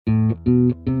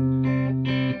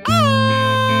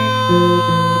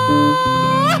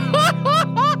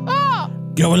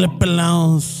¿Qué huele,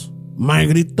 pelados? My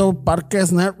Grito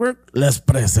Parques Network les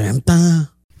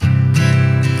presenta.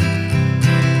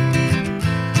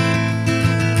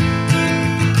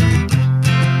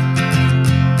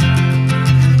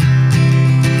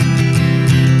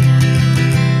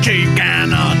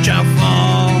 Chicano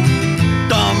Shuffle,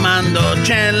 tomando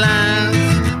chelas,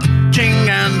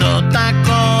 chingando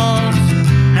tacos,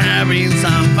 having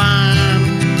some fun.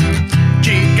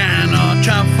 Chicano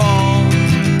Shuffle,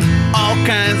 all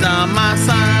kinds of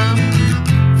masa.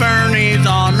 Bernie's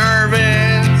all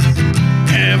nervous,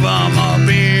 give him a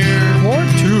beer or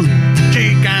two.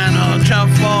 Chicano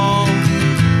Shuffle,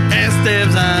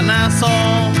 Esteve's an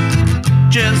asshole,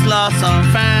 just lost some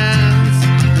fans.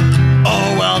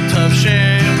 Oh well, tough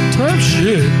shit. Tough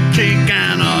shit.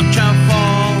 Chicano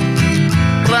Shuffle,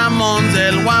 Ramon's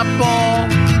el guapo,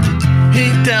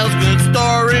 he tells good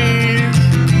stories.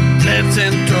 Let's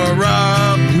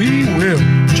interrupt. We will.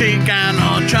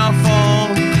 Chicano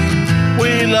Shuffle,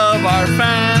 we love our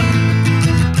fan.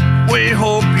 We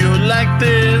hope you like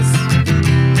this.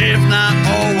 If not,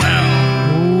 oh well.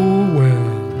 Oh well.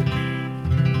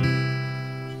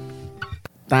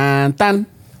 Tan tan.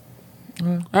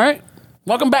 All right,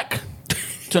 welcome back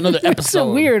to another episode.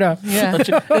 So weird, huh? Yeah.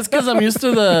 It's because I'm used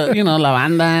to the, la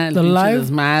banda, The live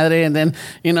desmadre, and then,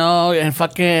 en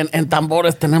fucking, en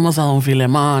tambores tenemos a Don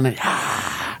Filemón.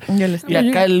 Y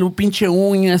acá el pinche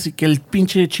uñas y que el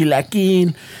pinche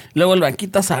chilaquín, luego el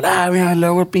Banquita Sarabia,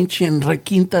 luego el pinche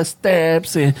Enriquinta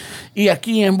Steps, y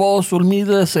aquí en voz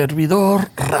humilde servidor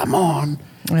Ramón.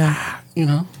 Yeah.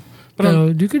 Pero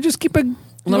you could just keep it.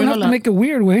 You don't have to make it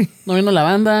weird, way. No vino la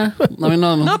banda.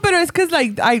 No, pero it's because,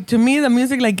 to me, the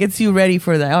music, gets you ready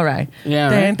for that. All right. Yeah,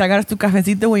 Then right. te agarras tu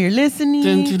cafecito when you're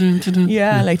listening.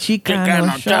 Yeah, like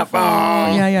Chicano Shuffle.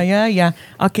 Yeah.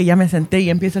 Okay, ya me senté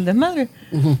y empieza el desmadre.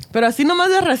 Pero así nomás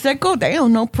de reseco,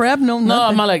 damn, no prep, no nothing. No,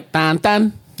 I'm like, tan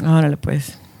tan. Órale,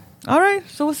 pues. All right,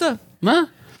 so what's up? ¿No?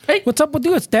 Hey. What's up with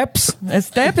you, Steps?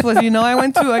 Steps was, I got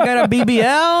a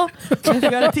BBL,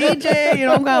 got a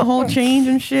TJ, got a whole change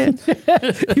and shit.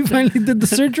 You finally did the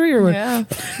surgery or what? Yeah.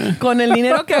 Con el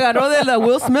dinero que agarró de la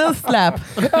Will Smith slap.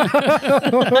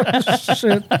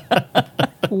 Shit.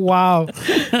 Wow.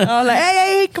 I was like,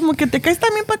 hey, como que te caes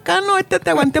también pa' acá, no, te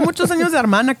aguanté muchos años de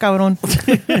hermana, cabrón.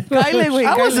 Cáile, güey.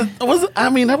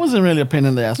 I wasn't really a pain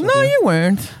in the ass. No, you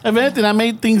weren't. If anything, I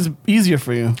made things easier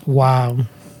for you. Wow.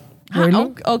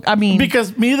 Really? I mean,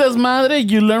 Because mi desmadre,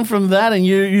 you learn from that and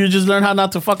you just learn how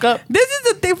not to fuck up. this is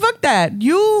the thing. Fuck that.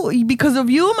 Because of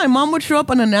you, my mom would show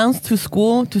up unannounced to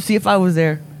school to see if I was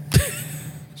there.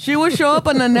 She would show up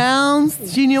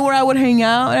unannounced. She knew where I would hang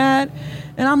out at.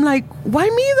 And I'm like, why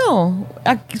me though?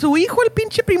 Su hijo, el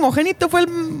pinche primogénito, fue el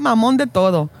mamón de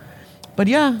todo. But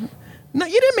yeah. No,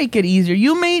 you didn't make it easier.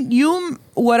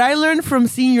 What I learned from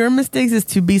seeing your mistakes is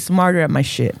to be smarter at my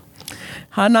shit.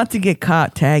 How not to get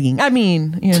caught tagging. I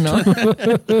mean,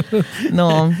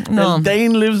 No. And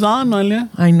Dane lives on, Noelia.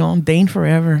 I know, Dane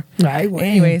forever. Ay, güey.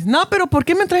 Anyways, no, pero ¿por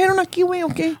qué me trajeron aquí, güey?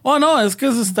 Okay. Oh, no, es que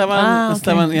Esteban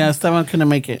couldn't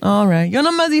make it. All right. Yo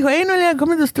nomás dijo, hey, Noelia,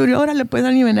 come to the studio. Órale, pues, I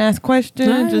don't even ask questions.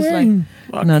 Ay, Just güey.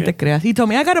 no Okay. te creas. He told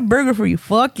me, I got a burger for you.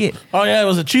 Fuck it. Oh, yeah, it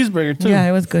was a cheeseburger, too. Yeah,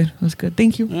 it was good. It was good.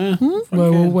 Thank you. Yeah.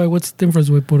 Wait, what's the difference,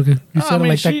 güey? Porque you said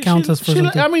that counts as for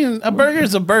something. I mean, a burger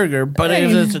is a burger, but if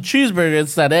it's a cheeseburger,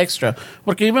 it's that extra.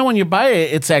 Porque even when you buy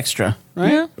it, it's extra,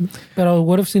 right? Yeah. Pero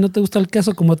what if si no te gusta el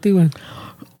queso como a ti, güey?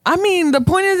 I mean, the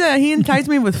point is that he enticed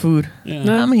me with food.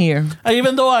 Yeah. I'm here.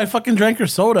 Even though I fucking drank your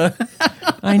soda.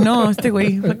 I know,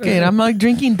 güey. Fuck it. I'm like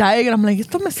drinking Diet. I'm like,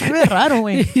 esto me sabe raro,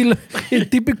 güey. El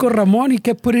típico Ramón, he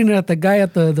kept putting it at the guy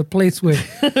at the place, güey.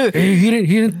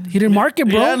 He didn't mark it,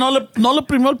 bro. Yeah, no le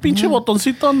primió el pinche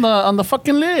botoncito on the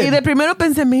fucking lid. Y de primero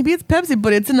pensé, maybe it's Pepsi,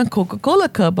 but it's in a Coca-Cola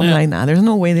cup. I'm like, nah, there's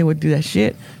no way they would do that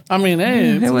shit. I mean,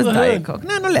 hey, It was Diet Coke.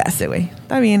 No le hace, güey.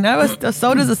 Está bien. A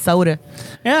soda's a soda.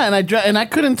 Yeah, and I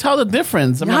couldn't tell the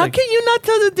difference. I mean, How can you not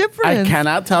tell the difference? I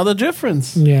cannot tell the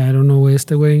difference. Yeah, I don't know, güey,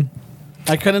 este güey.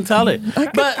 I couldn't tell it.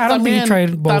 But I don't think he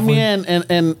tried both. También,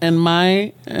 in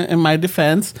my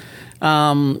defense,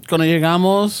 cuando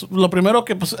llegamos, lo primero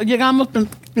que pues llegamos,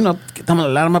 quitamos la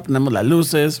alarma, prendemos las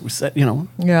luces, we set,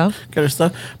 Yeah. get our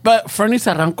stuff. But Fernie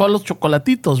se arrancó los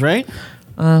chocolatitos, right?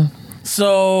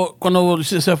 So, cuando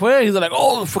se fue, he's like,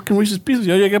 oh, the fucking Reese's Pieces.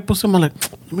 Yo llegué, puse, I'm like,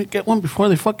 let me get one before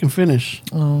they fucking finish.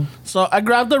 Oh. So, I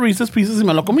grabbed the Reese's Pieces y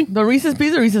me lo comí. The Reese's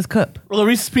Pieces or Reese's Cup? Well, the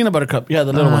Reese's Peanut Butter Cup. Yeah,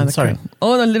 the little one, the sorry. cup.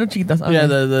 Oh, the little chiquitas. Okay. Yeah,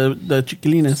 the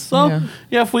chiquilines. So,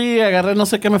 yeah, fui, agarré, no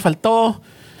sé qué me faltó.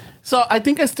 So, I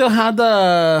think I still had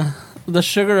the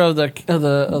sugar of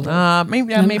the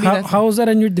maybe And maybe how, that's how is that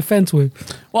in your defense, way?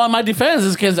 well, my defense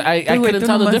is because I couldn't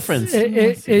tell the difference.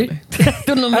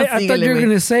 Tú nomás I thought síguele, you were güey.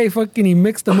 gonna say fucking he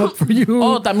mixed them up for you.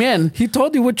 Oh, también. He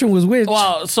told you which one was which.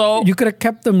 Wow, so You could have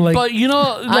kept them like. but you know,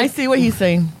 I like, see what he's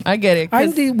saying. I get it.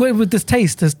 'cause- with his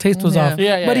taste. His taste was Yeah. off.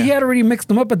 Yeah, but he yeah. had already mixed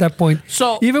them up at that point.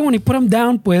 So- even when he put them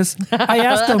down, pues, I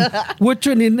asked him which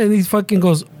one, and he fucking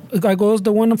goes, I goes,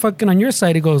 the one fucking on your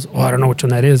side. He goes, oh, I don't know which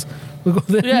one that is. We go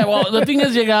there. yeah, well, the thing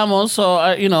is, llegamos,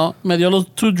 so, you know, me dio los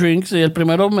 2 drinks, y el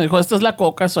primero me dijo, esta es la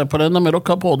coca, so I put it in the middle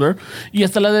cup holder, y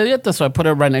esta es la de dieta, so I put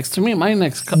it right next to me, my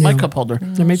cup holder.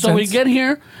 That makes So we sense. get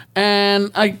here,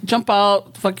 and I jump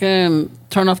out, fucking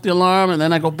turn off the alarm, and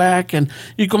then I go back, and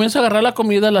y comienzo a agarrar la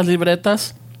comida, las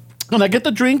libretas, and I get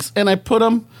the drinks, and I put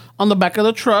them on the back of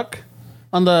the truck,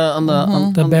 on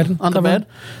the bed on the cover. bed.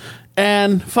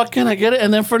 And fucking, I get it.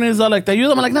 And then Fernie's all like, te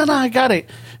ayudo. I'm like, no, I got it.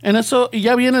 And eso, y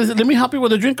ya viene, let me help you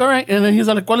with the drink, all right? And then he's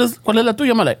like, ¿cuál es la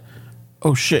tuya? I'm like,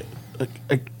 oh shit,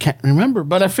 I can't remember.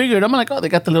 But I figured, I'm like, oh, they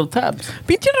got the little tabs.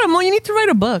 Pinche Ramon, you need to write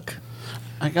a book.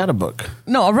 I got a book.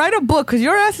 No, write a book because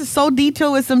your ass is so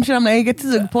detailed with some shit. I'm like, hey, get to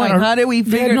the point. How did we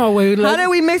figure? no, wait, how like- did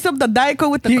we mix up the Diet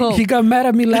Coke with the Coke? He got mad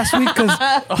at me last week because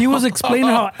he was explaining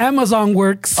how Amazon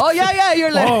works. oh yeah,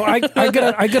 you're like, Oh, I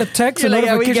get a text You're and like,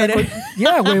 yeah, we notification. get it.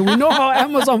 Yeah, wait, we know how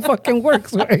Amazon fucking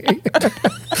works, wait.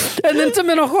 And then se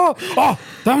me enojó. Oh,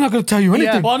 I'm not going to tell you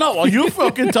anything. Yeah. Well, no, well, you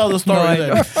fucking tell the story No, I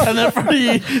then. And then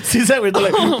Fernie sees that with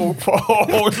like, No,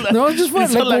 it's just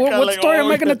fun. Like, what story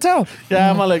am I going to tell? Yeah,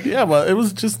 I'm like, yeah, well, it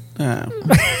was just, I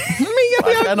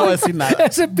know I see nada.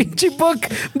 Ese pinche book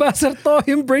va a ser todo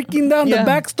him breaking down Yeah.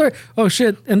 the backstory. Oh,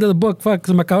 shit, end of the book. Fuck,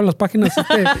 se me acaban las páginas.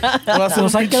 Well,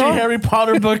 Nos ha quedado- Harry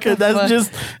Potter book, and that's What?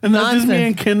 just me Nonsense.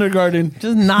 in kindergarten.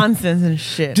 just nonsense and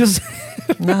shit. Just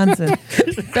nonsense.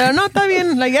 Pero no, está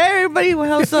bien. Like, hey, everybody,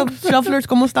 what's up, shufflers?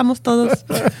 ¿Cómo estamos todos?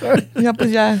 Ya,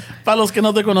 pues ya. Para los que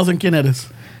no te conocen, ¿quién eres?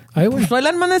 Ay, güey. Soy la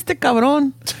hermana de este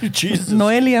cabrón. Jesus.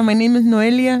 Noelia, my name is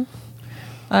Noelia.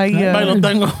 Bailo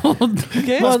tango.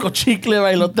 ¿Qué? Masco chicle,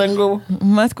 bailo tango.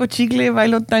 Masco chicle,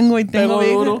 bailo tango y tengo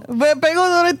Pego duro. Pego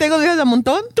duro y tengo viejas de a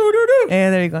montón.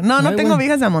 There you go. No Ay, tengo güey.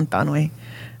 viejas de a montón, güey.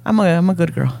 I'm a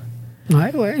good girl.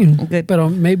 Ay, güey. Okay. Pero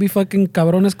maybe fucking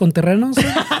cabrones con terrenos.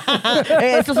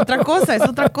 Eso es otra cosa, es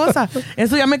otra cosa.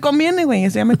 Eso ya me conviene, güey.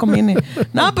 Eso ya me conviene.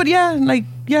 No, but yeah,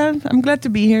 I'm glad to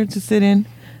be here to sit in.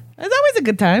 It's always a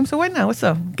good time. So why not? What's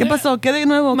up? ¿Qué pasó? ¿Qué de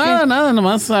nuevo? ¿Qué? Nada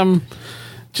nomás.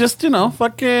 Just,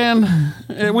 fucking,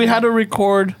 we had to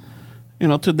record,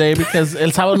 today because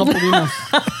el sábado no pudimos.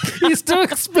 You still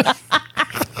explain.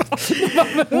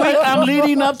 I'm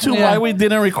leading up to Yeah. why we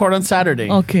didn't record on Saturday.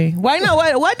 Okay. Why not?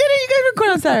 Why didn't you guys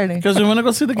record on Saturday? Because we want to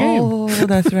go see the game. Oh,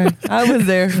 that's right. I was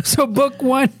there. So book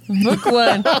one. Book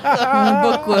one.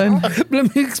 Book one.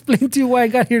 Let me explain to you why I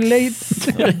got here late.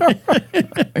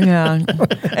 Yeah.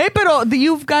 Hey, pero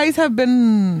you guys have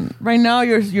been right now.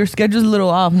 Your schedule's a little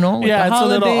off, no? With Yeah, the it's a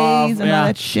little holidays off, and yeah. all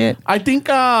that shit. I think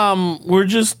we're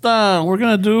just we're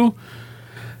gonna do.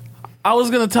 I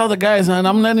was gonna tell the guys, and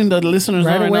I'm letting the listeners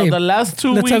Right know right away. now. The last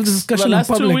 2 Let's weeks, have the discussion the in last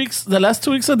 2 public. weeks, the last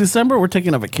 2 weeks of December, we're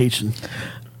taking a vacation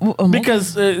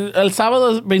because el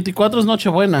sábado 24 es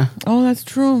Nochebuena, Oh, that's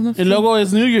true. That's y true. luego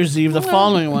is New Year's Eve, the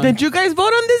following one. Did you guys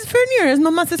vote on this Fernier? Es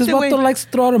nomás This este güey. vato likes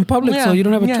to throw it in public, so you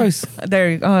don't have a choice.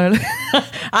 There you go.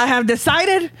 I have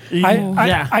decided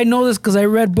Yeah. I know this because I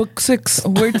read book 6.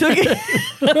 we're taking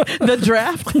the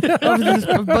draft of this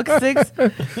book 6.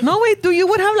 No, wait, you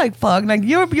would have like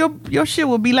your shit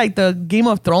would be like the Game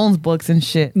of Thrones books and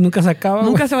shit. Nunca se acaba.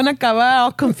 Nunca se van a acabar,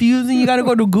 all confusing. You gotta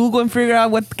go to Google and figure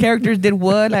out what characters did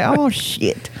what. Like, oh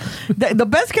shit. The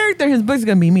best character in his book is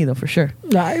gonna be me though, for sure.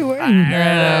 Ay, güey. Ay,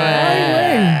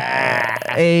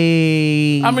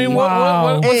 Hey. I mean,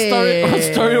 what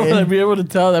story would I be able to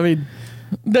tell? I mean,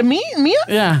 The me?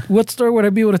 yeah, güey. What story would I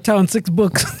be able to tell in 6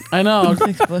 books? I know.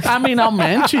 books. I mean, I'll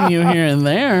mention you here and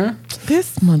there.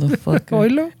 This motherfucker.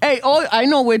 Oilo. Hey, I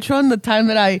know which one. The time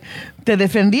that I te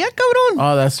defendía, cabrón.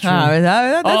 Oh, that's true.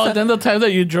 ¿Verdad? Oh, then the time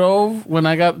that you drove when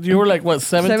you were like, what,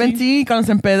 17? 17, cuando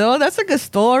se empedó. That's a good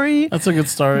story. That's a good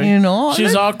story. You know,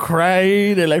 She's all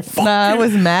cried and like, fuck Nah, I you.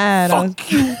 was mad.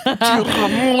 Fuck you,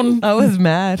 Ramon. I was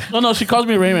mad. No, she calls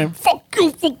me Raymond. Fuck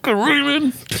you, fucking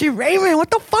Raymond. She, Raymond,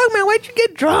 what the fuck, man? Why'd you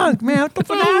get drunk, man? What the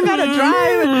fuck? Now I gotta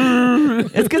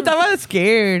drive. It's because I was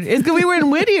scared. It's because we were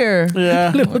in Whittier.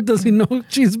 Yeah. Little does he know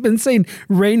she's been saying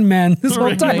Rain Man this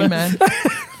whole time. Rain Man.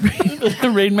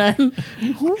 Rain Man.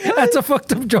 That's a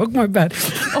fucked up joke. My bad.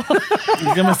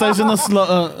 Que me está diciendo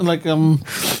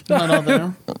not out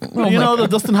there. You know the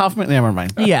Dustin Hoffman. Never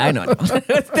mind. Yeah, I know.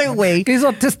 Stay away. He's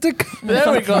autistic.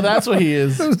 There we go. That's what he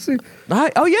is.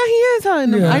 Oh yeah, he is. Huh?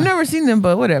 Yeah. I've never seen them,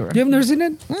 but whatever. You have never seen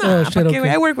it? Nah, okay.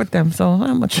 I work with them, so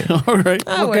I'm okay. All right.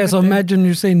 Okay, so imagine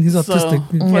you're saying he's autistic.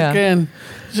 Fucking.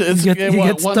 It's He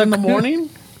gets 1 in the morning.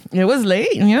 It was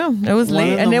late, yeah. It was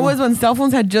late, and it was when cell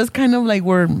phones had just kind of like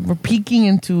were peaking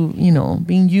into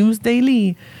being used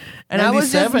daily. And I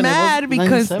was just mad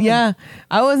because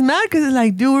I was mad because it's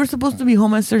like, dude, we're supposed to be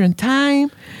home at a certain time.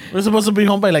 We're supposed to be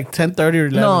home by like 10:30 or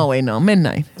 11. No, wait, no,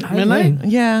 midnight. Midnight?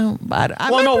 Yeah, but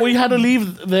we had to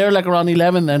leave there like around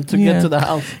 11 then to get to the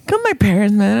house. Come, my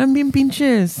parents, man. I'm being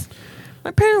pinches.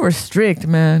 My parents were strict,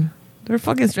 man. They're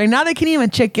fucking strict. Now they can't even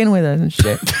check in with us and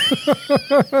shit.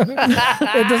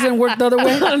 It doesn't work the other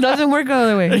way? It doesn't work the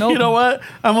other way. Nope. You know what?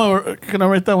 Can I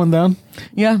write that one down?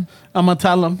 Yeah. I'm going to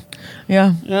tell them.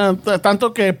 Yeah. Yeah,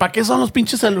 tanto que, ¿para qué son los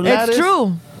pinches celulares? It's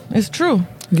true. It's true.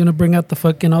 You gonna bring out the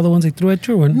fucking other ones they threw at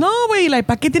you? Or? No, güey, like,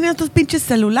 ¿para qué tienen estos pinches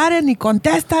celulares? Ni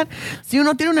contestan. Si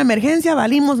uno tiene una emergencia,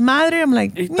 valimos madre. I'm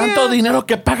like, Y tanto dinero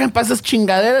que pagan para esas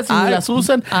chingaderas y ni las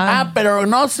usan. Pero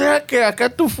no sea que acá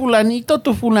tu fulanito,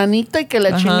 tu fulanita y que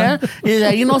la chingada. Y de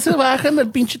ahí no se bajan del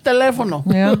pinche teléfono.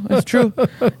 Yeah, it's true.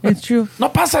 It's true.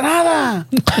 No pasa nada.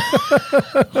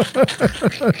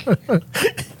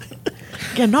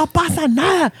 Que no pasa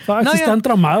nada. Fuck, están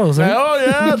traumados, eh? Oh,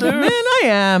 yeah, dude.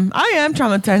 Man, I am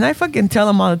traumatized. I fucking tell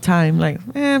them all the time, like,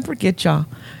 forget y'all.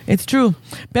 It's true.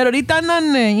 Pero ahorita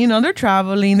andan, they're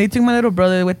traveling. They took my little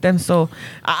brother with them, so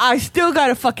I still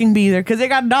gotta fucking be there because they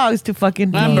got dogs to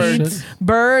fucking And feed.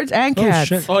 Birds and cats.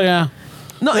 shit. Oh, yeah.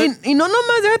 No, y no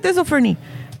nomás déjate eso, Fernie.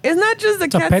 It's not just the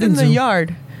cats petting in the zoo.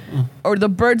 yard or the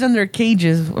birds in their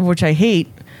cages, which I hate.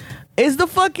 It's the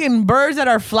fucking birds that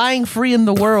are flying free in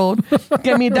the world.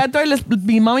 Que mi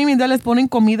mami y mi dad les ponen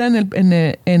comida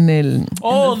en el.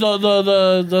 Oh,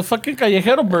 the fucking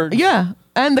callejero bird. Yeah,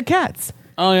 and the cats.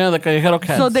 Oh, yeah, the callejero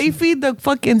cats. So they feed the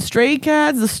fucking stray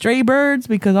cats, the stray birds,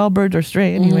 because all birds are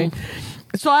stray anyway.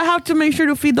 So I have to make sure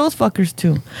to feed those fuckers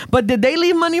too. But did they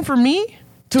leave money for me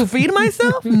to feed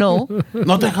myself? No.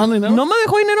 ¿No te dejaron dinero? No me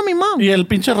dejó dinero mi mamá. Y el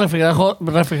pinche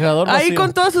refrigerador Ahí vacío.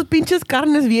 con todas sus pinches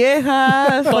carnes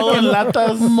viejas. Todo en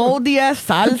latas. Moldy ass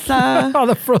salsa. All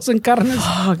the frozen carnes.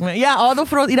 Fuck, man. Yeah, all the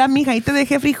frozen. Mira, mija, ahí te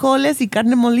dejé frijoles y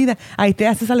carne molida. Ahí te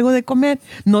haces algo de comer.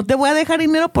 No te voy a dejar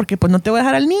dinero porque pues no te voy a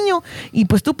dejar al niño. Y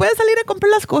pues tú puedes salir a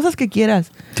comprar las cosas que quieras.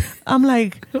 I'm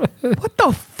like, what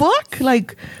the fuck?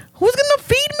 Like, who's gonna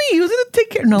feed me? Who's gonna take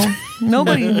care? No,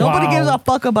 nobody gives a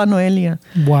fuck about Noelia.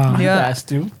 Wow. Yeah. That's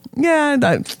too. Yeah,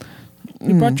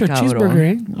 You brought your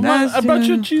cheeseburger, eh? I brought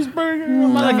you a cheeseburger.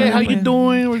 I'm like, hey, how you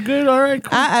doing? We're good. All right.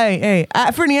 Cool. Hey,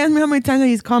 Fernie asked me how many times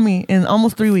he's called me in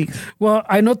almost 3 weeks. Well,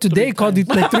 I know today he called you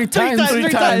like three times. Three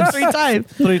times. Three times.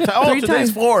 Oh, Three today's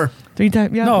times. 4. 3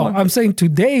 times. Yeah. No, I'm saying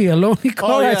today alone he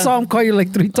called. yeah. I saw him call you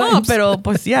like 3 No, times. pero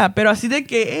pues pero así de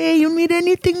que, hey, you need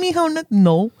anything, mija?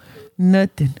 No,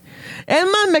 nothing. Es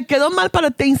más, me quedó mal para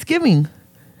Thanksgiving.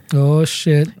 Oh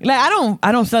shit. Like I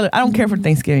don't sell it. I don't care for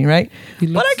Thanksgiving, right?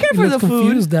 But I care for the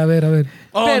confused. food. A ver.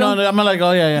 Oh, Pero- no, I'm like,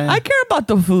 oh, yeah. I care about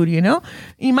the food,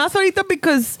 Y más ahorita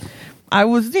because I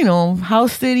was,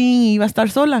 house sitting y iba a estar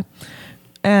sola.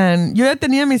 And yo ya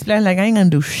tenía mis plans, like, I ain't gonna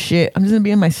do shit. I'm just gonna be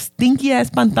in my stinky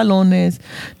ass pantalones.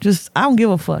 Just, I don't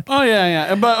give a fuck. Oh,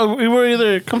 yeah. But we were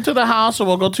either come to the house or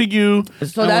we'll go to you.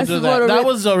 So and that's we'll do what that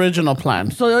was the original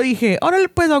plan. So yo dije, órale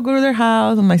pues, I'll go to their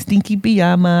house in my stinky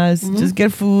pajamas, just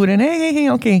get food, and hey,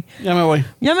 okay. Ya me voy.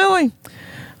 Ya me voy.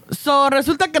 So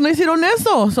resulta que no hicieron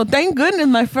eso. So thank goodness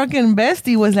my fucking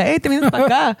bestie was like, hey, te vienes para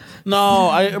acá. No,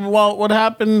 what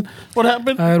happened? A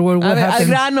ver, what Al happened?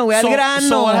 grano, güey, al grano.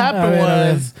 So what happened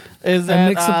A ver. is I that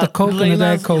mixed up the Coke and the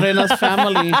Diet Coke.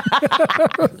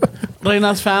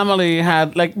 Reina's family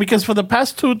had, like, because for the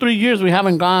past 2-3 years we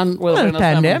haven't gone with The Reina's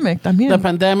pandemic family. también. The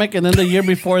pandemic, and then the year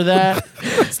before that.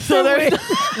 So there's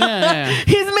yeah.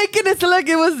 he's making it sound like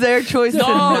it was their choice.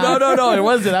 No, it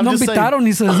wasn't. I'm No just saying. invitaron,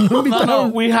 he says. No No,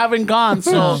 invitaron. we haven't gone.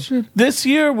 So this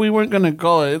year we weren't gonna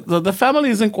go. The family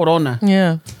is in Corona.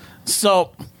 Yeah.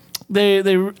 So they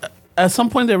at some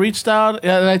point they reached out,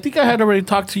 and I think I had already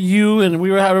talked to you, and we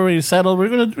had already settled.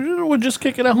 We'll just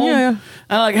kick it at home. Yeah.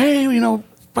 And like, hey,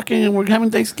 fucking, we're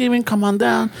having Thanksgiving. Come on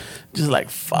down. Just like,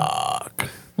 fuck.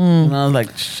 And I was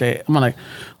like, shit. I'm like,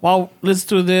 well, let's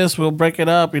do this. We'll break it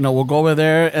up. We'll go over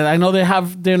there, and I know they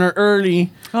have dinner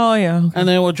early, Oh yeah. and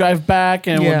then we'll drive back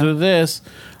and Yeah. we'll do this.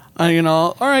 You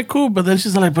know, all right, cool. But then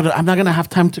she's like, but I'm not going to have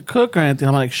time to cook or anything.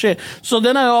 I'm like, shit. So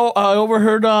then I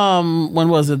overheard, when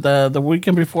was it? The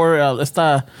weekend before,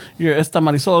 esta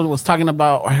Marisol was talking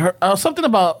about, I heard, something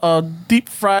about deep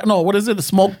fried, no, what is it? A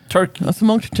smoked turkey. A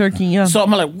smoked turkey, yeah. So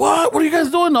I'm like, what? What are you guys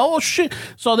doing? Oh, shit.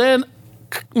 So then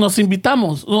nos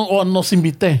invitamos, or nos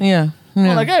invité. Yeah.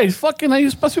 I'm like, hey, fucking, hay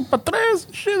espacio para tres.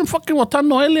 Shit, fucking Watan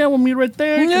Noelia with me right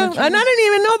there. Yeah, and I didn't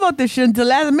even know about this shit until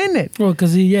last minute. Well,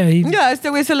 because he Este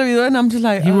güey se lo olvidó, and I'm just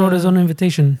like... he wrote his own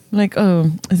invitation. Like,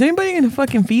 is anybody gonna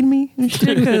fucking feed me and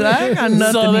shit? Because I got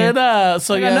nothing So here. then,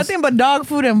 I got nothing but dog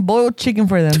food and boiled chicken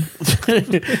for them.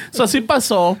 So así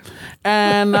pasó.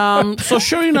 And so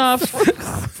sure enough,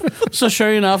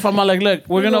 I'm like, look,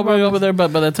 we're going to be over there,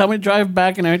 but by the time we drive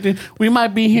back and everything, we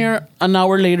might be here an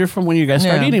hour later from when you guys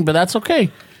start Yeah. eating, but that's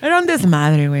okay. Era un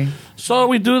desmadre, güey. So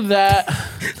we do that.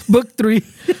 Book 3.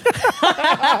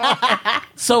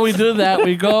 So we do that.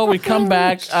 We go, we come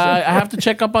back. I have to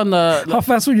check up on How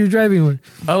fast were you driving? With?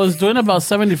 I was doing about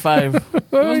 75. It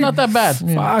was not that bad.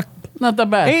 Fuck. Not that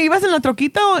bad. Hey, ¿ibas en la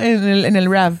troquita o en el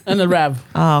RAV? And the RAV.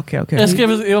 Ah, okay. Es que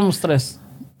íbamos tres.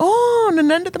 Oh,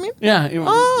 Nanda también? Yeah,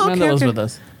 Oh, Amanda okay, was okay. with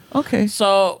us. Okay.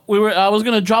 So I was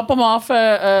gonna drop them off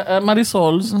at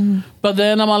Marisol's, but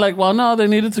then I'm like, well, no, they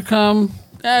needed to come.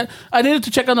 I needed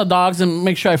to check on the dogs and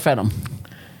make sure I fed them,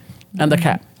 and the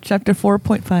cat. Chapter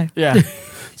 4.5. Yeah.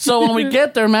 So when we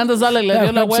get there, Amanda's like, le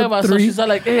dio la hueva, so she's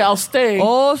like, hey, I'll stay.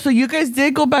 Oh, so you guys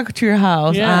did go back to your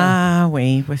house. Yeah. Ah,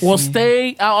 wait. Pues We'll sí.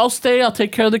 stay. I'll stay. I'll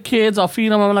take care of the kids. I'll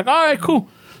feed them. I'm like, all right, cool.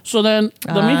 So then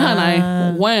the mija and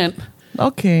I went,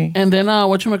 Okay. and then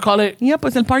whatchamacallit, Yeah,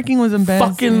 pues el parking was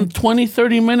embarrassing. fucking 20,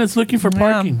 30 minutes looking for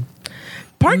parking.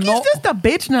 Parking's No. just a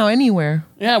bitch now anywhere.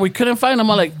 Yeah, we couldn't find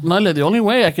them. I'm like, no, the only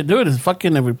way I could do it is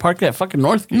fucking if we park at fucking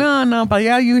Northgate. No, but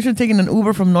yeah, you should take an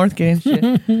Uber from Northgate and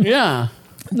shit. Yeah.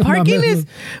 Parking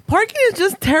is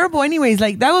just terrible anyways.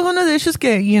 Like that was one of the issues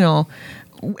que, you know,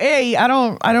 hey, I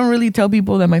don't really tell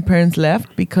people that my parents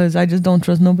left because I just don't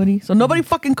trust nobody. So nobody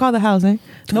fucking called the house, eh?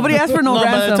 Nobody asked for no By the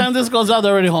ransom. time this goes out,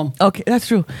 they're already home. Okay, that's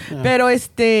true. Pero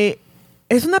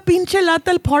es una pinche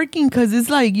lata el parking because it's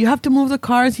like you have to move the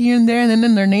cars here and there, and then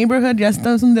in their neighborhood ya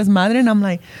está un desmadre, and I'm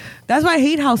like, that's why I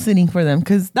hate house sitting for them,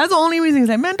 because that's the only reason. It's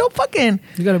like, man, don't fucking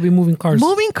You gotta be moving cars.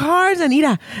 moving cars, and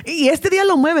mira, y este día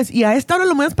lo mueves y a esta hora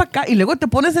lo mueves para acá y luego te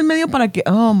pones en medio para que,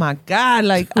 oh my god,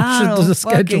 like I There's don't a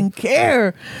schedule. fucking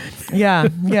care. Yeah,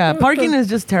 parking is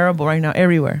just terrible right now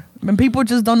everywhere, and people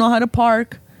just don't know how to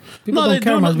park. People No, don't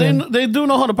care much, man. they do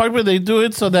know how to park, but they do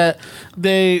it so that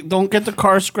they don't get the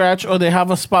car scratched, or they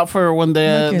have a spot for when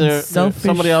Fucking selfish.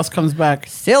 somebody else comes back.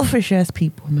 Selfish ass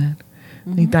people, man.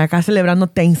 Y están acá celebrando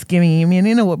Thanksgiving.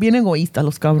 Bien egoístas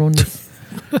los cabrones.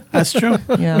 That's true.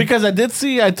 Yeah. Because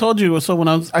I told you, so when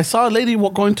I saw a lady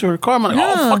going to her car, I'm like,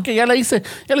 Yeah. oh, fuck it, ya le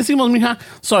hicimos, mija.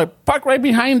 So I park right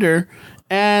behind her,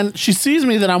 and she sees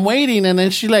me that I'm waiting, and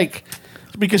then she like,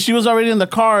 because she was already in the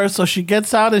car, so she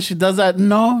gets out and she does that,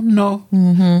 no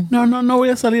voy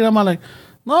a salir. I'm like,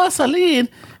 no va a salir.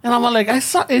 And I'm like, I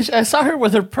saw her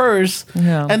with her purse,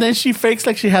 Yeah. and then she fakes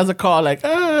like she has a call, like,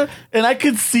 and I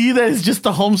could see that it's just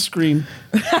the home screen.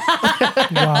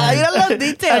 Mira los I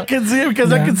details. can see it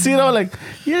because I can see it. I'm like,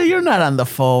 yeah, you're not on the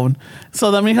phone. So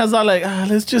the mija's all like,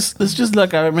 let's just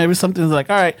look at it. Maybe something's like,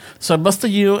 all right. So I bust a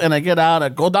U and I get out. I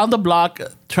go down the block,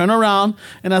 turn around,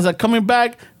 and as I'm coming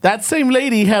back, that same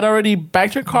lady had already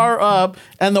backed her car up,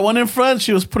 and the one in front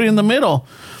she was putting in the middle.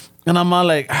 And I'm all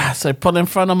like, so I put in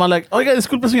front. I'm all like, oiga,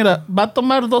 disculpe señora, ¿va a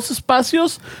tomar dos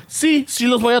espacios? Sí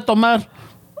los voy a tomar.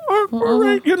 All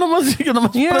right. Yo nomás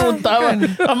Yeah, preguntaba.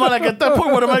 good. I'm like, at that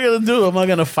point, what am I going to do? Am I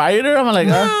going to fight her? I'm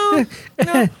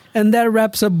like, And that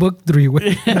wraps up book 3.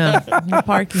 No,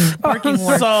 parking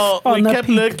works. So we On that kept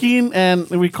peak. looking, and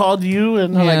we called you,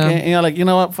 and we're Yeah. like, you're like, you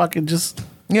know what? Fucking just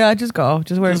Yeah, just go.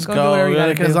 Just go. do whatever you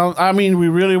gotta Because do. I mean, we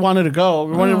really wanted to go.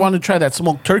 We wanted to try that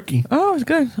smoked turkey. Oh, it was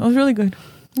good. It was really good.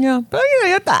 Yeah, but you know,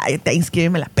 ya está.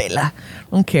 Thanksgiving, me la pela.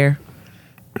 Don't care.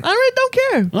 I really don't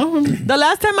care. Oh, The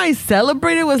last time I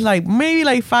celebrated was like maybe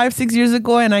like 5-6 years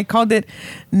ago, and I called it,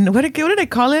 what did I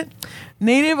call it?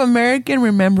 Native American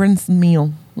Remembrance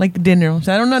Meal, like dinner. O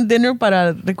sea, era una dinner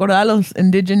para recordar a los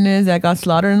indigenous that got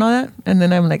slaughtered and all that. And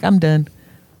then I'm like, I'm done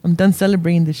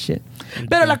celebrating this shit.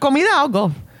 Pero la comida, I'll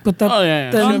go. But that, Oh,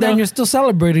 yeah. then you're still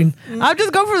celebrating. I'll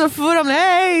just go for the food. I'm like,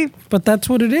 hey. But that's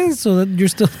what it is. So that you're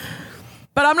still.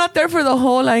 But I'm not there for the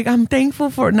whole, like, I'm thankful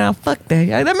for, now, fuck that.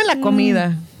 Ya, dame la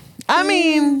comida. I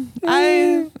mean,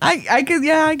 I could,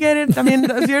 yeah, I get it. I mean,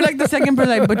 you're like the second person,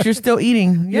 like, but you're still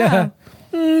eating. Yeah.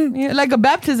 Yeah, like a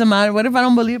baptism. What if I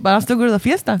don't believe? But I'll still go to the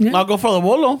fiesta. Yeah. I'll go for the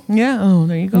bolo. Yeah. Oh,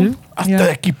 there you go. Yeah. Hasta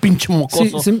de aquí, pinche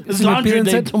mocoso. It's si me laundry piden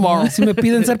day ser, tomorrow. si me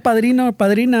piden ser padrino o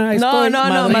padrina, ahí No, estoy. no,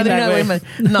 Madrina, madrina, güey. güey.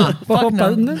 No, fuck no.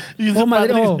 You Oh, said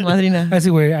madrina. Madrina. I see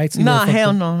where I see. No, where I fucked hell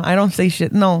up. no. I don't say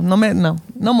shit. No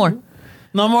more.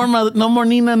 No more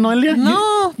Nina Noelia?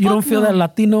 No, You don't fuck feel no. that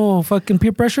Latino fucking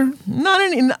peer pressure? Not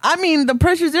any. I mean, the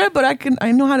pressure's there, but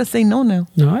I know how to say no now.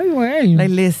 No, güey. Like,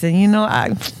 listen,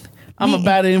 I'm a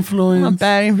bad influence. I'm a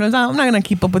bad influence. I'm not gonna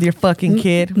keep up with your fucking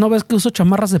kid. No ves que uso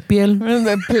chamarras de piel.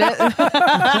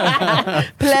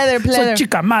 Pleather. Soy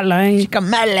chica mala, eh. Chica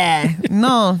mala.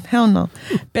 No, hell no.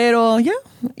 Pero, yeah.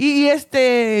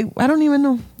 I don't even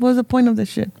know. What was the point of this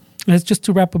shit? It's just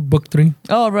to wrap up book 3.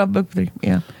 Oh, book 3.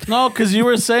 Yeah. No, because you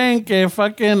were saying que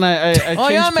fucking I Oh,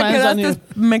 changed yeah, plans on you.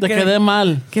 Te quedé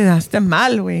mal. Quedaste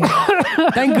mal, güey.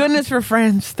 Thank goodness for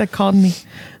friends that called me.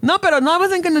 No, pero no, I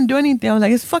wasn't going to do anything. I was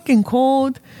like, it's fucking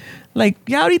cold. Like,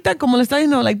 ya ahorita, como le está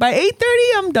diciendo, like, by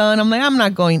 8:30, I'm done. I'm like, I'm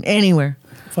not going anywhere.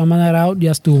 If I'm that out,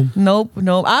 ya estuvo. Nope.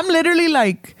 I'm literally,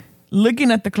 like,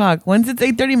 looking at the clock. Once it's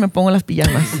 8:30, me pongo las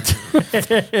pijamas.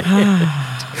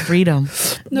 Freedom.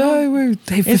 No, güey.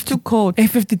 It's too cold.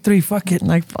 8:53, fuck it.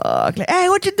 Like, fuck. Like, hey,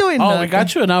 what you doing? Oh, we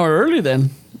got you an hour early then.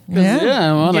 'Cause,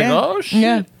 Yeah, I'm like, oh,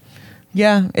 shit.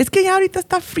 Yeah. Es que ya ahorita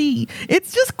está free.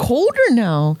 It's just colder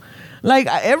now. Like,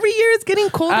 every year it's getting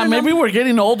colder. Maybe we're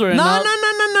getting older. And No.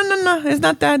 now It's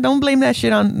not that. Don't blame that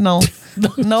shit on. No.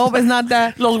 No, it's not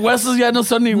that. Los huesos ya no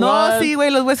son igual. No, sí,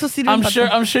 güey. Los huesos sirven I'm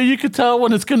para sure you could tell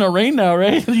when it's gonna rain now,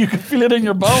 right? You can feel it in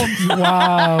your bones.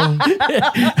 Wow.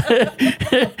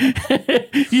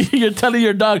 You're telling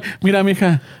your dog, mira,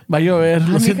 mija, va a llover.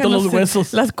 Lo siento los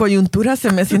huesos. Las coyunturas se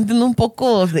me sienten un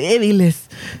poco débiles.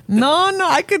 No,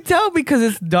 I could tell because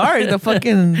it's dark.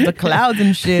 The clouds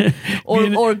and shit.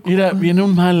 Mira, viene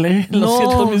un mal, eh. Lo No.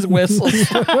 siento mis huesos.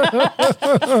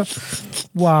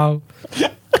 Wow.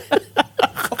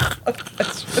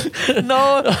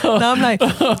 No, I'm like,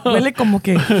 huele como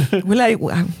que huele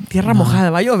a tierra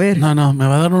mojada, va a llover. No, me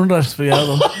va a dar un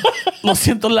resfriado. Lo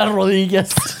siento en las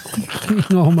rodillas.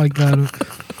 Oh my God.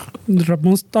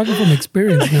 Ramon's talking from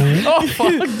experience now. Eh? Oh,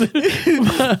 fuck.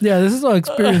 Yeah, this is all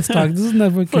experience talk. This is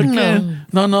not fucking.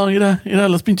 No, mira,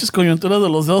 las pinches coyunturas de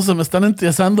los dedos se me están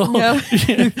entiesando. Ya.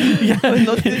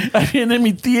 Ahí viene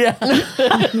mi tía.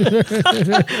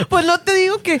 Pues no te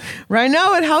digo que right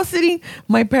now at house sitting,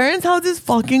 my parents' house is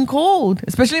fucking cold,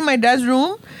 especially my dad's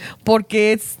room,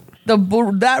 porque it's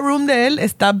that room de él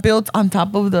está built on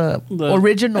top of the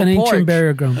original An porch. ancient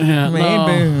burial ground. Yeah, Maybe.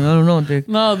 I don't know, dude.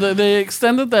 No, they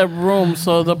extended that room,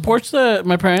 so the porch that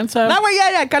my parents have. No, güey,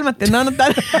 ya, cálmate. No.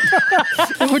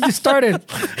 When you started.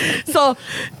 So,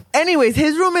 anyways,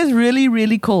 his room is really,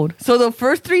 really cold. So the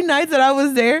first 3 nights that I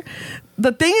was there,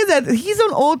 the thing is that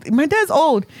my dad's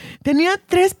old. Tenía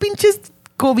 3 pinches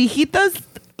cobijitas,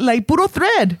 like puro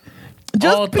thread.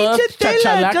 Just pinche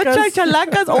tela, just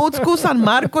chalacas, old school San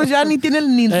Marcos, ya ni tiene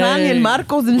ni el San ni el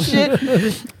Marcos and shit.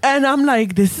 And I'm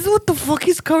like, this is what the fuck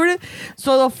he's covered in?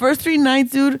 So the first 3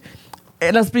 nights, dude,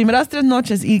 las primeras 3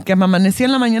 noches, y que me amanecía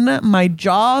en la mañana, my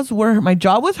jaw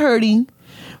was hurting.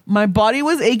 My body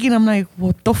was aching. I'm like,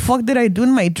 what the fuck did I do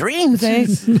in my dreams, eh?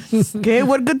 Okay,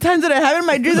 what good times did I have in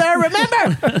my dreams that I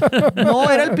remember? No,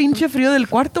 era el pinche frío del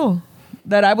cuarto.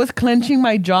 That I was clenching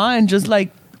my jaw and just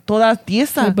like, toda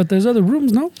tiesa. Yeah, but there's other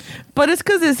rooms, no? But it's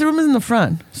because this room is in the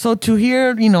front. So to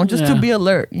hear, just to be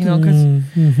alert,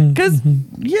 because,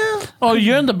 yeah. Oh,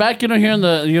 you're in the back. You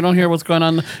don't hear what's going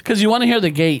on because you want to hear the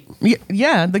gate.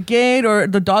 Yeah, the gate or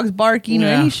the dogs barking or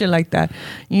any shit like that.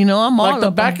 I'm all Like the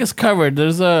up back on- is covered.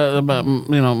 There's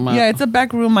Yeah, it's a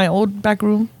back room, my old back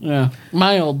room. Yeah,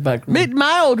 my old back room.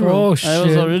 My old room. Oh, It was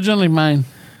shit. originally mine.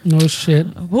 No shit.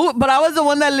 But I was the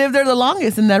one that lived there the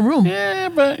longest in that room. Yeah,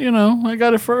 but I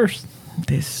got it first.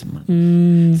 This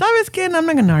man. ¿Sabes qué? I'm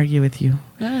not going to argue with you.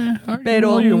 Yeah, argue Pero-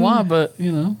 all you want, but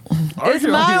It's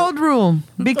my old room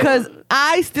because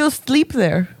I still sleep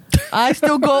there. I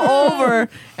still go over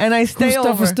and I stay Whose stuff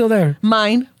over. is still there?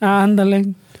 Mine.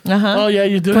 Ándale. Uh-huh. Oh yeah,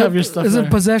 you do have your stuff. Is there. it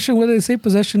possession? What do they say?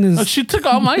 Possession is. Oh, she took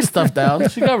all my stuff down.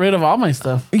 She got rid of all my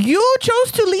stuff. You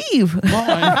chose to leave.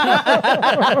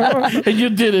 And you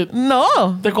did it.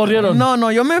 No. Te corrieron. No,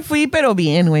 yo me fui, pero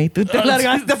bien, güey. Tú te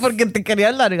largaste porque te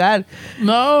querías largar.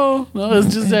 No,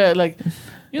 it's just that, like,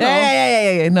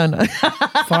 Yeah. No.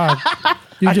 Fuck.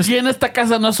 You just aquí en esta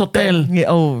casa no es hotel. Yeah,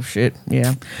 oh, shit.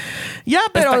 Yeah. Yeah,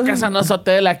 pero... Esta casa no es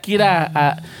hotel. Aquí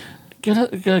era...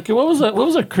 what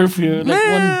was a curfew? Like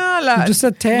Nah, you just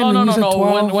said 10. no. and you said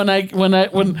 12.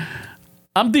 When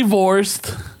I'm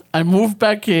divorced I moved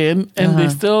back in, and they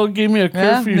still gave me a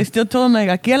curfew. They still told him, like,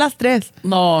 aquí a las 3.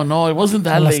 No, it wasn't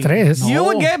that A las late. 3. No. You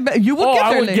would get there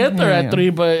I would late. get there at 3,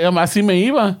 but así me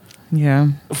iba. Yeah.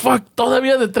 Fuck,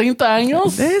 todavía de 30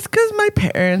 años. It's because my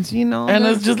parents, you know. And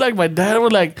it's just like my dad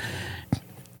would like,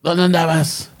 ¿dónde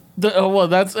andabas? Well,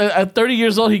 that's at 30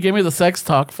 years old, he gave me the sex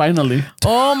talk, finally.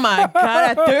 Oh my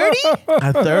God, at 30?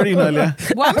 At 30,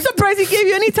 Noelia. Well, I'm surprised he gave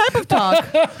you any type of talk.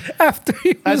 After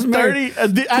he At was 30, married.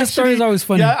 actually, story is always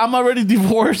funny. Yeah, I'm already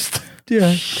divorced.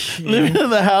 Yeah. Living in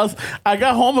the house. I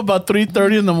got home about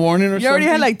 3:30 in the morning or something. You already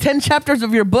had like 10 chapters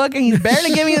of your book and he's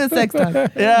barely giving you the sex talk.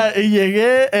 Yeah, y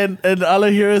llegué and all I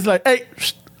hear is like, hey,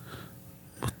 shh.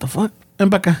 What the fuck? Ven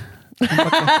pa' acá.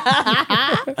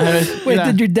 Wait,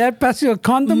 did your dad pass you a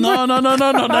condom? No, not even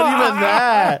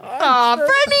that. Aw,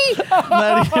 Freddie.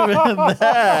 Not even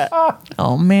that.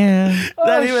 Oh, man.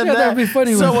 Not even shit, that. that'd be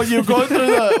funny So one. when you go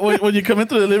through when you come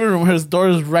into the living room, his door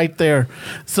is right there.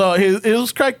 So it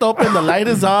was cracked open. The light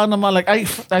is on. I'm all like, I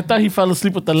thought he fell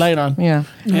asleep with the light on. Yeah.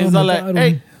 And he's Oh all my like, God.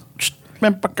 hey, shh,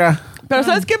 ven pa' acá. Pero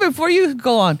sabes que before you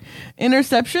go on,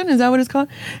 interception, is that what it's called?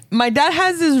 My dad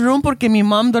has this room porque mi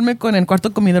mom duerme con el cuarto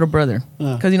con mi little brother.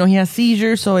 Because, he has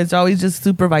seizures, so it's always just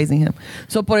supervising him.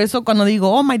 So por eso cuando digo,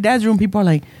 oh, my dad's room, people are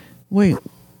like, wait,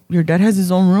 your dad has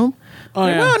his own room? Oh,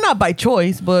 Like, yeah. well, not by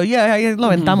choice, but yeah, lo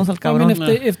aventamos al I cabrón.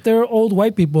 mean, if they're old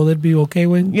white people, they'd be okay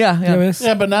with. Yeah, yeah. ¿Ya ves?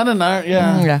 Yeah, but not in our,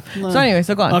 yeah. Yeah. So anyway,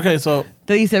 so go on. Okay, so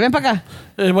Te dice, ven para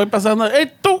acá. voy pasando. Hey,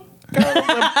 tú. cabrón,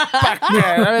 ven pa'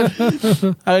 acá.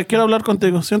 A ver, quiero hablar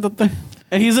contigo. Siéntate.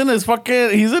 And he's in his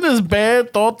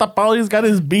bed, todo tapado. He's got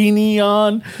his beanie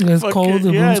on. It's cold,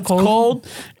 the yeah, room's it's cold. cold.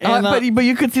 And, But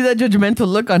you could see that judgmental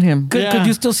look on him. Could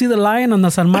you still see the lion on the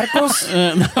San Marcos?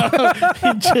 it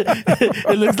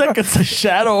looks like it's a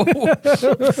shadow.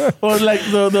 Or like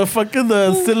the fucking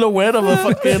the silhouette of a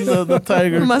fucking the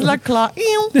tiger. Más la claw.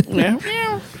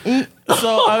 Yeah.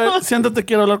 So, a ver, siéntate,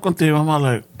 quiero hablar contigo. I'm all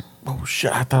like, oh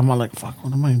shit. I'm all like, fuck,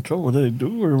 what am I in trouble? What did I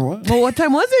do or what? Well, what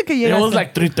time was it que It llegaste? was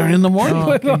like 3:30 in the morning.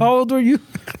 How old were you?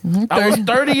 I was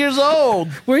 30 years old.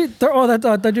 Wait, I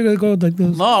thought you were going to go like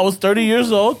this. No, I was 30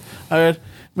 years old. A ver,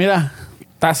 mira,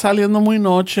 estás saliendo muy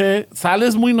noche.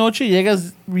 Sales muy noche y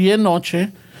llegas bien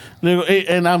noche. Le digo, hey,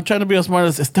 and I'm trying to be as smart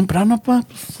as, es temprano, pa.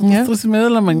 Son Yeah. las 3:30 de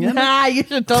la mañana. Ah, you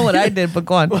should have told what I did, but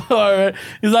go on. All right.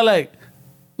 He's all like,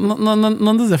 no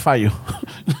andes de fallo.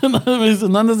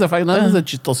 No andes de fallo, no andes de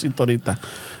chistosito ahorita.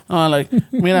 Like,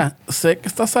 mira, sé que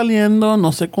estás saliendo,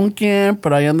 no sé con quién,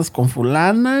 pero ahí andas con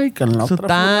fulana y con la otra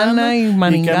Sutana fulana. y que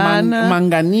maningana.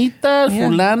 manganita, Yeah.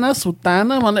 fulana,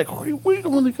 sutana. I'm like, uy, güey,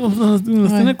 ¿cómo de que nos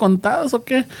tiene contadas o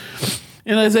qué?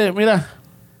 Y le dice, mira,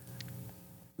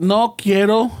 no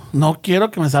quiero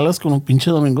que me salgas con un pinche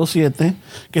domingo 7,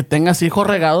 que tengas hijos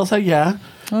regados allá.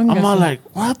 I'm all like,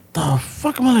 what the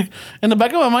fuck? I'm like, in the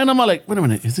back of my mind, I'm all like, wait a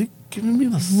minute, is he giving me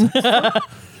the sex?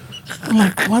 I'm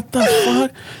like, what the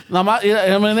fuck?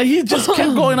 I mean, he just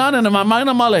kept going on, and in my mind,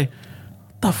 I'm all like,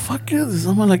 what the fuck is this?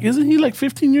 I'm all like, isn't he like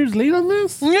 15 years late on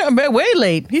this? Yeah, but way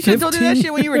late. He should have told you that 15?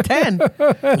 shit when you were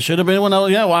 10. Should have been when I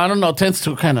was, yeah, well, I don't know, 10's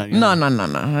too kind of. No.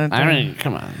 I mean,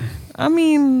 come on. I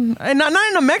mean, not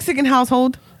in a Mexican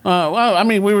household. Well, I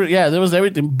mean, there was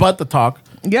everything but the talk.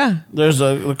 Yeah. There's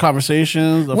the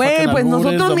conversations, the Güey, fucking pues albures,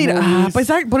 nosotros, the mira, movies, pues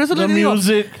por eso the les digo.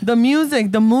 music. The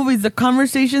music, the movies, the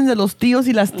conversations de los tíos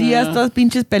y las tías, todas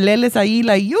pinches peleles ahí,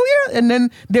 like, you hear? And then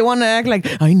they want to act like,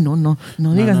 ay, no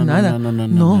digas nada.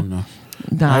 No.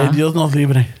 Nah. Ay, Dios nos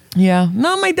libre. Yeah.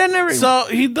 No, my dad never. So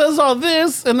he does all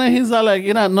this, and then he's all like,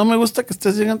 mira, no me gusta que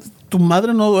estés llegando. Tu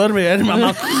madre no duerme, mi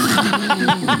mamá.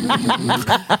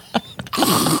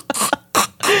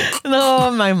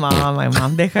 No, my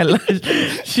mom, déjala.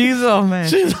 She's, oh man.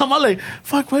 I'm all like,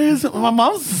 fuck, what is it? My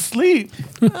mom's asleep.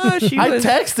 She I was,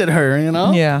 texted her, you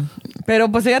know? yeah. Pero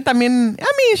pues ella también,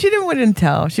 I mean, she wouldn't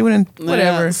tell. She wouldn't,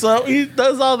 whatever. Yeah, so he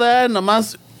does all that, and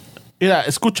nomás, mira,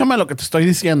 escúchame lo que te estoy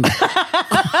diciendo.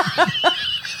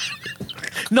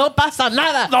 No pasa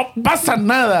nada. No pasa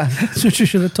nada. That's what you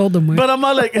should have told them. Güey. But I'm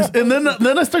all like, and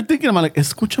then I start thinking, I'm like,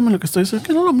 escúchame lo que estoy diciendo,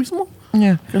 que no es lo mismo.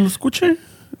 Yeah. Que lo escuche.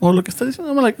 O lo que está diciendo.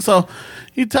 I'm like, so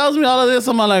he tells me all of this.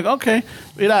 I'm like, okay,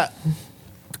 mira,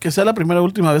 que sea la primera y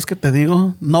última vez que te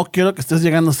digo, no quiero que estés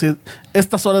llegando así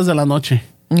estas horas de la noche.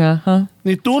 Ajá.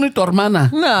 Ni tú ni tu hermana.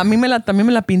 No, a mí también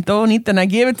me la pintó bonita, and I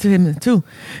gave it to him too,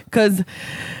 because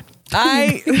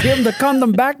Give him the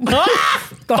condom back.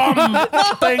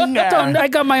 Tenga. I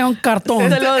got my own cartón.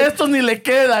 Estos ni le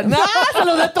quedan. no, se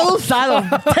los de todo usado.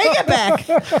 Take it back.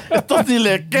 Estos ni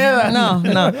le quedan.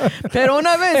 No. Pero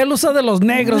una vez, Él usa de los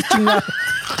negros, chingada.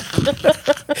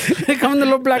 They come in the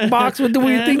little black box. What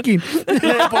were you thinking?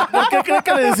 ¿Por qué cree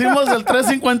que le decimos el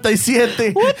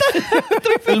 357?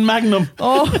 El Magnum.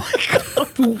 Oh my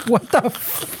God. What the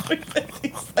fuck?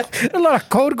 A lot of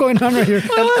code going on right here.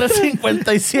 El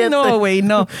 357. No, wait,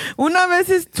 no. Una vez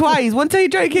is twice. One time he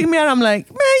tried to kick me out. I'm like,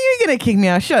 man, you ain't gonna kick me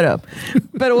out. Shut up.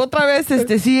 Pero otra vez,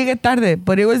 sí llegué tarde.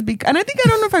 But it was and I think I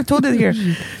don't know if I've told it here.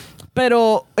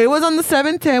 Pero it was on the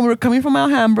 710. We were coming from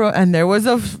Alhambra, and they were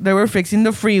fixing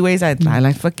the freeways at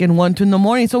like fucking 1, 2 in the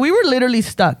morning. So we were literally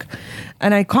stuck.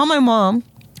 And I called my mom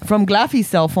from Glaffy's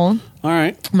cell phone. All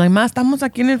right. I'm like, Ma, estamos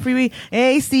aquí en el freeway.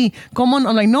 Hey, sí, come on.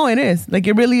 I'm like, no, it is. Like,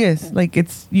 it really is. Like,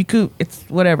 it's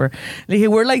whatever. Like, we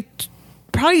were like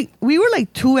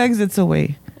 2 exits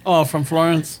away. Oh, from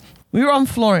Florence. We were on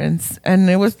Florence, and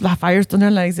it was La Firestone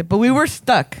and la exit, but we were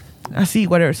stuck. Así,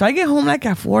 whatever. So I get home like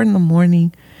at 4 in the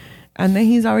morning, and then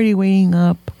he's already waking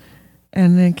up,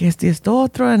 and then que esto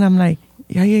otro, and I'm like,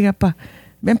 ya llegué pa,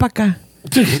 ven pa acá.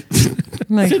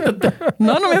 Like,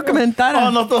 no me dijo que me entrara. Oh,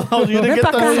 no, you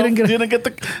didn't get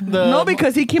the No,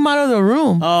 because he came out of the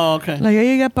room. Oh, okay. Like, ya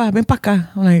llegué pa, ven pa acá.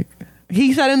 I'm like,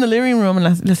 he sat in the living room,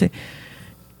 and le say,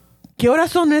 ¿qué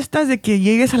horas son estas de que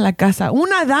llegues a la casa?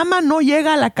 Una dama no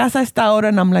llega a la casa a esta hora.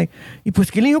 And I'm like, ¿y pues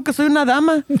quién le dijo que soy una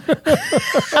dama? So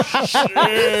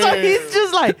he's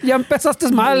just like, Ya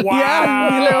empezaste mal. wow. Yeah.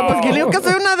 Y le digo, pues quién le dijo que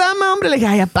soy una dama, hombre. Le dije,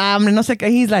 ay, pa, hombre, no sé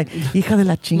qué. He's like, hija de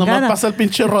la chingada. No me pasa el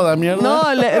pinche rodamierda. No,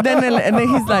 then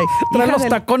he's like, Trae los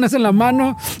tacones en la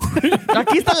mano.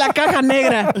 aquí está la caja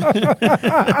negra.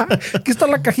 Aquí está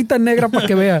la cajita negra para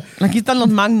que vea. Aquí están los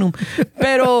Magnum.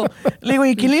 Pero le digo,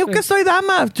 ¿y quién le dijo que soy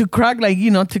dama? To crack, like,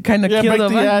 you know, to kind of kill break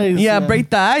the eyes. Yeah, break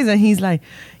the eyes. And he's like,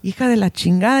 hija de la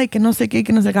chingada, y que no sé qué,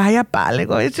 que no sé qué. Ay, pa, le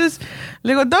digo, it's just,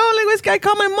 le digo, no, le digo, es que I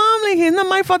called my mom. Le dije, it's not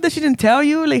my fault that she didn't tell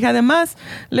you. Le dije, además,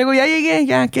 le digo, ya llegué,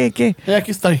 ya, ¿qué? Ya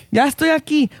aquí estoy. Ya estoy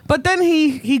aquí. But then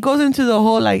he goes into the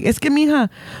whole, like, es que, mija,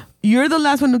 you're the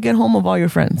last one to get home of all your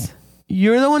friends.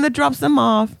 You're the one that drops them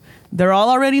off. They're all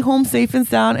already home safe and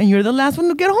sound, and you're the last one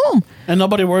to get home. And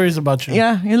nobody worries about you.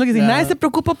 Yeah, you're looking, nadie se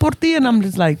preocupa por ti. And I'm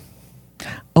just like,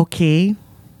 okay,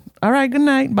 all right, good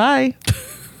night, bye.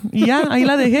 Y ya, ahí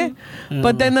la dejé.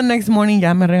 But then the next morning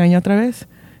ya me regañó otra vez.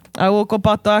 I woke up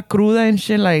out toda cruda and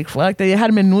shit, like, fuck, they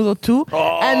had menudo too.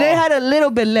 Oh. And they had a little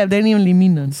bit left. They didn't even leave me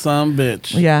none. Some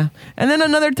bitch. Yeah. And then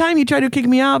another time he tried to kick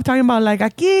me out, talking about, like,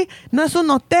 aquí no es un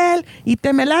hotel y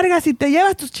te me largas y te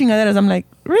llevas tus chingaderas. I'm like,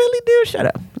 really, dude? Shut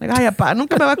up. Like, ay, apá,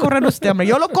 nunca me va a correr usted, hombre.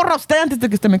 Yo lo corro a usted antes de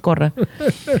que usted me corra.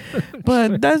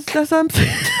 But that's what I'm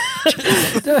saying.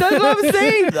 That's what I'm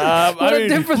saying. What a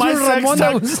difference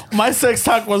with my sex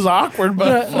talk was awkward,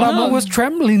 but Ramon was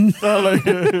trembling. Like,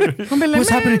 What's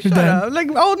happening to them?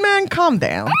 Like, old man, calm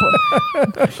down.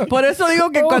 Por eso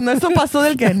digo que cuando eso pasó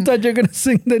del I que... thought you're going to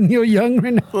sing the Neil Young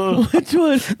right now. Which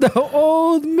one? The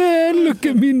old man, look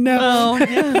at me now. Oh,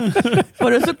 yeah.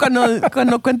 Por eso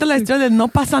cuando cuento la historia de no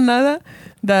pasa nada,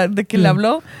 de que le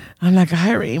habló, I'm like,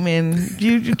 hi, Raymond,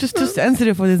 you're just too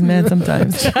sensitive for this man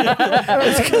sometimes.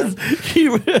 it's because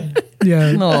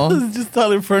Yeah. No. I was just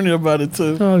telling Fernie about it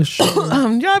too. Oh, shit.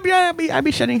 I'd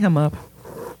be shutting him up.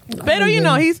 Pero, you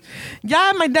know,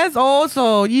 my dad's old,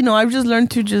 so, you know, I've just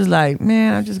learned to just like,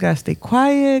 man, I just gotta stay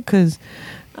quiet, because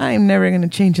I'm never gonna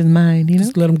change his mind, you know?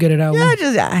 Just let him get it out. Yeah, y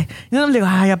no le digo,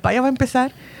 ay, papá, ya va a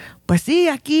empezar. Pues sí,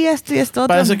 aquí esto y esto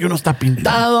otro. Parece que uno está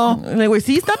pintado. Le digo,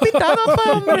 sí, está pintado,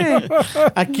 pa, hombre.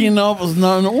 Aquí no, pues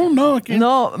no, aquí.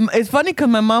 No, it's funny because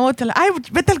my mom would tell, ay,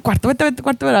 vete al cuarto a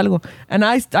ver algo. And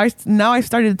now I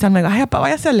started to tell him, like, ay, papá,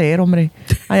 váyase a leer, hombre.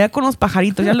 Allá con los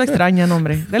pajaritos, ya lo extrañan,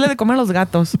 hombre. Dele de comer a los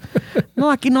gatos.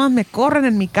 No, aquí nomás me corren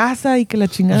en mi casa y que la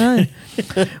chingada.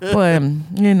 But,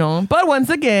 you know, but once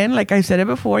again, like I said it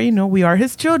before, you know, we are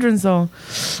his children, so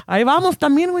ahí vamos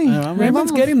también, güey.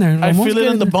 Raymond's getting there. I feel it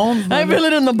in the bones. I feel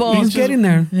it in the bones. He's getting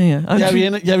there. Yeah. Ya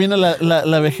viene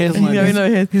la vejez, man. Ya viene la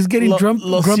vejez. He's getting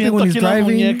grumpy when he's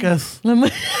driving.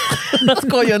 Las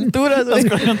coyunturas. Las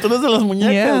coyunturas de las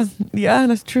muñecas. Yeah,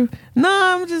 that's true. No,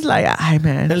 I'm just like, ay,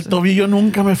 man. El tobillo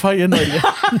nunca me falla en ella.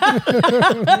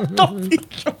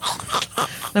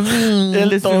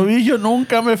 El tobillo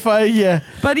nunca me falla.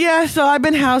 But yeah, so I've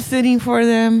been house sitting for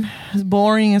them. It's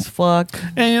boring as fuck.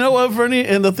 And you know what, Fernie?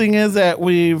 And the thing is that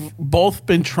we've both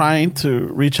been trying to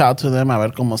reach out to them. A ver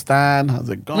cómo están. How's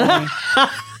it going?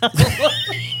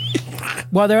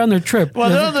 While they're on their trip.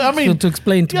 Well, so to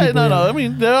explain to people. No. I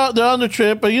mean, they're on the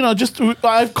trip, but you know,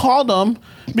 I've called them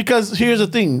because here's the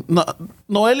thing.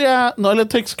 Noelia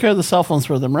takes care of the cell phones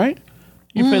for them, right?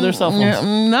 You pay their cell phones? Yeah,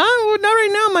 no, not right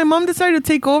now. My mom decided to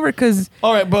take over because...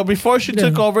 All right, but before she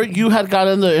took over, you had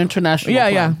gotten the international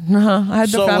plan. Yeah. I had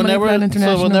the family plan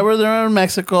international. So whenever they're in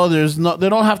Mexico, they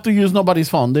don't have to use nobody's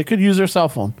phone. They could use their cell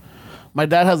phone. My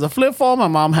dad has a flip phone. My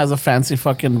mom has a fancy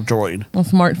fucking droid. A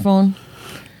smartphone.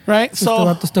 Right?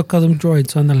 So... Still call them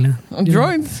droids. Ándale.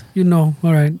 Droids? You know.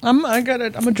 All right. I'm a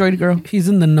droid girl. He's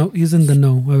in the know.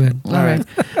 All right. All right.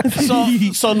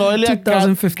 So Noelia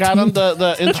got on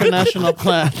the international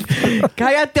plan.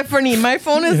 Cállate, Fernie. My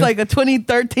phone is like a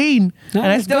 2013. And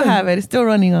I still have it. It's still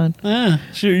running on. Yeah.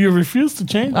 You refuse to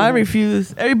change it. I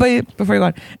refuse. Everybody, before you go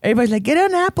on, everybody's like, get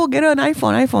an Apple, get an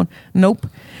iPhone. Nope.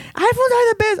 iPhones are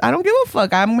the best. I don't give a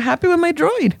fuck. I'm happy with my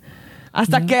droid.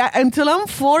 Until I'm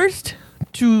forced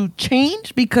to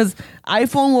change because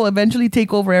iPhone will eventually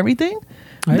take over everything,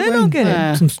 then I'll get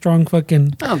it. Some strong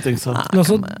fucking... I don't think so.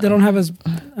 They don't have as...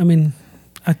 I mean,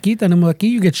 aquí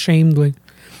you get shamed, güey.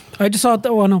 I just saw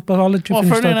that one, but I'll let you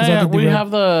finish that. We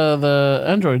have the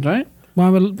Android, right?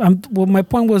 Well, my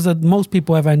point was that most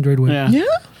people have Android, güey. Yeah?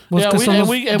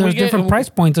 There's different price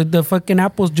points. The fucking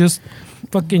Apple's just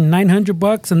fucking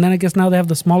 $900, and then I guess now they have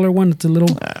the smaller one. It's a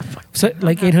little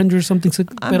like 800 something.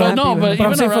 But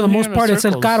I'm saying for the most part, it's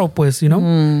el caro, pues, you know,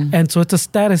 and so it's a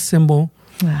status symbol.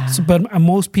 So, but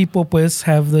most people pues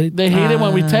have the... They hate it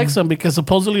when we text them because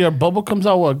supposedly our bubble comes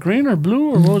out what, green or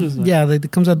blue or what is it? Yeah, it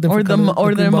comes out different.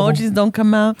 Or the emojis don't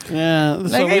come out. Yeah.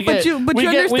 Like, hey, but you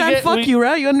understand fuck you,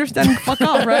 right? You understand fuck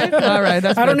off, right? All right,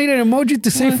 that's I don't need an emoji to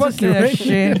say fuck you, right?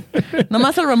 Shit.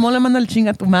 Nomás el Ramón le manda el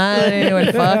chinga tu madre or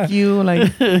el fuck you,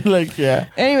 like... like, yeah.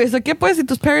 Anyway, so ¿qué pues? ¿Y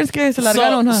tus parents qué? Se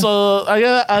largaron, huh? So,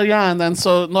 and then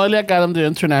so Noelia got them the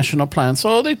international plan.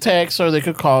 So they text or they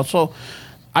could call. So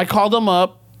I called them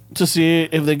up to see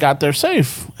if they got there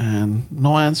safe, and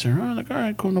no answer. I'm like, all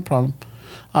right, cool, no problem.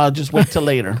 Just wait till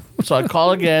later. So I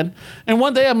call again, and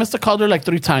one day I missed a call there like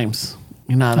 3 times.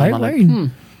 You know, and I'm like,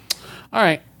 all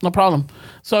right, no problem.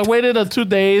 So I waited 2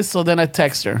 days. So then I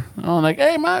text her. I'm like,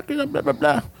 hey, ma, blah blah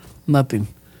blah. Nothing.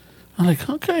 I'm like,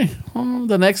 okay.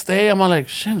 The next day, I'm like,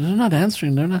 shit, they're not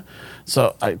answering. They're not.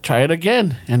 So I try it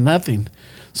again, and nothing.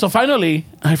 So finally,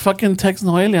 I fucking text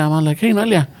Noelia. I'm like, hey,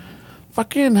 Noelia,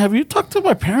 fucking, have you talked to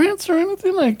my parents or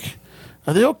anything? Like,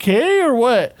 are they okay or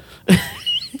what?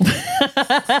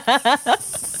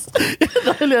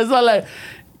 Noelia's all like,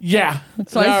 yeah,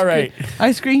 so all right. I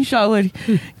screenshot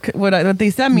what they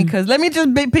sent me because let me just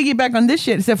piggyback on this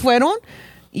shit. Se fueron.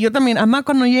 Y yo también, ama,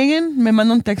 cuando lleguen, me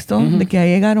manda un texto de que ya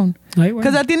llegaron.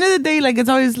 Because at the end of the day, like, it's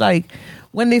always like,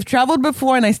 when they've traveled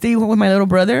before and I stay with my little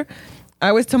brother, I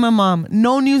always tell my mom,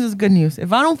 no news is good news.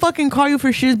 If I don't fucking call you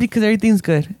for shit, it's because everything's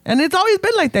good. And it's always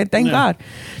been like that, thank God.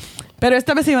 Pero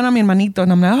esta vez iban a mi hermanito,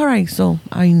 and I'm like, all right, so,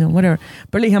 I know, whatever.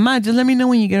 But like, ma, just let me know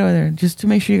when you get over there, just to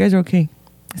make sure you guys are okay.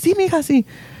 Sí, mija, sí.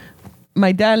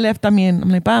 My dad left también. I'm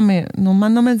like, pa, nos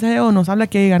manda mensaje o nos habla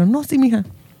que llegaron. No, sí, mija.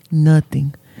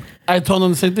 Nothing. I told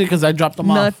them the same thing because I dropped them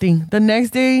off. Nothing. The next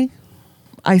day,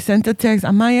 I sent a text.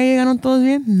 Ama, ya llegaron todos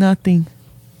bien? Nothing.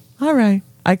 All right.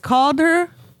 I called her.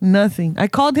 Nothing. I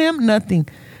called him. Nothing.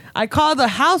 I called the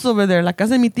house over there, la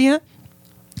casa de mi tía,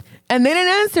 and they didn't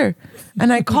answer.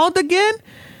 And I called again.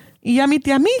 Y ya mi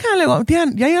tía, mija, le digo, tía,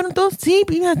 ¿ya llegaron todos? Sí,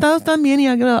 mija, todos están bien.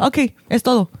 Okay, es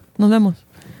todo. Nos vemos.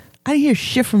 I didn't hear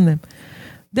shit from them.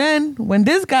 Then, when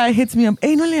this guy hits me up,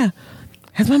 hey, Noelia,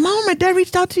 has my mom or my dad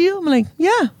reached out to you? I'm like,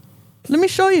 yeah. Let me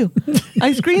show you.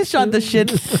 I screenshot the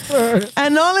shit.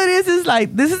 And all it is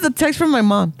like, this is the text from my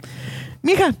mom.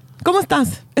 Mija, ¿cómo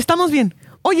estás? Estamos bien.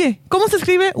 Oye, ¿cómo se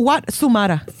escribe? What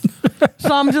Sumara?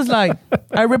 So I'm just like,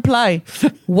 I reply,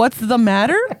 what's the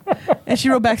matter? And she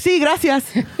wrote back, sí,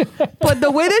 gracias. But the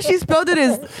way that she spelled it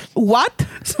is, what?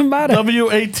 Sumara.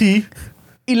 W-A-T.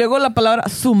 Y luego la palabra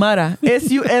Sumara.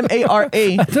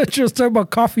 S-U-M-A-R-A. I thought you were talking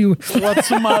about coffee. What's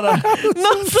Sumara?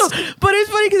 No, but it's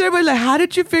funny because everybody's like, how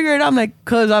did you figure it out? I'm like,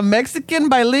 because I'm Mexican,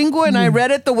 bilingual, and I read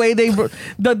it the way they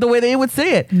the way they would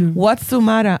say it. What's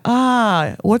Sumara?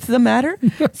 Ah, what's the matter?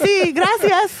 Sí,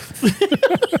 gracias.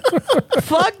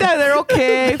 Fuck that, they're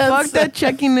okay. Fuck that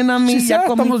checking in on me.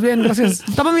 Estamos bien, gracias.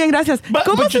 Estamos bien, gracias. But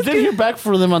you did hear back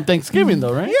from them on Thanksgiving,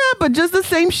 though, right? Yeah, but just the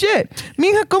same shit.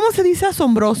 Mija, ¿cómo se dice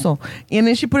asombroso? And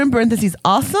then she put in parentheses,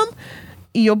 awesome.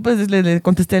 Y yo pues le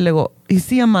contesté, le digo, y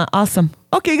se llama awesome.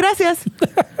 Okay, gracias.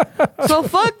 So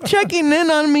fuck checking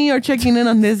in on me or checking in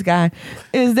on this guy.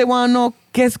 Is they want to know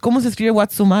 ¿Cómo se escribe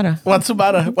Watsumara? What's the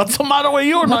matter? What's the matter with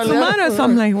you? Watsumara. So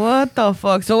I'm like, what the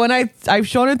fuck? So when I've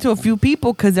shown it to a few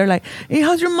people because they're like, hey,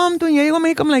 how's your mom doing?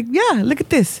 I'm like, yeah, look at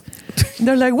this. And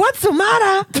they're like, what's the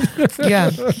matter? Yeah.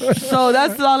 So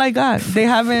that's all I got. They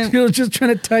haven't. You're just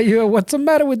trying to tell you what's the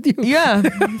matter with you. Yeah.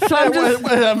 So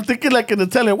I'm thinking like in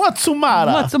Italian. What's the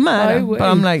matter? What's the matter? But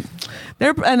I'm like,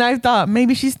 and I thought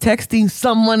maybe she's texting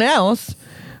someone else.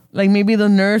 Like maybe the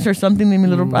nurse or something, maybe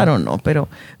little, I don't know. Pero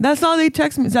that's all they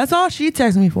text me. That's all she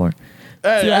texts me for.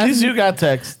 Hey, at least you got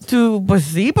text. Pues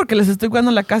sí, porque les estoy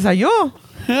cuidando la casa yo.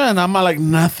 Yeah, and I'm like,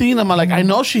 nothing. I'm like, I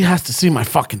know she has to see my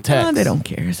fucking text. No, they don't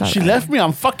care. She left me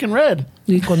on fucking red.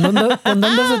 Y cuando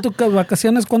andas de tus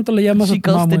vacaciones, ¿cuánto le llamas She a tu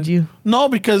mamá? ghosted you. No,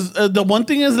 because the one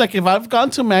thing is, like, if I've gone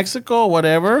to Mexico or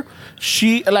whatever,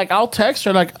 I'll text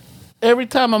her, like, every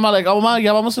time. I'm like, oh, ma,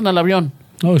 ya vamos en el avión.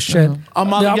 Oh, shit. I'm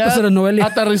The like, opposite of Noelia.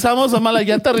 Aterrizamos, I'm like,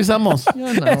 ya aterrizamos.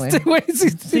 Yo no, Este güey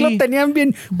sí lo tenían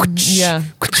bien. Yeah.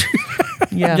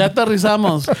 Yeah. Ya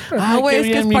aterrizamos. Ay, No, qué es que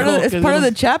bien, it's mijo, part of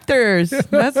the chapters.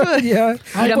 That's what. Yeah.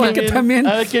 Ay, Porque qué bien. también.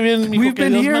 Ay, qué bien, mijo, We've que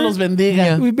been Dios here. me los bendiga.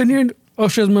 Yeah. We've been hearing, oh,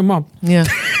 she's my mom. Yeah.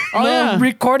 Oh, No, yeah.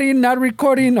 recording, not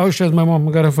recording. Oh, she's my mom.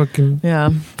 I gotta fucking. Yeah.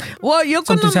 Well, yo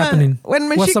Something's happening.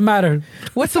 What's the matter?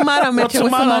 What's the matter, What's Meche? the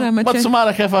matter? What's the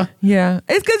matter, jefa? Yeah.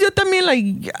 It's because yo también,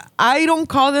 like, I don't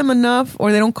call them enough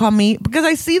or they don't call me because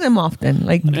I see them often.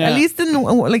 Like, Yeah. at least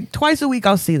like twice a week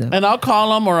I'll see them. And I'll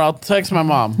call them or I'll text my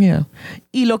mom. Yeah.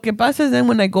 Y lo que pasa es then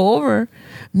when I go over,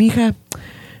 mija,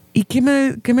 ¿y qué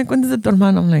me cuentas de tu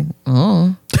hermano? I'm like,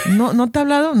 oh, ¿no te ha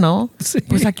hablado? No. Sí.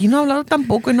 Pues aquí no ha hablado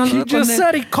tampoco. Y no ha He hablado con just él.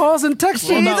 said he calls and texts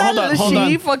She you. Hold on.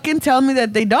 She fucking tell me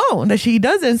that they don't, that she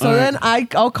doesn't. So All then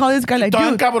right. I'll call this guy like,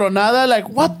 Toda dude. encabronada, like,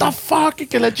 what the fuck? Y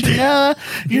que la chingada.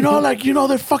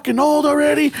 They're fucking old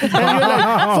already. And you're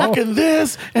like, fucking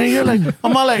this. And you're like,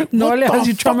 I'm all like, No what le has the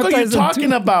you fuck are you traumatized them talking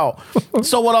too. about?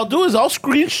 So what I'll do is I'll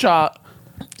screenshot.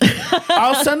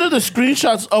 I'll send her the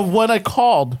screenshots of when I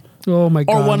called. Oh, my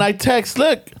God. Or when I text,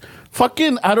 look,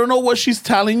 fucking, I don't know what she's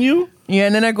telling you. Yeah,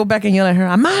 and then I go back and yell at her,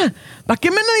 Amá, ¿para qué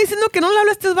me anda diciendo que no le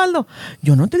hablaste a Osvaldo?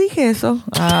 Yo no te dije eso.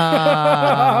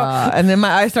 And then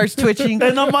my eye starts twitching.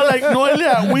 And I'm like,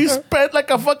 Noelia, we spent like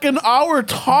a fucking hour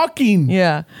talking.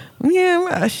 Yeah.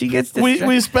 Yeah, she gets distracted.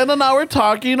 We spent an hour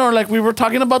talking, or like we were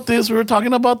talking about this, we were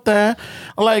talking about that.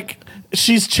 Like,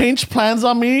 she's changed plans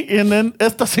on me, and then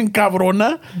esta se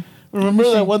encabrona. Remember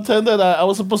that one time that I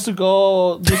was supposed to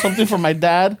go do something for my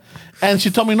dad, and she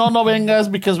told me, no vengas,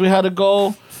 because we had to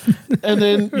go. And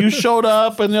then you showed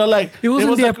up, and you're like, It was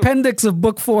in the appendix of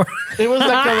book 4. It was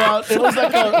like around.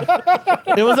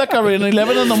 It was like around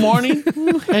 11 in the morning,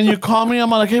 and you call me. I'm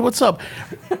like, hey, what's up,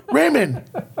 Raymond?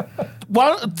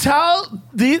 What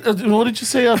did you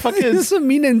say? This is a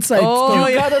mean insight. Oh,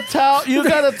 You yeah. gotta tell. You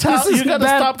gotta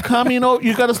bad. stop coming over.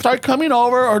 You gotta start coming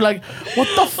over, or like, what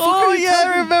the fuck? Oh, are you yeah,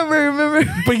 talking- I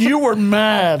remember. But you were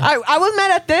mad. I was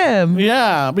mad at them.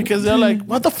 Yeah, because they're like,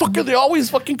 what the fuck are they always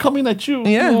fucking coming at you?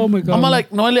 Yeah. Oh, my God. I'm like,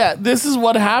 Noelia, this is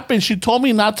what happened. She told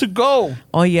me not to go.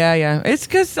 Oh, yeah. It's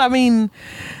because, I mean,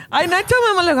 I tell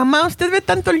my mom, like, mamá, ¿usted ve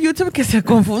tanto el YouTube que se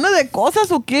confunde de cosas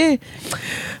o qué?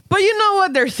 But you know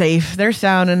what? They're safe. They're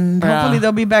sound. And hopefully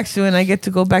they'll be back soon. I get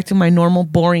to go back to my normal,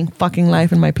 boring fucking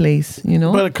life in my place, you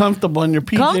know? But comfortable in your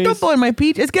PJs. Comfortable in my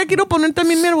peach. Es que quiero poner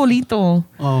también mi arbolito.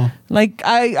 Oh. Like,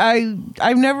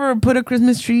 I've never put a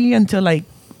Christmas tree until, like,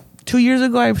 2 years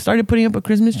ago. I started putting up a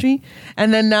Christmas tree.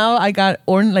 And then now I got,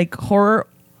 horror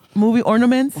movie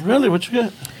ornaments. Really? What you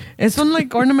get? Son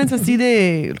like ornaments así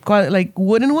de, like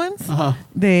wooden ones. Uh-huh.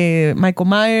 De Michael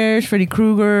Myers, Freddy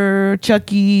Krueger,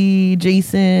 Chucky,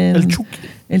 Jason.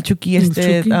 El Chucky.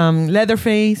 Chucky.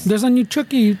 Leatherface. There's a new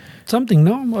Chucky something,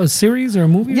 no? A series or a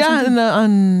movie? Yeah, or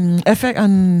something?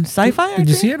 on Sci-Fi. Did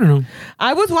you see it or no?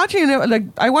 I was watching it. Like,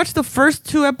 I watched the first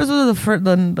 2 episodes of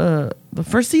the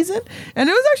first season, and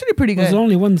it was actually pretty good. Was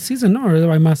only one season, no?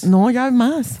 Or I must. No, ya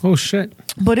más. Oh, shit.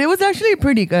 But it was actually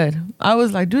pretty good. I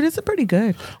was like, dude, it's pretty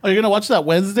good. Are you gonna watch that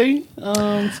Wednesday?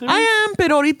 Series? I am,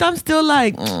 pero ahorita I'm still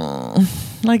like,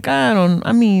 like,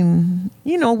 I mean,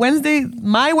 you know,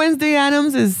 my Wednesday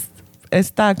Addams is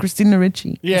esta Christina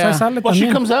Ricci. Yeah. Sale Well, she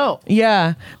también. comes out.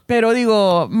 Yeah, pero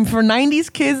digo, for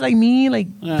 90s kids like me, like,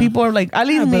 people are like, at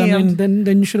least Yeah, but me. I mean,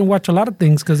 then you shouldn't watch a lot of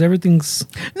things because everything's.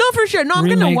 No, for sure. No, I'm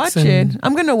gonna Remakes watch it. and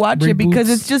I'm gonna watch it because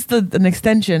reboots. it's just an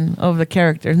extension of the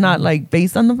characters, not like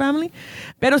based on the family.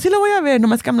 Pero sí lo voy a ver.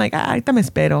 Nomás que I'm like, ahorita me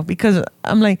espero because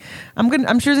I'm like, I'm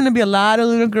sure there's gonna be a lot of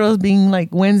little girls being like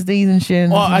Wednesdays and shit.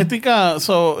 Well, I think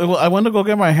I went to go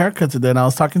get my haircut today, and I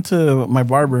was talking to my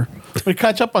barber. We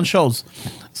catch up on shows.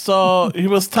 So he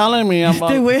was telling me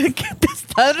about. Este güey, ¿qué te está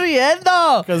estás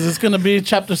riendo? Because it's going to be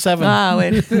chapter 7. Ah,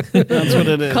 wait. That's what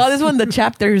it is. Call this one the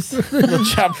chapters.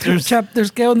 The chapters.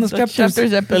 Chapters, ¿qué onda? The Chapters.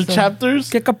 chapters El episode. chapters.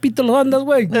 ¿Qué capítulo andas,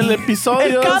 güey? El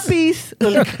episodio. El capis.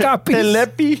 El Capis. El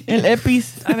epi. El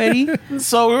epis. A ver, y-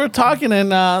 So we were talking,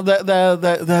 and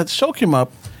that show came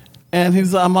up, and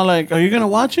I'm all like, "Are you gonna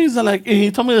watch it?" He's like, and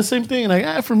he told me the same thing.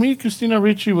 Like, for me, Christina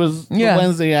Ricci was the Yeah.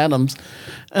 Wednesday Addams,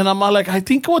 and I'm all like, I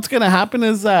think what's gonna happen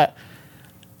is that.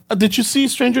 Did you see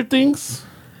Stranger Things?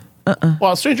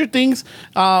 Well, Stranger Things,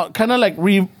 kind of like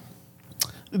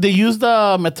they used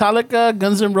the Metallica,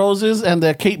 Guns N' Roses, and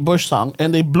the Kate Bush song,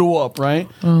 and they blew up, right?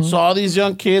 So all these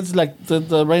young kids, like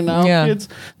the right now Yeah. kids,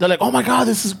 they're like, "Oh my god,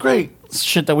 this is great."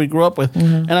 Shit that we grew up with.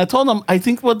 And I told them, I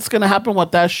think what's going to happen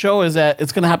with that show is that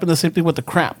it's going to happen the same thing with the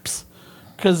Cramps.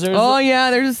 Because there's Oh,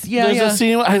 yeah. There's a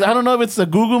scene. I don't know if it's the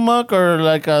Google Muck or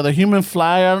like the Human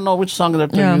Fly. I don't know which song that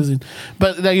they're Yeah. using.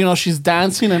 But she's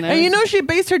dancing and And you know she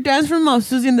based her dance from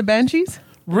Susie and the Banshees?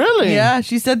 really? Yeah,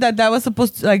 she said that was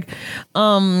supposed to, like,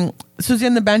 Susie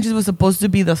and the Banshees was supposed to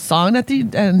be the song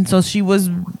and so she was,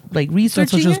 like, That's what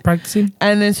researching she was it. practicing.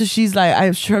 And then so she's like,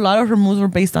 I'm sure a lot of her moves were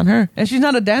based on her. And she's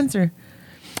not a dancer.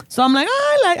 So I'm like,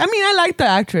 I like the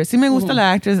actress. Sí me gusta la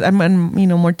actress. And,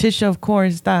 Morticia, of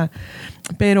course, está.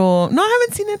 Pero, no, I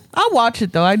haven't seen it. I'll watch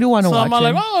it, though. I do want to So watch I'm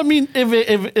it. like, I mean,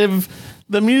 if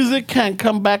the music can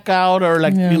come back out or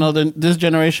like, Yeah. this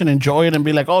generation enjoy it and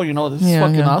be like, oh, this is Yeah,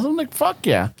 fucking yeah. awesome. Like, fuck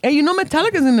yeah. Hey,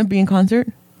 Metallica's going to be in concert.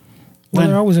 Well,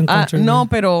 they're always in concert. No, man.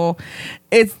 pero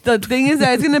the thing is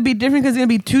that it's going to be different because it's going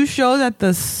to be 2 shows at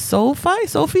the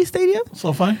Sophie Stadium.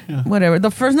 So fine. Yeah. Whatever. The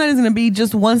first night is going to be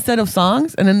just one set of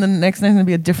songs, and then the next night is going to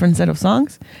be a different set of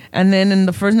songs. And then in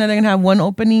the first night, they're going to have one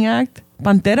opening act,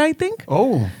 Pantera, I think.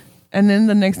 Oh. And then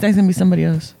the next night's going to be somebody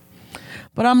else.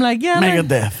 But I'm like, yeah, man,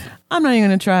 Megadeth. I'm not even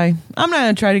going to try. I'm not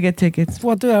going to try to get tickets.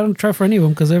 Well, dude, I don't try for any of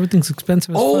them because everything's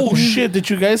expensive. As Oh fuck. shit! Did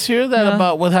you guys hear that Yeah.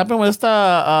 about what happened with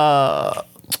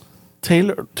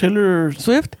Taylor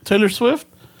Swift? Swift?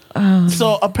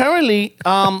 So apparently,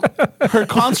 her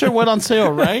concert went on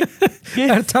sale, right?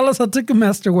 Tell us how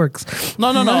Ticketmaster works. No.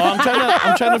 I'm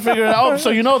trying to figure it out. So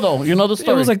you know the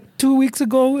story. It was like 2 weeks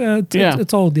ago. Yeah.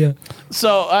 It's old, yeah.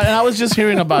 So and I was just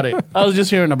hearing about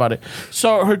it.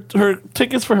 So her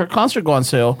tickets for her concert go on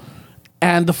sale,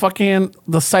 and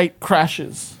the site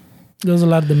crashes. There was a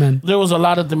lot of demand. There was a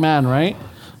lot of demand, right?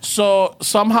 So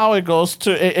somehow it goes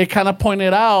to it kind of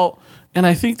pointed out, and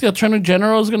I think the Attorney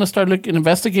General is going to start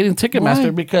investigating Ticketmaster Why?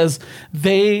 because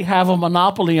they have a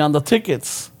monopoly on the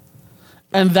tickets.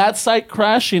 And that site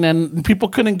crashing, and people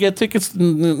couldn't get tickets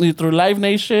ni through Live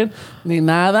Nation, ni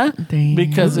nada, Damn.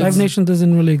 because Live it's, Nation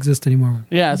doesn't really exist anymore.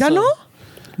 yeah, ¿Ya so- no?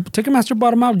 Ticketmaster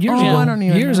bought them out years Oh, ago. I don't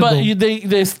even years know. ago. But they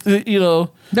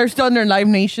They're still under Live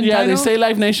Nation yeah, title? they say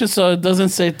Live Nation, so it doesn't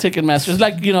say Ticketmaster. It's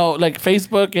like like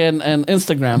Facebook and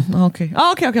Instagram. Okay.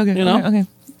 Oh, okay. You know? Okay.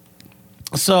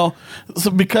 So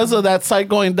because of that site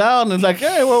going down, it's like,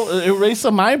 hey, well, it raised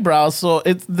some eyebrows. So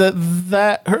it's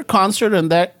that her concert and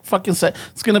that fucking set,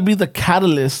 it's gonna be the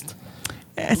catalyst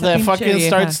Esa that pinche fucking vieja.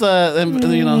 starts the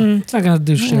It's not gonna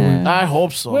do shit. Wait. I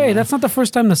hope so. Wait, man. that's not the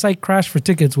first time the site crashed for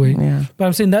tickets. Wait, Yeah. but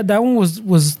I'm saying that one was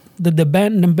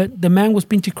the man was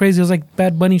pinchy crazy. It was like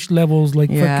Bad Bunny levels,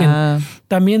 like Yeah. fucking.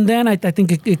 También then I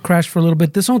think it crashed for a little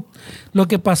bit. This one, lo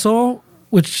que pasó,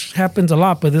 which happens a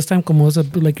lot, but this time, como it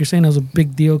was like you're saying, it was a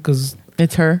big deal because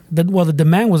It's her. the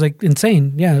demand was like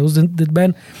insane. Yeah, it was the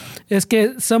demand. Es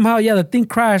que somehow, the thing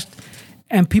crashed,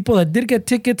 and people that did get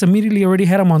tickets immediately already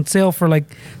had them on sale for like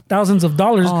thousands of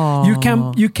dollars. Aw.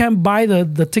 You can't buy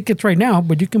the tickets right now,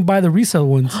 but you can buy the resale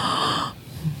ones.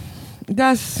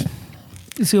 That's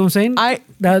You see what I'm saying?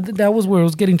 That was where it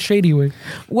was getting shady. Way.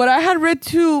 what I had read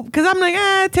too, because I'm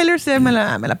like, Taylor said, me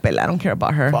la pela. I don't care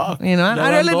about her. Fuck. You know, Ya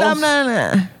I really, van I'm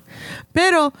dos. not.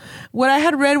 Pero what I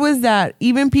had read was that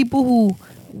even people who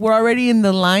were already in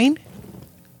the line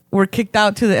were kicked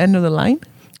out to the end of the line.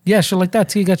 Yeah, shit like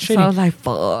that. See, it got shady. So I was like,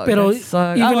 fuck. Pero that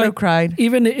sucks. I would have cried.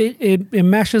 Even it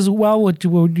matches well with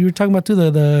what you were talking about too,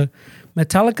 the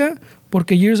Metallica.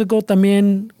 Porque years ago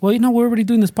también, well, we're already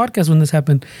doing this podcast when this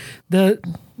happened. The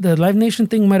Live Nation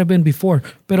thing might have been before,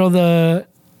 pero the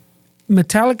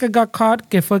Metallica got caught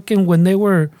que fucking when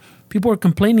people were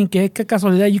complaining que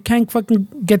casualidad, you can't fucking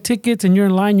get tickets and you're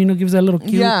in line, gives that little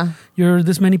cue. Yeah. You're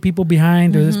this many people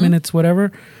behind or this minutes,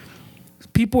 whatever.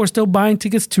 People are still buying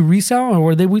tickets to resell,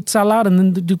 or they would sell out and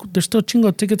then there's still chingo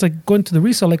of tickets like going to the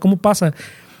resale, like como pasa.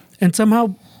 And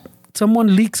somehow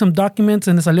someone leaked some documents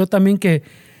and salió también que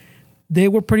they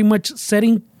were pretty much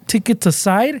setting tickets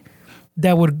aside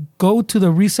that would go to the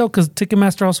resale because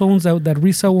Ticketmaster also owns that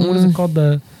resale one. What is it called?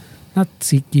 Not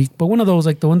SeatGeek, but one of those,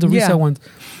 like the ones, the resale ones.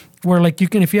 where like you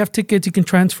can, if you have tickets, you can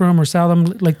transfer them or sell them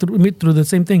like through the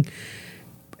same thing.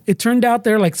 It turned out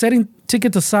they're like setting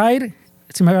tickets aside.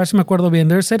 Si me acuerdo bien,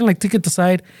 they're setting like tickets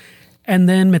aside, and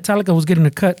then Metallica was getting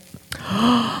a cut.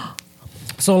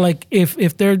 So like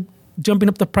if they're jumping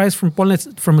up the price from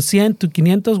 100 to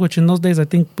 500, which in those days I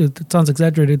think it sounds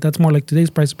exaggerated. That's more like today's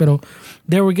price, but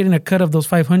they were getting a cut of those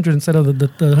 500 instead of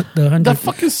the 100. The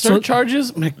fucking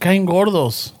surcharges me caen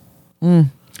gordos.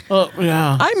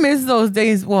 Yeah. I miss those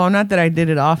days. Well, not that I did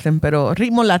it often, pero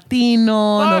Ritmo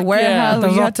Latino, the warehouse,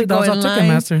 That you had to go was all in line.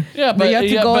 Ticketmaster. Yeah, But you had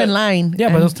to go in line.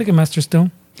 Yeah, but those Ticketmaster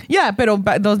still. Yeah, pero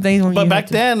those days when But you back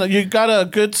then, you got a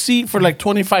good seat for like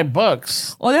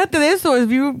 $25. O déjate de eso.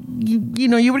 If you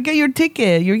would get your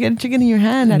ticket. You would get a ticket in your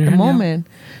hand at the moment.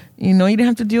 You know, you didn't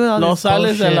have to deal with all No this sales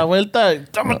bullshit. de la vuelta.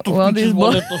 Dame tus pinches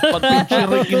boletos para pinche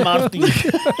Ricky Martin.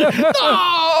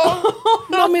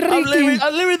 No, mi Ricky.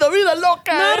 I'm living the vida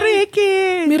loca. No,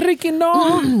 Ricky. Mi Ricky,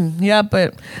 no. Yeah,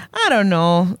 but I don't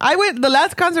know. The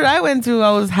last concert I went to,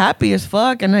 I was happy as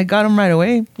fuck, and I got them right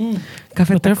away.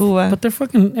 Café Tacuba. But they're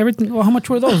fucking everything. Well, how much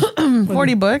were those?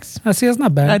 $40. I see, that's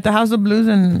not bad. At the House of Blues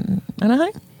in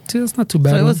Anaheim. See, that's not too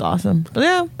bad. So it was awesome. But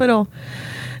yeah, pero...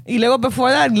 Y luego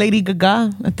before that, Lady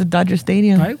Gaga at the Dodger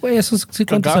Stadium. Ay, güey, esos sí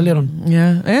cuánto salieron.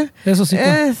 Yeah. Esos sí.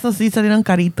 Esos sí salieron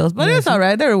caritos. But it's all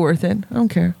right. They were worth it. I don't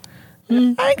care. I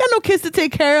ain't got no kids to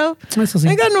take care of. Eso sí. I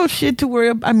ain't got no shit to worry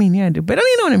about. I mean, yeah, I do. But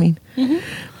you know what I mean. You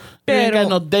ain't got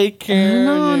no daycare.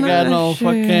 No, you got no shit.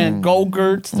 fucking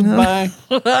Go-Gurts to buy.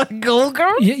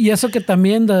 Go-Gurt? Y eso que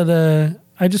también the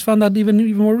I just found out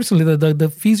even more recently the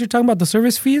fees you're talking about, the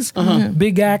service fees,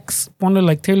 big acts, one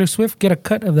like Taylor Swift, get a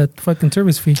cut of that fucking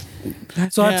service fee.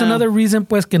 So that's another reason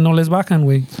pues que no les bajan,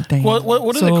 güey.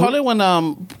 What do they call it when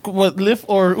what Lyft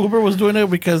or Uber was doing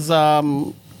it because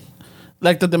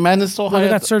like the demand is so high? They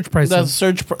got surge pricing. That's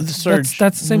surge.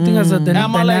 That's the same thing as a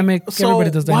dynamic. Like, so everybody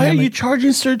does why dynamic. are you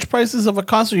charging surge prices of a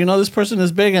concert? You know this person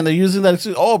is big and they're using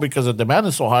that. Oh, because the demand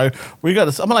is so high, we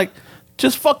got to. I'm like,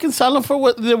 just fucking sell them for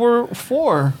what they were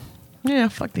for. Yeah,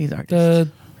 fuck these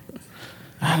artists.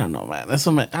 I don't know, man. That's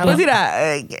something.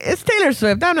 It's Taylor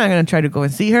Swift. I'm not going to try to go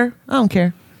and see her. I don't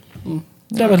care.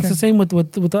 Yeah, but it's the same with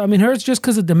I mean, hers just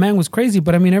because the demand was crazy,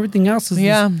 but I mean everything else is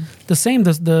the same.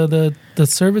 The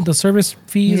service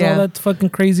fees, all that fucking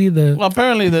crazy. Well,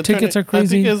 apparently the tickets are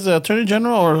crazy. I think it's the Attorney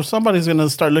General or somebody's gonna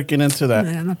start looking into that.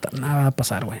 Nada va a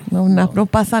pasar, güey. No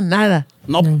pasa nada.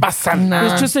 No pasa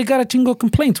nada. It's just they got a chingo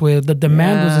complaints where the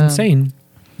demand was insane.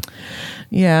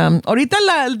 Yeah.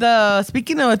 Ahorita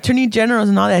speaking of Attorney Generals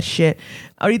and all that shit,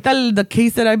 ahorita the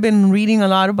case that I've been reading a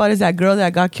lot about is that girl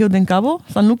that got killed in Cabo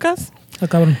San Lucas.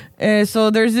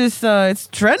 So there's this, it's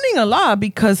trending a lot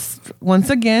because once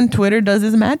again, Twitter does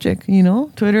its magic, you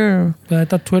know? Twitter. But I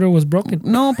thought Twitter was broken.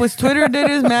 No, pues Twitter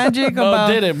did its magic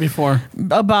did it before.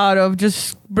 Of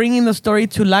just bringing the story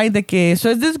to light. So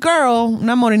it's this girl,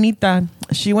 una morenita.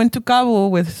 She went to Cabo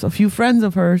with a few friends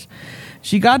of hers.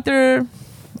 She got there,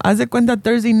 haz de cuenta,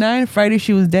 Thursday night. Friday,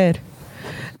 she was dead.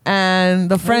 And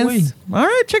the friends, all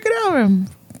right, check it out.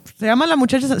 Se llama la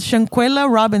muchacha Shanquella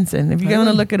Robinson. If you guys want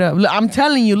to look it up. I'm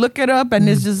telling you, look it up and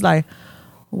it's just like,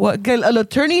 what? El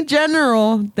Attorney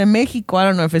General de Mexico, I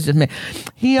don't know if it's just me,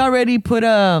 he already put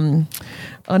a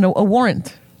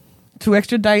warrant to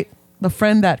extradite the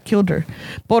friend that killed her.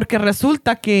 Porque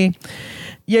resulta que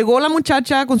llegó la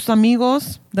muchacha con sus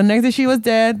amigos. The next day she was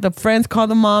dead. The friends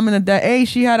called the mom and the dad, hey,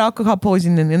 she had alcohol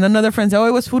poisoning. And another friend said, oh,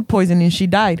 it was food poisoning. She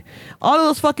died. All of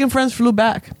those fucking friends flew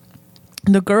back.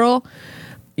 The girl,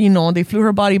 you know, they flew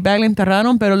her body back, la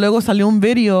enterraron, pero luego salió un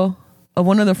video of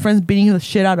one of the friends beating the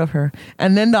shit out of her.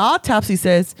 And then the autopsy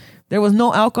says there was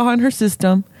no alcohol in her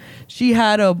system. She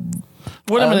had a...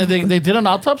 Wait a minute, they did an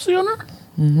autopsy on her?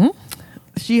 Mm-hmm.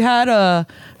 She had a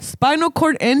spinal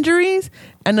cord injuries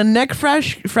and a neck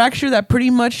fracture that pretty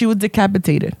much she was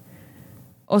decapitated.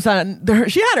 O sea,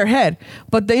 she had her head,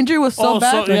 but the injury was so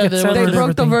bad they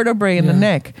broke the vertebrae in the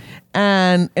neck.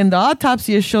 And in the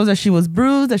autopsy, it shows that she was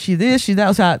bruised, that she this, she that.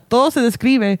 O sea, todo se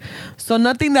describe. So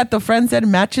nothing that the friend said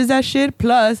matches that shit.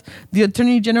 Plus, the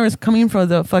Attorney General is coming from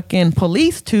the fucking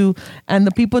police too, and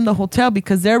the people in the hotel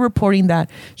because they're reporting that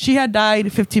she had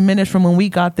died 15 minutes from when we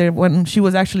got there, when she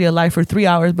was actually alive for 3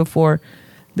 hours before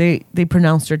they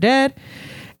pronounced her dead.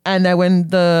 And that when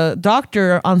the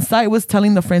doctor on site was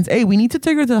telling the friends, hey, we need to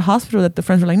take her to the hospital, that the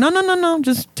friends were like, no,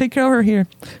 just take care of her here.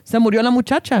 Se murió la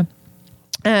muchacha.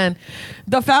 And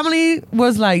the family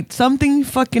was like, something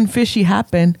fucking fishy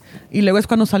happened. Y luego es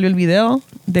cuando salió el video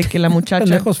de que la muchacha...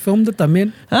 Pendejos filmed it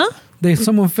también. Huh?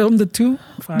 Someone filmed it too?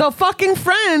 The fucking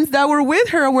friends that were with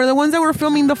her were the ones that were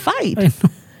filming the fight. I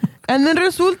know. And then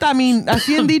resulta, I mean,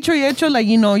 así en dicho y hecho, like,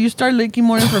 you know, you start looking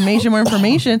more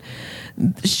information.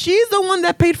 she's the one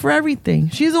that paid for everything.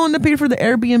 She's the one that paid for the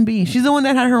Airbnb. She's the one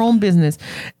that had her own business.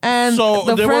 And so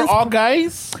the they were all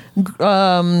guys? It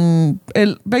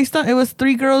was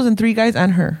 3 girls and 3 guys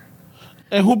and her.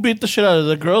 And who beat the shit out of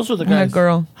the girls or the guys? A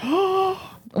girl.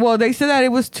 Well, they said that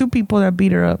it was 2 people that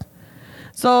beat her up.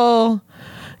 So,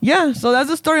 yeah. So that's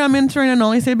the story I'm entering, and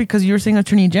only say because you were saying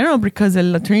Attorney General, because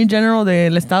el Attorney General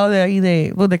del estado de ahí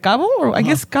de Cabo, or I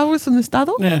guess Cabo is an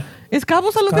estado. Yeah. Is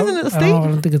Cabo San Lucas in a state? I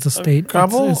don't think it's a state.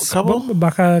 Cabo? It's Cabo?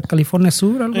 Baja California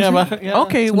Sur. Algo Yeah, así.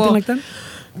 Okay, Something well, like that.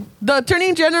 the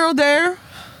Attorney General there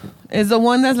is the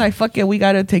one that's like, fuck it, we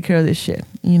got to take care of this shit,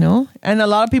 you know? And a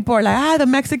lot of people are like, the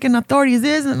Mexican authorities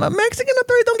this. And Mexican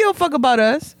authorities don't give a fuck about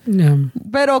us. Yeah.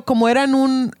 Pero como era en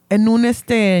un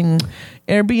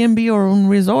Airbnb or un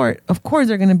resort, of course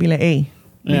they're going to be like, hey,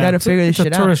 we got to figure this It's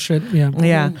shit a out. tourist shit, yeah.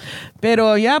 Yeah.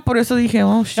 Pero ya, por eso dije,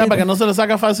 oh, shit. Yeah, para que no se les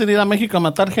haga fácil ir a México a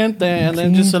matar gente and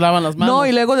then just se lavan las manos. No,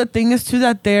 y luego the thing is too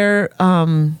that they're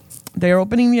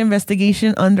opening the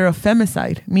investigation under a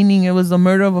femicide, meaning it was the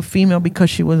murder of a female because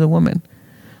she was a woman.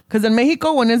 Because in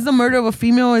Mexico, when it's the murder of a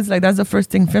female, it's like that's the first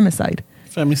thing, femicide.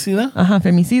 Femicida?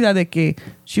 Femicida, de que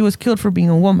she was killed for being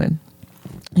a woman.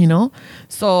 You know?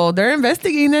 So they're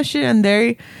investigating that shit, and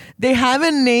they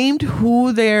haven't named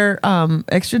who they're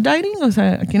extraditing. O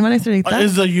sea, ¿a quién van a extraditar?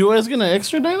 Is the U.S. going to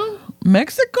extradite them?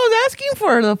 Mexico's asking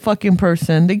for the fucking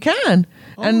person. They can.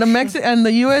 And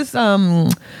the U.S.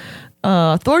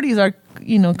 Authorities are,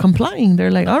 complying.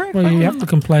 They're like, all right, Well, fine. you have to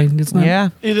comply. It's not. Yeah.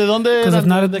 ¿Y de dónde? 'Cause if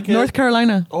not, North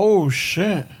Carolina. Oh,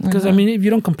 shit. Because, I mean, if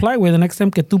you don't comply with it, the next time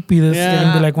que tú pides, they're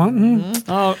going to be like, well,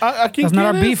 Oh, ¿a quién that's not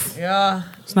our quieres? beef. Yeah.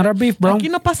 It's not our beef, bro.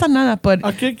 Aquí no pasa nada, but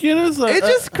 ¿A qué quieres? it's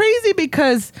just crazy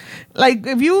because, like,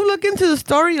 if you look into the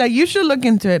story, like, you should look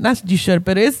into it. Not you should,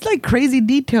 but it's like crazy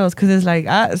details because it's like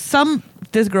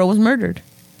this girl was murdered.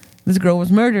 This girl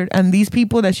was murdered, and these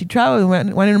people that she traveled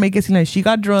wanted to make it seem like she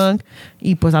got drunk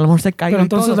y pues a lo mejor se cayó. Pero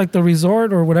entonces, like, the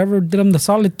resort or whatever did them the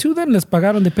solid too then? Les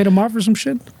pagaron, they paid them off or some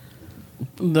shit?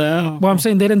 Yeah. Well, I'm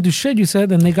saying they didn't do shit, you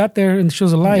said, and they got there and she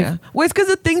was alive. Yeah. Well, it's because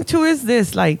the thing too is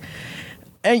this, like,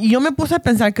 yo me puse a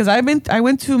pensar because I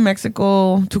went to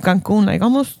Mexico, to Cancun, like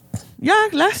almost,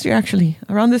 last year actually,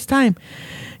 around this time.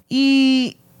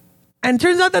 And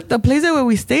turns out that the place where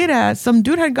we stayed at, some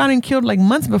dude had gotten killed like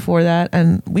months before that,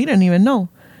 and we didn't even know.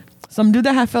 Some dude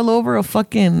that had fell over a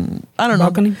fucking, I don't know.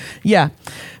 Balcony? Yeah.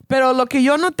 Pero lo que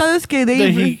yo notado es que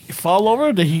Did he fall over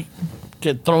or did he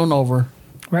get thrown over?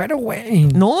 Right away.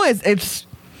 No, it's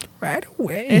Right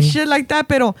away. It's shit like that.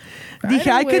 Pero Right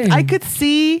dije, I could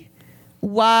see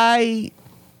why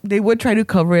they would try to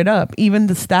cover it up, even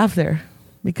the staff there.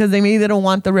 Because they don't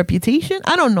want the reputation.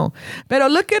 I don't know. Pero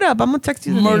look it up. I'm going to text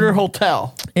you the Murder name.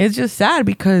 Hotel. It's just sad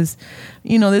because,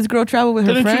 this girl traveled with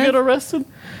her Didn't friend. you get arrested?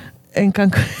 In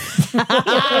Cancun.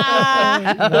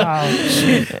 Wow.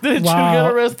 Didn't Wow. you get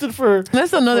arrested for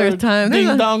That's another for time.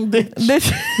 Ding dong ditch.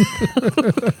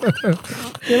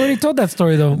 They already told that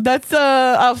story, though. That's,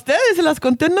 a ustedes se las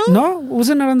conté, ¿no? No?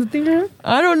 Wasn't it on the thing here?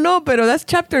 I don't know, pero that's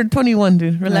chapter 21,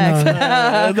 dude. Relax.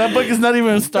 That book is not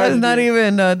even started. That's not yet.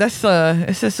 even,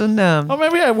 ese es un, Oh,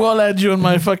 maybe I will add you in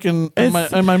my fucking in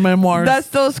my memoirs. that's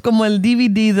those como el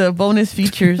DVD, the bonus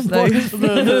features. Like,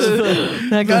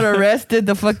 I got arrested.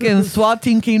 The fucking SWAT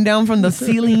team came down from the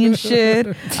ceiling and shit.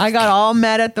 I got all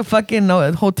mad at the fucking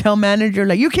hotel manager.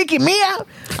 Like, you kicking me out?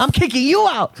 I'm kicking you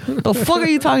out. The fuck are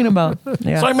you talking about?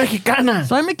 Yeah. Soy mexicana.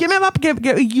 ¿Qué me va?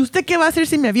 ¿Y usted qué va a hacer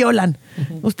si me violan?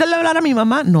 ¿Usted le va a hablar a mi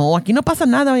mamá? No, aquí no pasa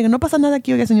nada. Oiga, no pasa nada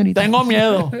aquí, oiga, señorita. Tengo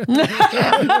miedo.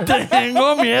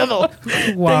 Tengo miedo.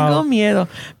 Tengo miedo.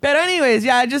 But anyways,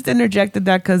 I just interjected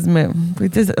that because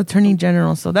it is Attorney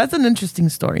General. So that's an interesting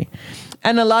story.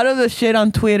 And a lot of the shit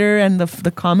on Twitter and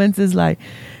the comments is like,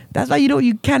 that's why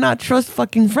you cannot trust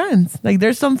fucking friends. Like,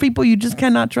 there's some people you just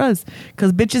cannot trust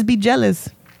because bitches be jealous.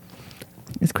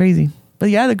 It's crazy. But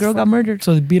yeah, the girl got murdered.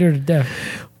 So they beat her to death.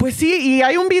 Pues sí, y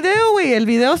hay un video, güey. El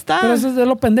video está. Pero eso es de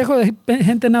lo pendejo de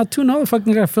gente now too, no? They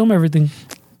fucking gotta film everything.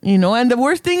 And the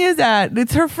worst thing is that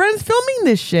it's her friends filming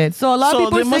this shit. So a lot of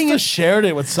people they are must saying have shared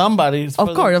it with somebody.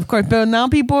 Of course. But now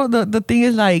people, the thing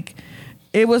is like,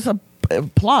 it was a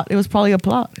plot. It was probably a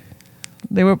plot.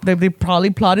 They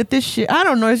probably plotted this shit. I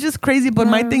don't know. It's just crazy. But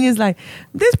my thing is like,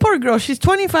 this poor girl, she's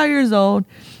 25 years old,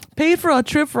 paid for a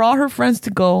trip for all her friends to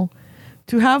go,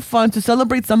 to have fun, to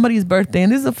celebrate somebody's birthday.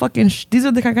 And this is these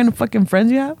are the kind of fucking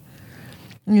friends you have.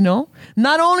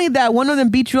 Not only that, one of them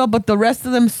beat you up, but the rest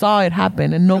of them saw it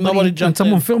happen, and nobody And jumped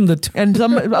someone in. filmed it. and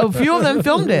a few of them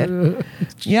filmed it.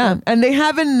 Yeah, and they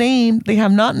have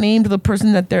not named the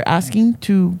person that they're asking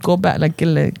to go back, like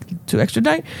to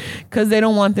extradite, because they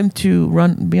don't want them to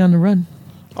be on the run.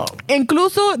 Oh.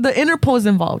 Incluso the Interpol is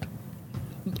involved.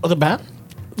 Oh, the band?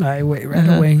 Ay, wait, right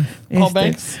away. Paul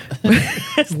Banks?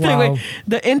 Wow.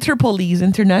 The Interpolice,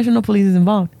 International Police is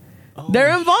involved.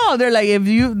 They're involved. They're like, if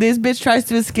this bitch tries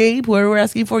to escape, whoever we're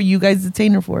asking for, you guys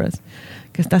detain her for us.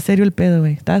 Que está serio el pedo,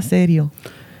 güey. Está serio.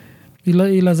 Y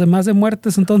las demás de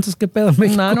muertes, entonces, ¿qué pedo,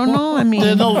 México? I don't know. I mean,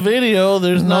 There's no video.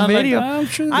 There's no not video. Like, I'm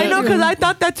sure I know, because I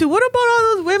thought that too. What about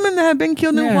all those women that have been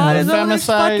killed in Yeah, Juarez? All this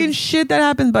femicide. fucking shit that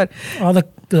happens. But all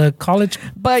the college.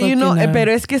 But you know, fucking,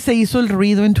 pero es que se hizo el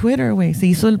ruido en Twitter, güey. Se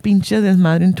hizo el pinche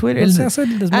desmadre en Twitter. Pues se hace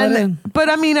el desmadre. But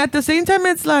I mean, at the same time,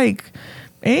 it's like,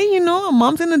 hey, you know, a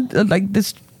mom's in like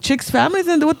this chick's family's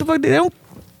and what the fuck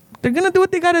they're gonna do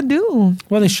what they gotta do.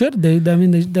 Well, they should.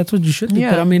 That's what you should do.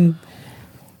 Yeah. But I mean,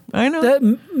 I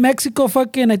know. Mexico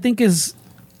fucking, I think is,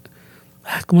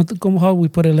 como how we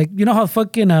put it, like, you know how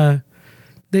fucking,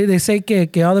 they say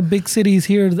que all the big cities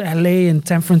here, LA and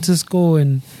San Francisco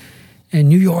and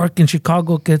New York and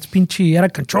Chicago, que it's pinche out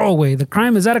of control, way. The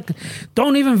crime is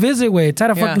don't even visit, way. It's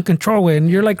out of fucking control, way. And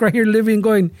you're like right here living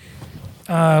going,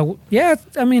 yeah,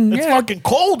 I mean, it's yeah. fucking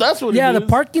cold. That's what it is. The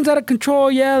parking's out of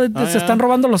control. Yeah, se están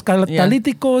robando los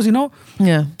catalíticos, you know?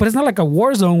 Yeah. But it's not like a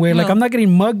war zone where, like, I'm not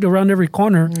getting mugged around every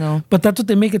corner. No. But that's what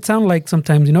they make it sound like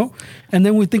sometimes, you know? And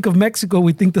then we think of Mexico,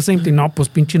 we think the same thing. No, pues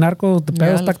pinche narco, te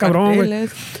pedo está cabrón, güey.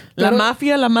 La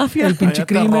mafia. El pinche Ya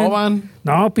te crimen. roban.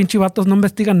 No, pinche vatos no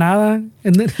investigan nada.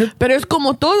 And then, Pero es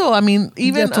como todo. I mean,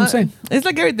 even That's what I'm saying. it's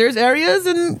like there's areas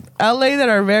in LA that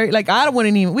are very like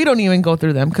we don't even go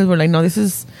through them because we're like, no, this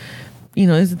is, you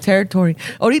know, this is territory.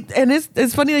 And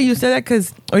it's funny that you said that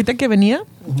because ahorita que venía,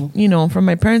 you know, from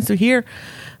my parents to here,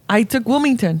 I took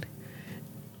Wilmington,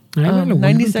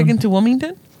 92nd to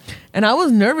Wilmington. And I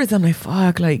was nervous. I'm like,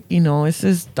 fuck, like, you know, it's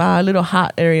just a little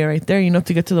hot area right there, you know,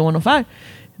 to get to the 105.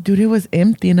 Dude, it was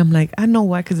empty. And I'm like, I know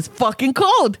why, because it's fucking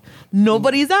cold.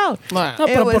 Nobody's out. Nah. no,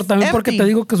 It pero was también porque empty. te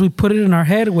digo because we put it in our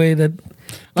head, way that.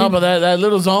 No, but that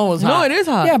little zone was hot. No, it is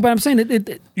hot. Yeah, but I'm saying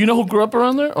it You know who grew up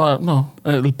around there? Or no,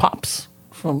 El Pops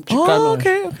from Chicano. Oh,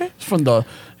 okay.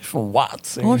 He's from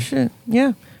Watts. Oh, shit.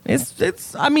 Yeah.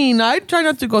 It's, I mean, I try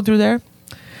not to go through there.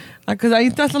 Because I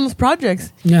that's on those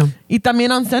projects. yeah. Y también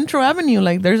on Central Avenue.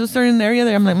 Like, there's a certain area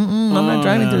there. I'm like, I'm not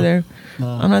driving through there. No.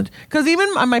 I'm not. Because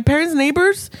even my parents'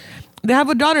 neighbors, they have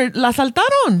a daughter. La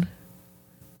saltaron.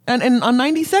 And on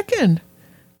 92nd.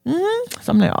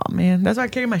 So I'm like, oh, man. That's why I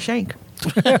carry my shank.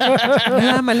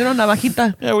 Yeah, my little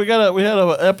navajita. Yeah, we had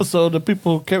an episode that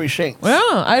people carry shanks.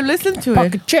 Well, I listened to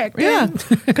Pocket it. check. Yeah.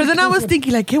 Because then I was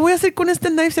thinking, like, ¿qué voy a hacer con este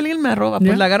knife si alguien me roba? Pues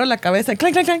Yeah. le agarro la cabeza.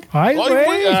 Clank, clank, clank. Ay, Ay, güey.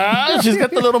 güey. She's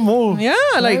got the little move. Yeah,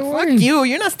 like, Ay, fuck güey. you.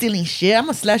 You're not stealing shit. I'm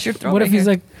going to slash your throat. What right if he's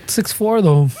here. like 6'4",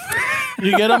 though?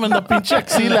 You get him in the pinche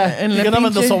axila. En You la get him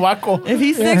in the pinche- sobaco. If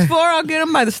he's 6'4", I'll get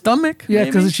him by the stomach. Yeah,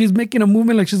 maybe. because she's making a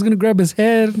movement like she's going to grab his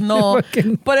head. No.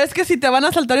 Fucking- But es que si te van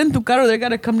a saltar en tu carro, they're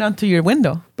going to come down to your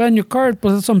window. But in your car,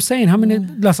 pues that's what I'm saying. How many?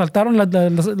 La saltaron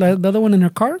the other one in her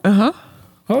car? Uh-huh.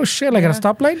 Oh, shit. Like at a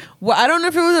stoplight? Well, I don't know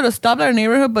if it was at a stoplight or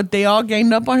neighborhood, but they all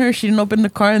ganged up on her. She didn't open the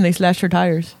car and they slashed her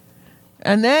tires.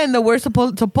 And then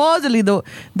supposedly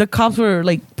the cops were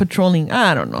like patrolling.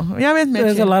 I don't know. Yeah,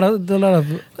 There's a lot of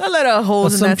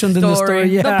holes in that assumptions in the story,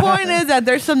 yeah. The point is that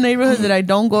there's some neighborhoods that I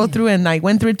don't go through, and I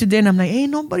went through it today, and I'm like, hey,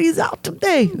 nobody's out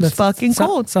today. It's fucking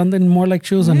cold. Sounding more like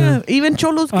she was on Yeah, even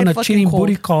cholos a get fucking cheating cold.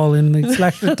 booty call and they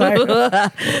slashed her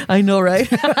tire. I know, right?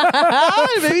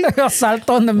 Maybe.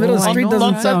 Assalto in the middle of the Oh, I street know.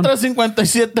 doesn't sound.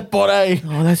 357 por ahí.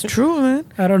 Oh, that's true, man.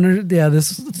 I don't know. Yeah,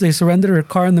 they surrendered her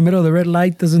car in the middle of the red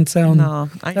light doesn't sound. No,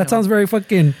 I know. That sounds very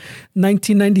fucking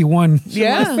 1991.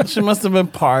 Yeah. She must have been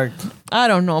parked. I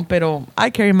don't know, pero I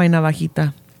carry my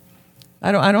navajita.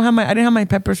 I didn't have my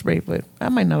pepper spray, but I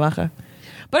have my navaja.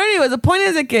 But anyway, the point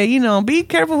is that, you know, be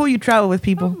careful who you travel with,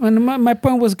 people. And my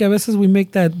point was que a veces we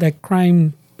make that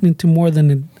crime into more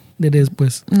than it is,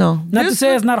 pues. No. Not to There's-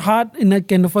 say it's not hot and that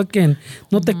kind of fucking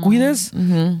no te cuides,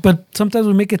 but sometimes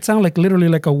we make it sound like literally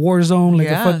like a war zone, like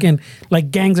Yeah. a fucking like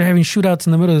gangs are having shootouts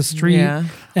in the middle of the street, Yeah.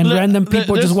 and Look, random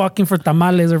people there's- just walking for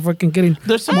tamales or fucking getting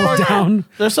There's some mowed down.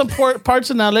 There's some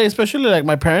parts in LA, especially like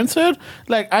my parents said.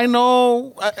 Like I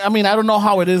know, I mean, I don't know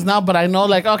how it is now, but I know,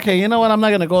 like, okay, you know what? I'm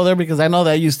not gonna go there because I know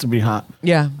that used to be hot.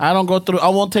 Yeah. I don't go through. I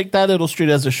won't take that little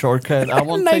street as a shortcut. I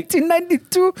won't take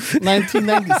 1992.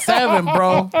 1997,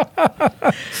 bro.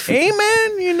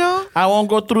 Amen, you know. I won't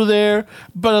go through there.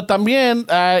 But también,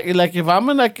 like if I'm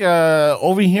in like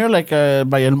over here, like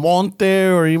by El Monte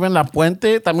or even La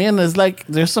Puente, también is like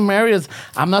there's some areas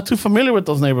I'm not too familiar with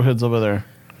those neighborhoods over there.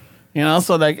 You know,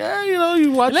 so like,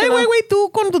 you watch it. Güey,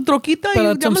 tú con tu troquita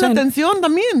y llamas la atención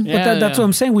también. But that's what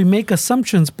I'm saying. We make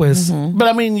assumptions, pues. But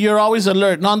I mean, you're always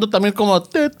alert. No ando también como,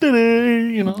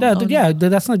 you know. Yeah,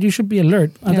 that's not, you should be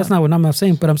alert. That's not what I'm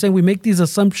saying. But I'm saying we make these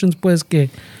assumptions, pues, que,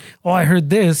 oh, I heard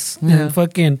this. And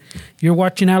fucking, you're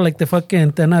watching out like the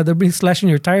fucking, they're being slashing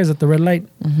your tires at the red light.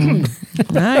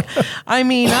 I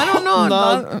mean, I don't know.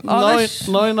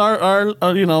 Knowing our,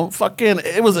 fucking,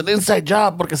 it was an inside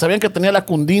job porque sabían que tenía la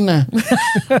cundina.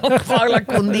 La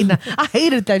cundina. I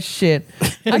hated that shit.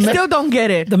 I still don't get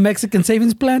it. The Mexican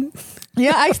savings plan?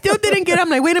 Yeah, I still didn't get it. I'm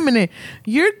like, wait a minute.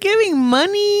 You're giving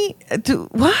money to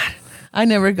what? I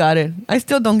never got it. I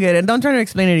still don't get it. Don't try to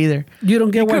explain it either. You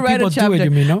don't get why people do it, you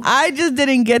mean, no? I just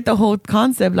didn't get the whole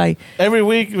concept. Like every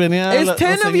week, venía it's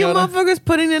 10 of you motherfuckers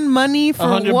putting in money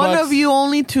for one of you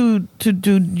only to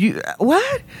do you.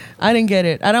 What? I didn't get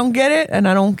it. I don't get it, and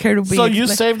I don't care to be. So you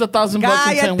saved $1,000 in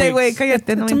 10 weeks. Wey,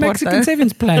 cállate, no it's a importa. Mexican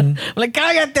savings plan. Like,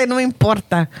 cállate, no me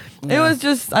importa. It was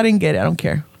just, I didn't get it. I don't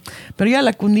care. But yeah,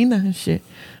 la cundina and shit.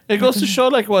 It goes to show,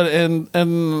 like, what, in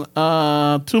 2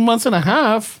 months and a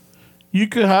half, you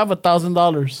could have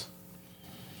 $1,000.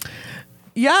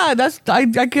 Yeah, I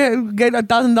could get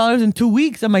 $1,000 in 2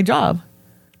 weeks at my job.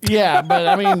 Yeah, but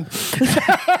I mean,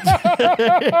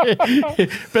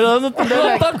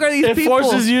 it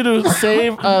forces you to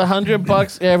save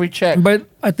 $100 every check. But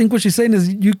I think what she's saying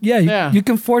is, you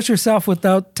can force yourself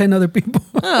without 10 other people.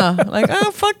 Like,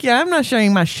 oh, fuck yeah, I'm not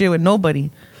sharing my shit with nobody.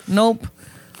 Nope.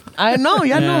 I know,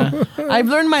 no. I've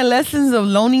learned my lessons of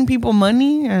loaning people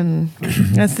money, and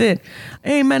that's it.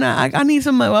 Hey, man, I need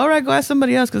some money. All right, go ask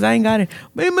somebody else because I ain't got it.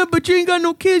 Hey, man, but you ain't got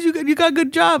no kids. You got a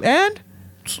good job. And?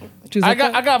 I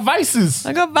got vices.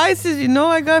 I got vices,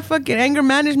 I got fucking anger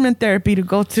management therapy to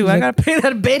go to. I got to pay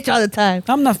that bitch all the time.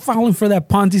 I'm not falling for that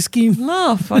Ponzi scheme.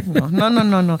 No, fuck no.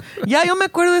 No. Yeah, yo me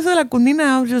acuerdo de eso de la cundina.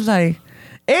 I was just like,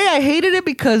 I hated it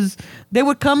because they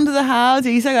would come to the house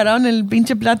y se agarraron el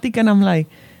pinche plática, and I'm like,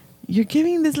 you're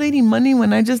giving this lady money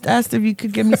when I just asked if you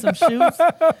could get me some shoes,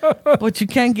 but you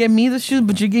can't get me the shoes,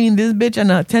 but you're giving this bitch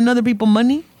and 10 other people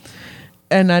money?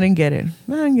 And I didn't get it.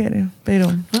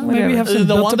 Pero maybe you have some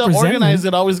the one that organized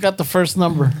it always got the first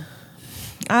number.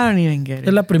 I don't even get it.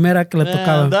 Es la primera que le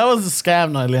tocaba. That was a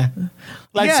scam, Noelia.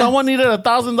 Like, someone needed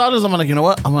 $1,000. I'm like, you know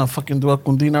what? I'm going to fucking do a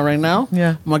cundina right now.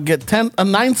 Yeah. I'm going to get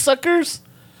 9 suckers,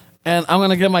 and I'm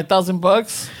going to get my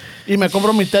 $1,000. Y me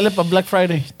compro mi tele para Black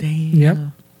Friday. Damn. Yep.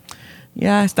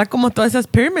 Yeah, está como todas esas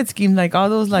pyramid schemes, like all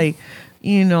those, like,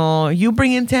 you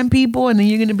bring in 10 people and then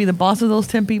you're going to be the boss of those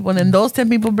 10 people, and then those 10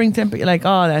 people bring 10 people. Like,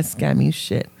 oh, that's scammy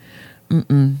shit.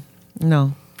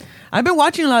 No. I've been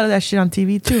watching a lot of that shit on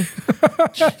TV too. A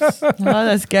lot of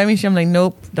that scammy shit. I'm like,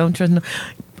 nope, don't trust. No,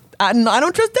 I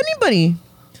don't trust anybody.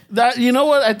 That, you know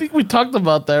what? I think we talked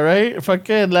about that, right?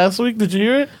 Fucking last week. Did you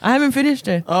hear it? I haven't finished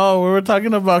it. Oh, we were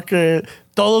talking about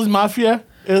todos mafia.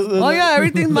 Oh yeah,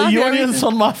 everything's mafia. The unions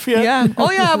son mafia. Yeah. Oh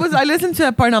yeah, I listened to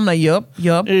that part and I'm like, yup.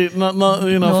 No,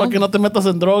 fucking no te metas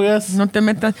en drogas. No te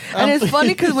metas. And it's funny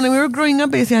because when we were growing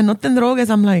up, they said, no te drogas.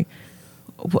 I'm like,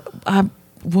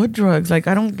 what drugs? Like,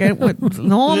 I don't get what.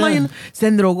 No, man, se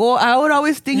endrogó. I would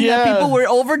always think that people were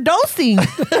overdosing.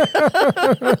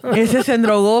 Ese se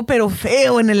endrogó, pero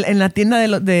feo en la tienda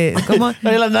de ¿cómo?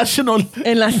 En la National.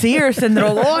 En la Sears, se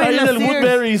endrogó. En la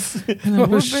Woodberries.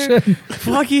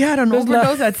 Fuck, he had an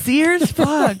overdose at Sears?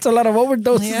 Fuck. It's a lot of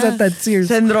overdoses at that Sears.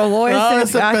 Se endrogó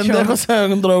ese pendejo se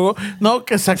endrogó. No,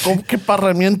 que sacó que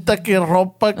herramienta, que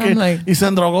ropa, que y se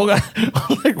endrogó.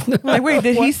 Like, wait,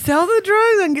 did he sell the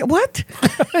drugs and get what?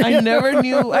 I never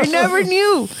knew.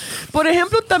 Por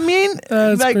ejemplo, también,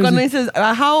 like, cuando dices,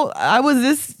 how I was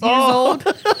this years old.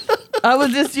 I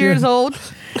was this years old.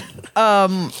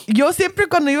 Yo siempre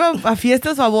cuando iba a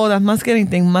fiestas o a bodas, más que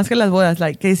las bodas,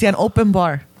 like, que decían open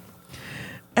bar.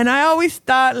 And I always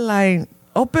thought, like,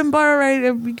 open bar, right?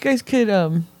 If you guys could,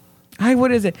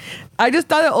 what is it? I just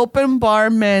thought that open bar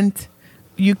meant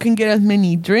you can get as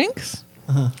many drinks.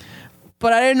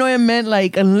 But I didn't know it meant,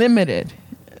 like, unlimited.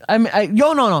 I mean,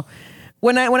 no.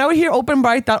 When I would hear open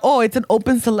bar, I thought, oh, it's an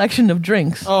open selection of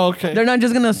drinks. Oh, okay. They're not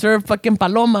just gonna serve fucking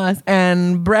palomas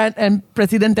and bread and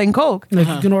Presidente and Coke. Like,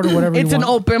 you can order whatever you want. It's an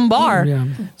open bar. Yeah.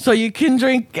 So you can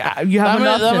drink, you have an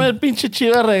option. Dame el pinche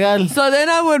chiva regal. So then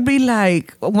I would be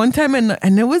like, one time,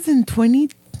 and it was in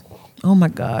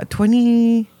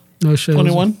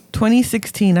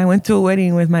 2016, I went to a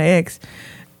wedding with my ex.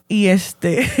 Y and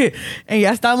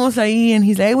ya estábamos ahí, and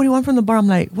he's like, hey, what do you want from the bar? I'm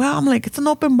like, it's an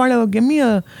open bar. Like,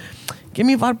 give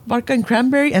me vodka and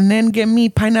cranberry, and then give me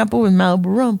pineapple with Malibu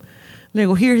rum. Like,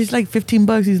 well, here, he's like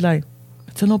 $15. He's like,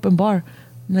 it's an open bar.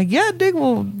 I'm like, yeah, dig,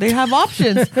 well, they have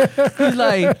options. He's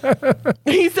like,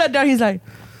 he sat down, he's like,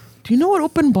 do you know what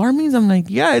open bar means? I'm like,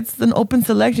 yeah, it's an open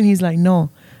selection. He's like, no,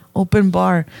 open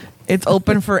bar. It's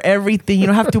open for everything. You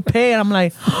don't have to pay. And I'm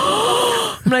like,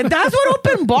 that's what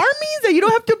open bar means? That you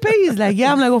don't have to pay? He's like,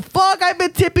 yeah. I'm like, well, fuck, I've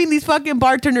been tipping these fucking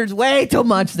bartenders way too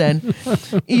much then.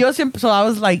 So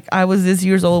I was this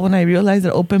years old when I realized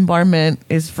that open bar meant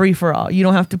is free for all. You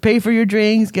don't have to pay for your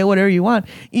drinks, get whatever you want.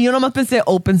 Y yo nomás pensé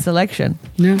open selection.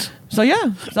 Yeah. So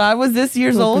yeah, so I was this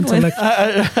years old. When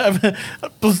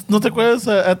Pues, ¿no te acuerdas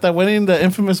at that wedding, the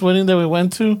infamous wedding that we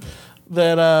went to?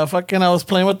 That fucking I was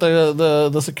playing with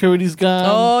the security's gun.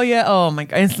 Oh yeah, oh my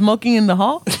god, and smoking in the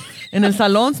hall, in the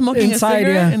salon, smoking Inside, a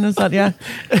cigarette, yeah. in the yeah.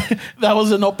 That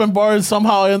was an open bar, and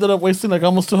somehow I ended up wasting like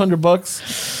almost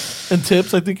 $200 in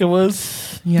tips. I think it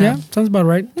was. Yeah, sounds about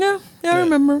right. Yeah, I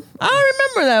remember. I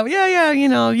remember that. Yeah. You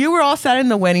know, you were all sad in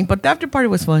the wedding, but the after party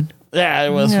was fun. Yeah, it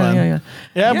was fun.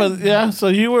 Yeah, but yeah. So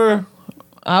you were.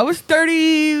 I was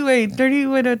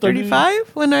 35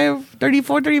 when I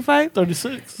 34, 35.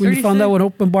 36. When you found out what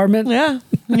open bar meant? Yeah.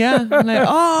 I'm like,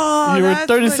 oh, You were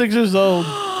 36 years old.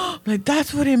 Like,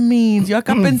 that's what it means. Yo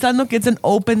acá pensando que it's an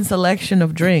open selection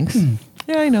of drinks.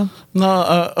 Yeah, I know. No,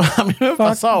 a mí me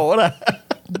pasó ahora.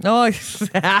 No,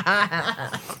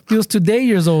 He was today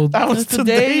years old. I was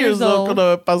today years old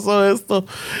cuando me pasó esto.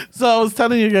 So I was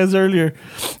telling you guys earlier,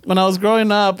 when I was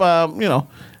growing up, you know,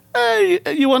 hey,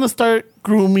 you want to start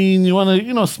grooming, you want to,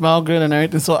 you know, smell good and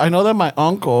everything. So I know that my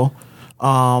uncle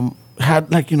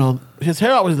had, like, you know, his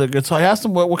hair always looked good. So I asked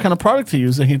him what kind of product to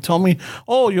use, and he told me,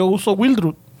 oh, yo uso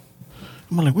Wildroot.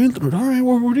 I'm like, Wildroot, all right,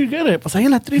 where do you get it? Pues ahí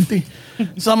en la Trifty.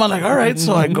 So I'm like, all right.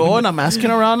 So I go and I'm asking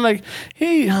around, like,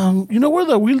 hey, you know where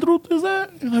the Wildroot is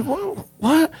at? He's like,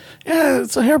 what? Yeah,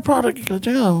 it's a hair product. He goes,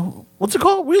 yeah, what's it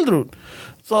called? Wildroot.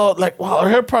 So, like, wow, our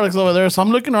hair product's over there. So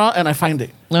I'm looking around and I find it.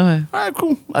 okay. All right,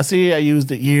 cool. I see I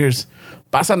used it years.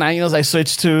 Pasan años, I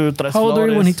switched to Tres How old were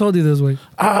you when he told you this way?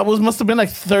 I must have been like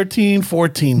 13,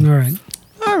 14. All right.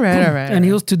 All right. And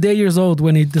he was today years old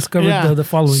when he discovered the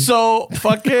following. So,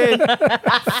 fucking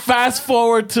fast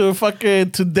forward to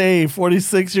fucking today,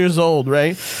 46 years old,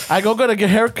 right? I go to get a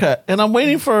haircut, and I'm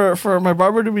waiting for my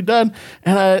barber to be done,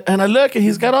 and I look, and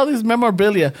he's got all these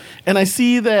memorabilia, and I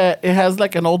see that it has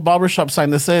like an old barbershop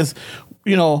sign that says,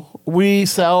 you know, we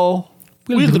sell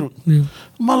Wildroot. Yeah.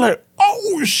 I'm like,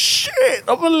 oh, shit.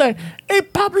 I'm like, hey,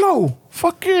 Pablo,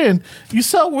 fucking, you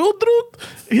sell Wildroot?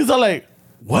 He's all like,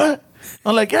 what?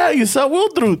 I'm like, yeah, you sell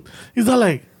Wildroot. He's all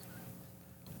like,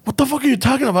 what the fuck are you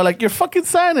talking about? Like, you're fucking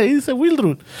saying it. He said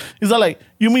Wildroot. He's all like,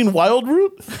 you mean Wild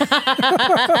Root? El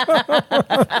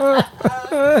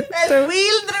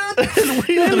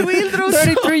Wildroot.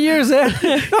 33 years, eh?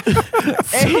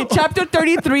 Chapter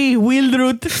 33,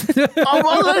 Wildroot. I'm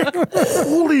all like,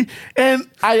 holy. And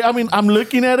I mean, I'm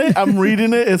looking at it. I'm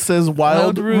reading it. It says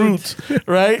Wild Root,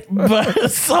 right?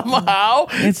 But somehow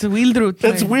It's Wildroot.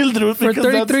 it's Wildroot. For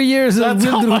 33 years, it's that's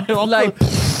how my Wildroot. uncle, Like,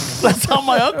 that's how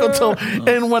my uncle told.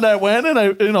 And when I went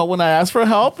and when I asked for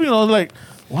help, like,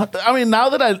 what? I mean, now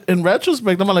that in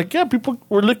retrospect, I'm like, yeah, people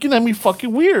were looking at me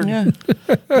fucking weird. yeah,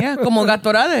 como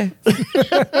Gatorade.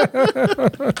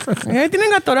 ¿Ya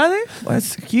tienen Gatorade?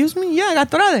 Excuse me? Yeah,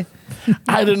 Gatorade.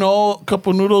 I didn't know Cup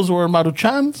Noodles were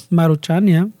Maruchans. Maruchan,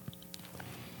 yeah.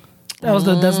 That's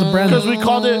the brand. Because we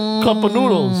called it Cup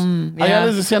Noodles. yeah. Allá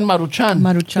les decían Maruchan.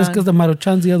 Maruchan. Just because the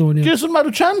Maruchan's the other one, yeah. ¿Quieres un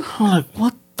Maruchan? I'm like,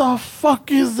 what the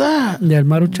fuck is that? Yeah, el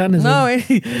Maruchan is No,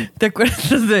 ¿te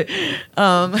acuerdas de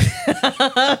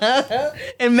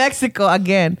en Mexico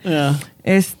again? Yeah.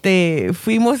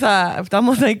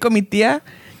 Estábamos ahí con mi tía,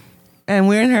 and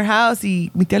we're in her house, y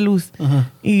mi tía Luz.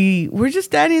 Y we're just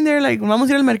standing there, like,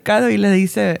 vamos a ir al mercado, y le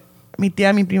dice mi tía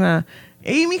a mi prima,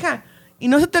 hey, mija, y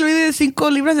no se te olvide 5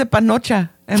 libras de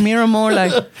panocha. And me and Ramon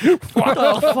like, what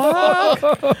the fuck?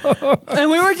 And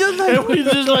we were just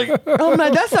like, oh my,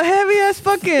 that's a heavy ass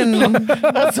fucking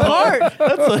That's hard.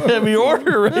 That's a heavy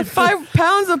order, right? 5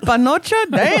 pounds of panocha?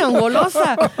 Damn,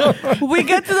 golosa. We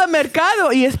get to the mercado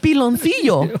y es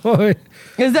piloncillo.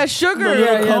 It's that sugar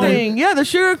thing. Yeah, the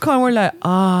sugar cone. We're like,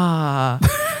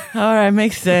 all right,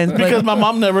 makes sense. Because my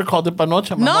mom never called it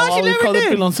panocha. My mom she always never called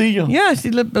did. it piloncillo. Yeah, she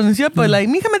le pronunciaba, but like,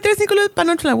 mija, me traes 5 libras de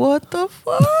panocha. Like, what the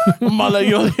fuck? Mala,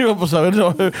 yo digo, pues a ver,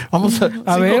 vamos a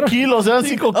 5 kilos, eran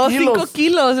 5 Oh, kilos. 5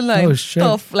 kilos. And like, Oh, shit.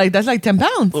 like, that's like 10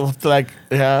 pounds. Like,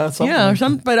 yeah, something. Yeah, or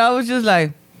something. But I was just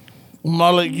like,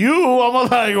 Mala, I'm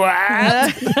like,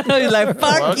 what? he's like,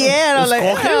 fuck yeah. And I'm like,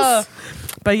 ¿Escoges?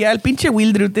 But yeah, el pinche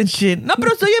Wildroot and shit. No,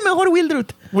 pero soy el mejor Wildroot.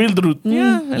 Wildroot.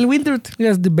 Yeah, el Wildroot. Yeah,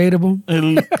 it's debatable.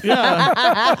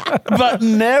 Yeah. But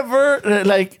never,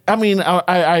 like, I mean,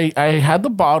 I had the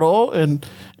bottle and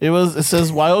it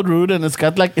says Wild Root and it's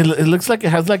got like, it looks like it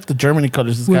has like the Germany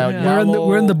colors. It's got yellow,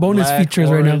 we're in the bonus black, features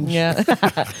orange. right now. Yeah.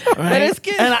 But it's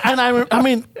good. And I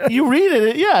mean, you read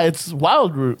it, yeah, it's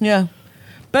Wild Root. Yeah.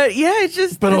 But yeah, it's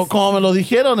just... Pero como me lo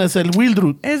dijeron, es el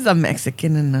Wildroot. It's a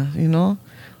Mexican enough, you know?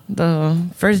 The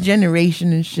first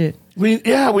generation and shit. We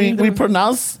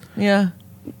pronounce Yeah.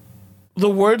 the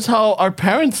words how our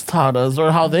parents taught us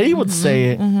or how they would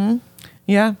say it.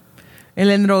 Yeah. El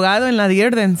endrogado en la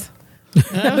Dierdens.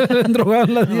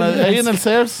 Ahí en el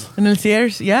Sears. En el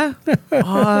Sears, yeah.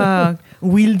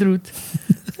 Wildroot.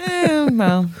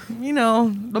 Well, you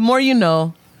know, the more you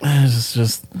know. It's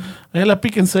just, ahí la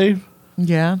pick and save.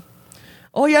 Yeah.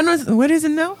 Oh, yeah, no, what is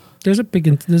it now? There's a pick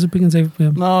and save.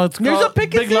 Yeah. No, it's There's called a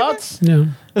pick and Big save? Lots. Yeah.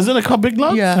 Isn't it called Big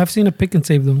Lots? Yeah. I've seen a pick and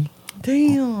save though.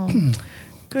 Damn.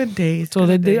 Good days. So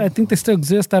good they days. I think they still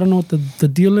exist. I don't know what the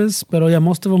deal is, but yeah,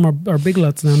 most of them are Big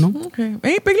Lots now, no? Okay.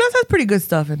 Hey, Big Lots has pretty good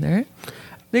stuff in there.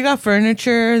 They got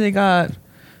furniture. They got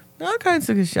all kinds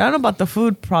of good shit. I don't know about the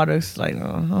food products. Like, I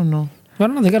don't know. I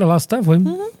don't know. They got a lot of stuff. Right?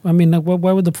 I mean, like,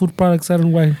 why would the food products? I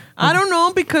don't know why. I don't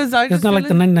know because I It's just not like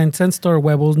the 99-cent store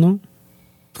Webbles, no?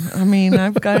 I mean,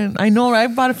 I've gotten. I know, right?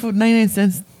 I bought it for 99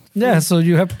 cents. Yeah, so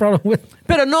you have a problem with.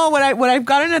 But no, what I've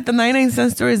gotten at the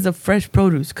 99-cent store is the fresh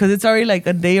produce because it's already like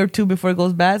a day or two before it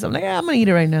goes bad. So I'm like, yeah, I'm gonna eat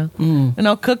it right now, and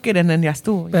I'll cook it and then ya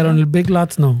estuvo. But on the Big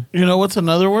Lots, no. You know what's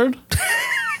another word?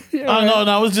 Oh, no,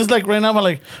 I was just like, right now, I'm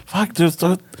like, fuck, there's...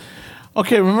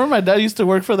 Okay, remember my dad used to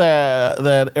work for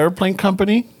that airplane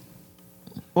company?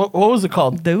 What was it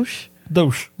called? Douche.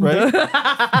 Douche, right?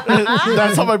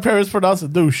 That's how my parents pronounce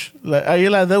it, douche. Like, ahí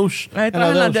la douche. Ahí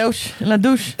traen la douche. La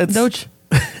douche. It's- Douche.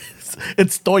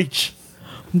 It's Deutsch.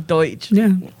 Deutsch.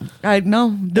 Yeah. I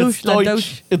know. Douche. It's La Deutsch.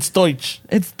 douche. It's Deutsch.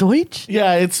 It's Deutsch?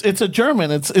 Yeah, it's a German.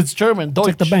 It's German. It's Deutsch.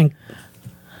 like the bank.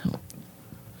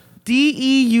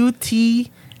 Deutsch.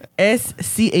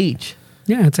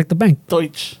 Yeah, it's like the bank.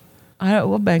 Deutsch.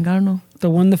 What bank? I don't know. The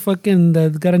one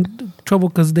that got in trouble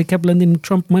because they kept lending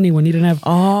Trump money when he didn't have.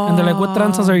 Oh. And they're like, what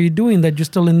tranzas are you doing that you're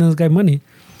still lending this guy money?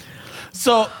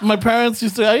 So my parents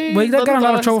used to... Ay, Well, they got in a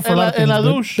lot of trouble for a lot of En things. la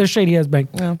but douche. They're shady ass bank.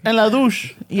 Yeah. En la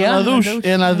douche. Yeah, En la douche.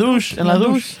 En la douche. En la douche.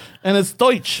 douche. And it's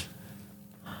Deutsch.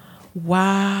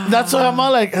 Wow. That's why I'm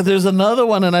all like, there's another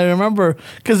one, and I remember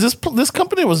because this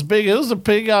company was big. It was a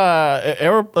big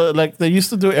like they used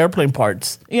to do airplane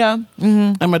parts, Yeah.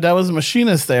 Mm-hmm. and my dad was a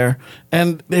machinist there,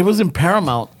 and it was in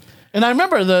Paramount. And I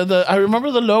remember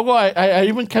the logo. I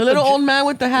even kept Little the, old man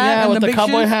with the hat yeah, and with the the big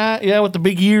cowboy shoes. hat, yeah, with the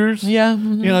big ears. Yeah.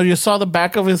 Mhm. You know, you saw the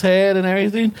back of his head and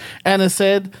everything, and it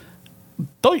said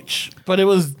Deutsch, but it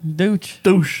was Douche.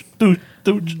 douche.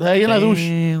 Ahí en la douche.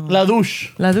 Damn. La douche.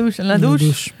 La douche. La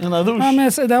douche. En la douche. I mean,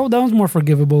 that was more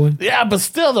forgivable. Yeah, but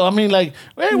still, though, I mean, like,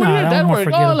 hey, where Nah, did that that one work?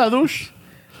 forget Oh, it. la douche.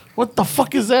 What the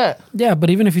fuck is that? Yeah,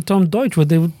 but even if you told them Deutsch,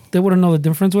 they wouldn't know the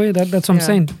difference. Way that's what I'm Yeah.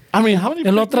 saying. I mean, how many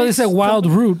El otro dice wild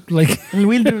root, like El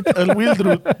Wildroot. El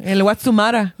Wildroot. El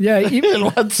Watsumara. yeah, El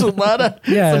Watsumara.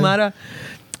 yeah, Sumara.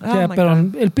 Oh yeah. my But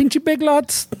God. el pinche Big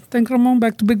Lots. Thank Ramon.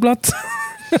 Back to Big Lots.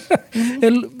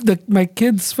 My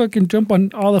kids fucking jump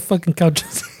on all the fucking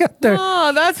couches there.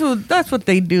 Oh, that's what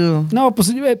they do. No,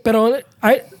 pues, pero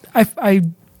I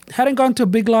hadn't gone to a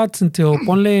Big Lots until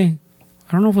ponle,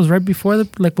 I don't know if it was right before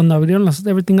like when abrieron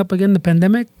everything up again, the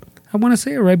pandemic. I want to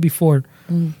say right before.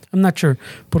 I'm not sure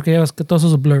porque ya ves que todo eso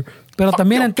es a blur. Pero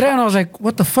también entré and I was like,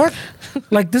 what the fuck?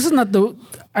 Like this is not the.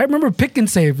 I remember Pick and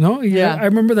Save, no? Yeah. I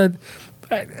remember that.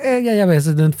 Yeah, ves,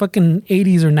 the fucking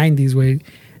 80s or 90s way.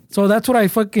 So that's what I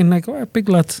fucking like. Oh, Big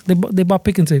Lots. They bought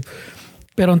Pick and Save.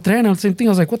 Pero entré and the same thing.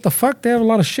 I was like, what the fuck? They have a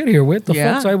lot of shit here. What the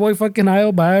Yeah. fuck? So I voy fucking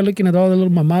aisle by aisle looking at all the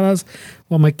little mamadas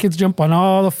while my kids jump on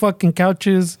all the fucking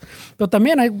couches. But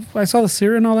también I saw the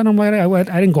cereal and all that. I'm like,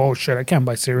 I didn't go, oh shit, I can't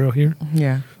buy cereal here.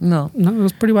 Yeah. No. No, it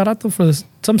was pretty barato for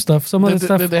some stuff. Some other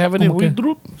stuff. Did they have any I'm okay.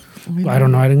 Wildroot? I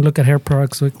don't know. I didn't look at hair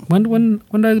products. Like, when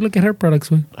did I look at hair products?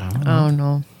 Like? Oh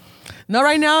no. No,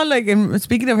 right now, like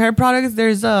speaking of hair products,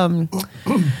 there's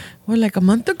like a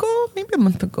month ago, maybe a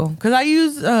month ago, because I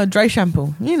use dry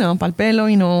shampoo, pal pelo,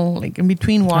 like in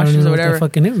between I don't washes even or know whatever. what that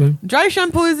fucking is. Man. Dry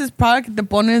shampoo is this product that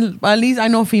pones, at least I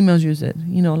know females use it,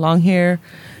 long hair.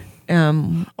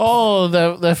 Oh,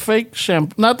 the fake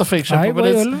shampoo. Not the fake shampoo, Ay, but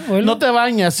güey, it's, oílo. no te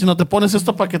bañas, sino te pones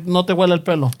esto para que no te huela el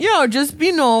pelo. Yeah, just,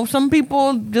 some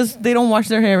people they don't wash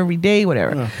their hair every day,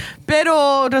 whatever. Yeah.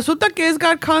 Pero resulta que it's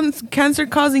got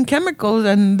cancer-causing chemicals,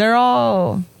 and they're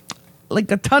all,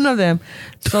 like a ton of them.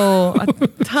 So, a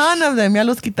ton of them. Ya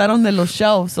los quitaron de los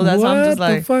shelves. So that's why I'm just What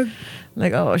the like, fuck?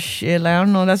 Like, oh shit, like I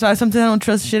don't know. That's why sometimes I don't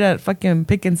trust shit at fucking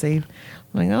Pick and Save.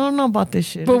 Like, I don't know about this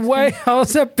shit. But why? How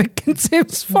is that Pick and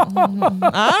Save's fault?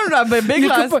 I don't know, but Big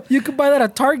Lots. You could buy that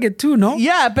at Target too, no?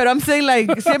 Yeah, but I'm saying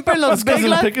like siempre los Because Big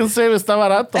el Lots. Pick and Save está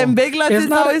barato. And Big Lots It's is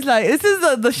not- always like, this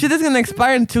is the shit that's gonna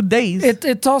expire in 2 days.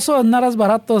 It's also not as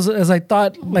barato as I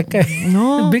thought. Like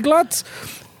No. Big Lots.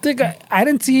 I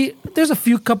didn't see. There's a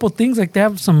few couple things like they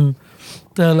have some,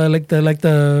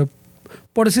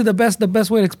 But to see the best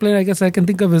way to explain it, I guess I can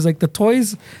think of is like the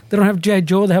toys. They don't have G.I.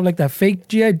 Joe. They have like that fake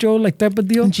G.I. Joe like type of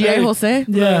deal. G.I. Hey. Jose.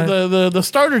 Yeah. The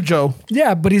starter Joe.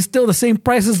 Yeah, but he's still the same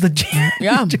price as the G.I.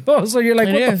 Yeah. Joe. So you're like,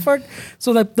 It what the is. fuck?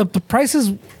 So that the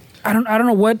prices, I don't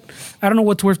know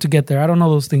what's worth to get there. I don't know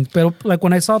those things. But like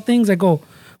when I saw things, I go,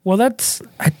 well,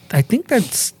 I think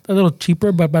that's a little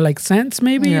cheaper, but by like cents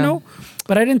maybe, you Yeah. know.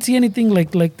 But I didn't see anything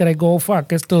like that. I go,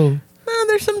 fuck, esto.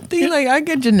 There's something like I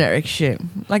get generic shit.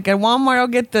 Like at Walmart, I'll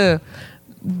get the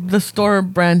store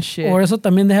brand shit. Or eso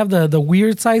también they have the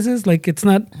weird sizes. Like it's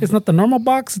not the normal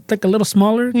box. It's like a little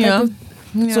smaller. type Yeah. of-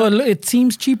 Yeah. So it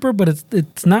seems cheaper, but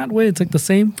it's not. Way it's like the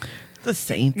same. the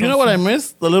same. You know what I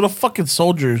miss? The little fucking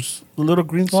soldiers. The little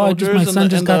green soldiers my son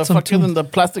just got some too. in the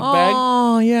plastic bag.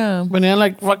 Oh yeah. Venían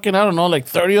like fucking, I don't know, like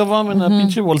 30 of them in a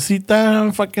pinche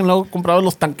bolsita. Fucking luego compraba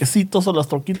los tanquecitos o las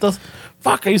troquitas.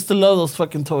 Fuck, I used to love those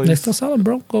fucking toys. They still sell them,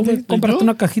 bro. Go They comprate do?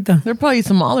 una cajita. They're probably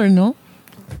smaller, no?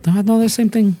 No, they're the same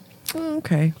thing.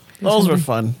 Okay. Those were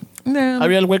fun. Yeah.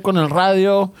 Había el güey con el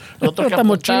radio, el otro que Otra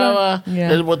mochila. apuntaba,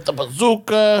 Yeah. el with the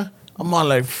bazooka. I'm all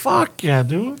like, fuck yeah,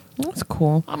 dude. That's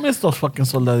cool. I miss those fucking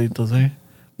soldaditos, eh?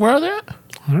 Where are they at?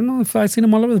 I don't know if I've seen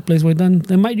them all over the place.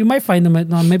 You might find them at,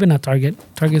 no, maybe not Target.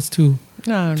 Target's too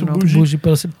I don't know. bougie.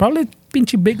 But probably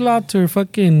pinche Big Lots or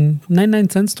fucking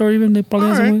 99-cent store even. They probably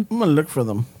All have right, some. I'm gonna look for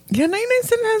them. Yeah, 99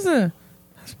 cent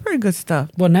has pretty good stuff.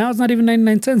 Well, now it's not even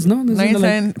 99 cents, no? This is 99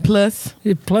 like- cent plus.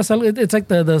 Plus, it's like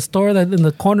the store that in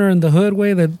the corner in the hood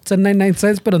way that said 99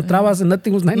 cents, but entrabas and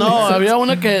nothing was 99 No, cents. había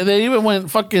una que they even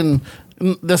went fucking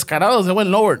descarados. They went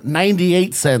lower,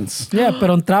 98 cents. Yeah,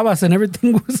 pero entrabas and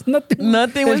everything was nothing.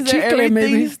 Nothing El was there. chicle, maybe.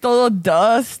 Everything's todo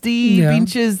dusty. Yeah.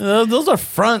 Pinches. Those are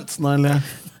fronts, Noelia.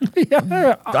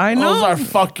 Yeah. I know. Those are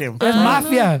fucking. Es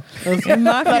mafia. Mafia.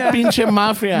 La pinche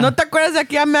mafia. ¿No te acuerdas de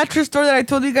aquella mattress store that I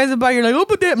told you guys about? You're like, oh,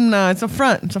 but nah, it's a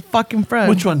front. It's a fucking front.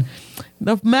 Which one?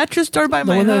 The mattress store by The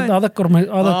my one that, hood. all the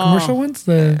commercial ones?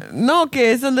 No, que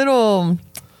it's a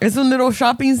little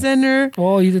shopping center.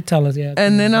 Oh, you did tell us, yeah.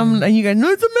 And then and you guys, no,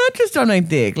 it's a mattress store. And I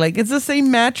dig. Like, it's the same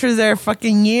mattress there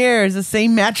fucking years. The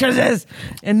same mattresses.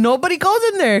 And nobody goes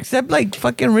in there except like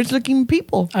fucking rich looking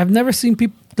people. I've never seen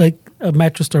people like a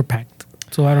mattress store packed.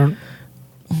 So I don't.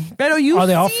 Pero you Are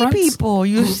they all see fronts? people.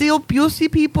 You see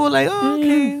people like, oh,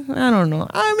 okay. I don't know.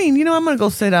 I mean, I'm going to go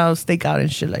sit out, stake out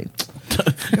and shit like.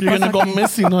 You're gonna go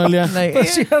missing, Noelia. Like, But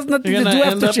she has nothing You're to do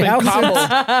gonna end after up she in houses.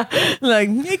 Cabo. like,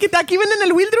 hey, que aquí venden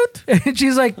el Wildroot. And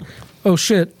she's like, oh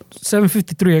shit,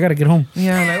 7:53. I gotta get home.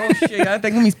 Yeah, like, oh shit, ya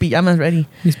tengo mis pijamas ready.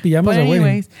 Mis pijamas But are waiting.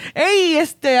 anyways,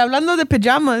 hey, hablando de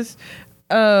pajamas,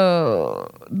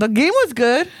 the game was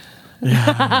good.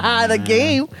 The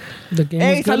game. The game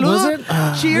Hey, was good. saludos.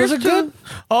 Was it? Cheers Was it to. good?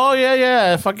 Oh,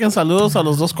 yeah. Fucking saludos a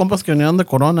los dos compas que vinieron de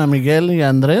Corona, Miguel y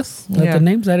Andrés. Like Yeah. the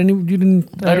names? I didn't. You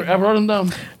didn't. I wrote them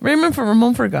down.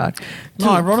 Ramon forgot. No,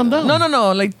 I wrote them down.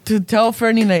 No. Like to tell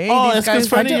Fernie, like, hey, Oh, these es que guys.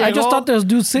 Fernie I just llegó- thought there was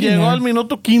dudes sitting Llegó there. al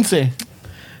minuto 15.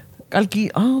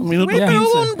 Minuto Minuto pero 15.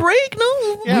 hubo un break,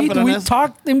 no? Yeah, but we that's-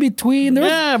 talked in between. There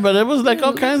was, Yeah, but it was like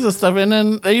all kinds of stuff. And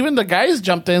then even the guys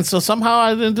jumped in, so somehow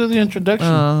I didn't do the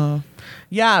introduction.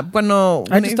 Yeah, bueno.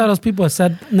 I just thought those people that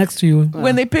sat next to you.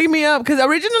 When they picked me up, because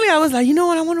originally I was like, you know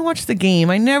what, I want to watch the game.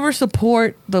 I never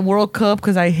support the World Cup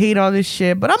because I hate all this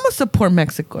shit, but I'm going to support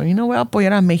Mexico. You know, voy a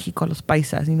apoyar a México, a los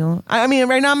paisas, you know. I mean,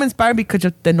 right now I'm inspired because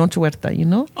of Tenoch Huerta, you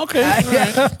know. Okay. all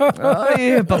right.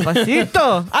 Ay,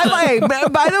 papacito.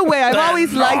 By the way, I've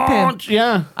always liked him.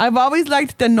 Yeah. I've always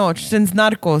liked Tenoch since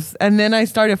Narcos, and then I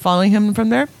started following him from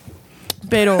there.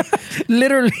 Pero,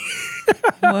 Literally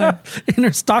what? in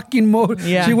her stalking mode.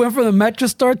 Yeah. She went from the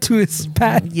mattress store to his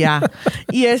pad. Yeah.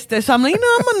 So I'm like,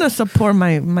 I'm going to support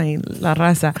my la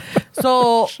raza.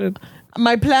 So Shit.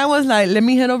 my plan was like, let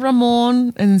me head over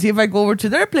Ramon and see if I go over to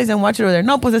their place and watch it over there.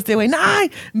 No, pues este güey, nah,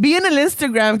 vi en el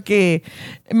Instagram que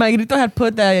Magrito had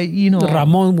put that,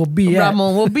 Ramon will be at.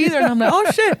 Ramon will be there. And I'm like,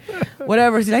 oh shit.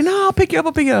 Whatever. He's like, no, I'll pick you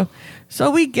up. So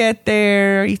we get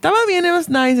there. Y estaba bien, it was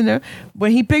nice. And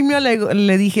when he picked me up,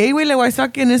 le dije, hey, güey, I saw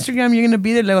que en Instagram you're going to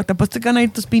be there. Le digo, te apuesto que van a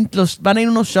ir van a ir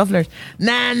unos shufflers.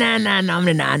 Nah,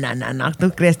 hombre, nah.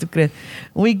 Tú crees.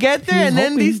 We get there, He was and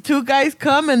then hoping. these two guys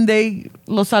come and they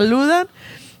los saludan.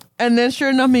 And then sure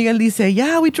enough, Miguel dice,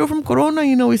 yeah, we drove from Corona.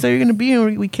 You know, we said you're going to be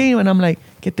here. We came. And I'm like,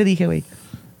 ¿Qué te dije, güey?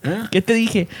 Yeah. ¿Qué te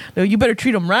dije? You better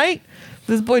treat him right.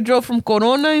 This boy drove from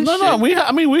Corona and shit. No. We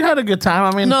had a good time.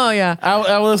 I mean, No, yeah.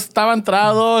 Estaba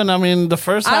entrado, and I mean, the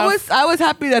first half. I was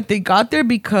happy that they got there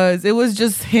because it was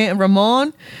just him,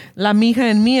 Ramon, La Mija,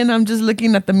 and me. And I'm just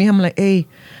looking at the Mija. I'm like, hey.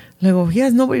 Like, he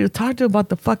has nobody to talk to about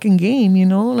the fucking game, you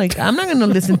know? Like, I'm not going to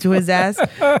listen to his ass.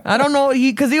 I don't know.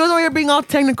 Because he was over here being all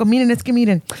technical. Miren,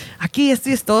 aquí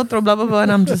esto, otro, blah, blah, blah.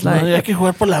 And I'm just like... No, hay que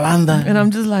jugar por la banda. And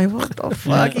I'm just like, what the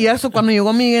fuck? Y eso, cuando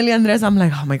llegó Miguel y Andrés, I'm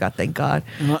like, oh my God, thank God.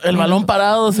 No, el balón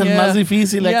parado es el más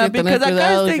difícil. Hay que tener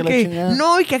cuidado.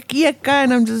 No, y que aquí, acá.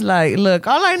 And I'm just like, look,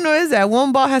 all I know is that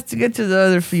one ball has to get to the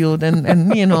other field.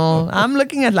 And you know, I'm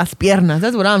looking at las piernas.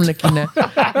 That's what I'm looking at.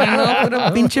 You know, puro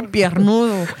pinche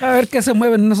piernudo. A ver qué se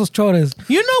mueven en esos chores.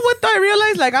 You know what I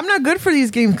realized? Like, I'm not good for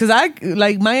these games because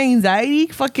my anxiety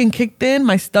fucking kicked in.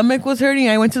 My stomach was hurting.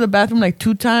 I went to the bathroom like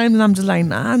 2 times and I'm just like,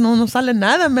 nah, no sale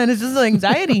nada, man. It's just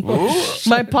anxiety.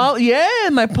 My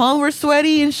palms were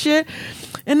sweaty and shit.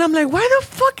 And I'm like, why the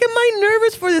fuck am I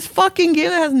nervous for this fucking game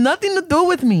that has nothing to do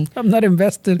with me? I'm not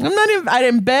invested. I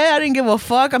didn't bet. I didn't give a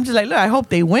fuck. I'm just like, look, I hope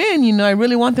they win. You know, I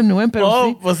really want them to win.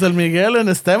 Pero pues el Miguel and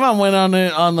Esteban went on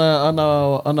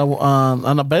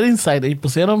a betting site y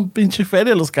pusieron pinche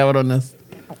feria los cabrones.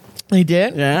 They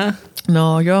did? Yeah.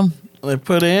 No, yo... They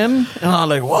put in, and I'm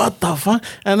like, what the fuck?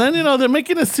 And then, you know, they're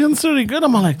making it seem really good.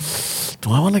 I'm like,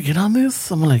 do I want to get on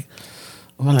this? I'm like,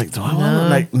 do I want to?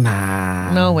 Like,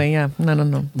 nah. No, güey, yeah. No.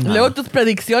 Luego tus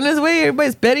predicciones, güey.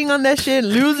 Everybody's betting on that shit,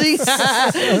 losing.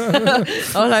 I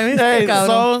was like, hey,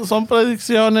 son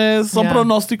predicciones, son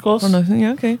pronósticos.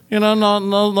 Yeah, okay. You know,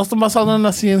 no están basados en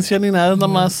la ciencia ni nada, es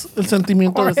nada más el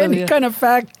sentimiento Or de ese any día. kind of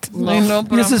fact. No,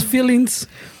 Mrs. Feelings.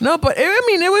 No, but I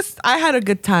mean, I had a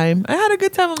good time.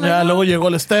 Yeah, luego llegó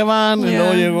el Esteban, y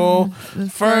luego llegó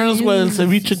Ferns with el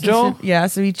Ceviche Joe. Yeah,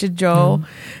 Ceviche Joe.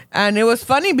 And it was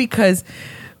funny because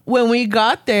when we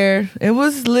got there, it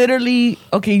was literally,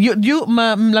 okay, La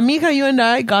Mija, you and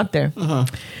I got there. Uh-huh.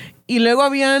 Y luego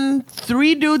habían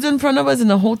 3 dudes in front of us in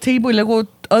the whole table. Y luego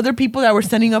other people that were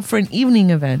setting up for an evening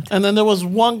event. And then there was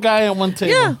one guy at one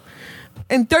table. Yeah.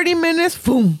 In 30 minutes,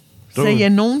 boom. Se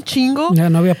llenó un chingo. Yeah,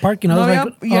 no había parking. I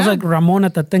was like Ramon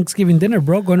at the Thanksgiving dinner,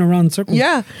 bro, going around in circles.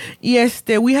 Yeah. Y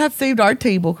we had saved our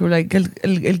table. Like, el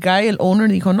guy, el owner,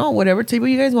 dijo, no, whatever table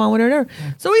you guys want, whatever.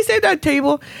 So we saved our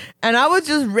table. And I was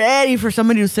just ready for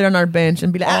somebody to sit on our bench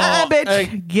and be like,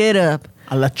 bitch, get up.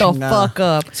 A la the chingada. fuck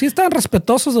up. Sí, están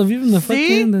respetuosos of even the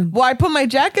See? fucking... Well, I put my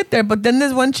jacket there, but then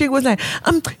this one chick was like,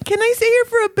 can I stay here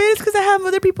for a bit? It's because I have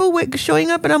other people showing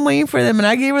up and I'm waiting for them. And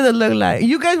I gave her the look like,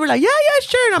 you guys were like, yeah,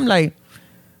 sure. And I'm like,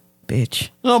 bitch.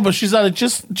 No, but she's like,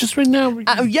 just right now.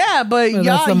 Yeah, but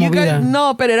y'all, you guys,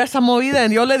 no, pero era esa movida.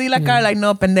 And yo le di la cara like,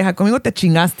 no, pendeja, conmigo te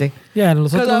chingaste. Yeah,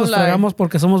 nosotros nos fregamos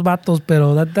porque somos vatos,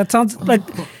 pero that sounds like,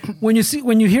 when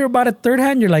you hear about it third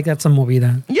hand, you're like, that's a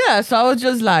movida. Yeah, so I was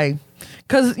just like,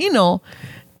 because, you know,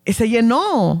 se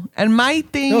llenó. And my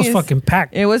thing It was fucking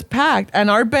packed. It was packed. And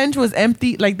our bench was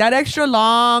empty. Like, that extra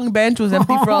long bench was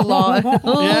empty for a long... Yeah,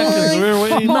 because we were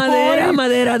waiting.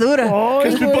 Madera dura.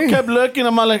 Because people kept looking.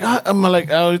 I'm like,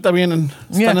 ahorita vienen.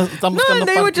 Yeah. No, and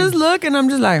they would just look, and I'm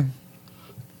just like...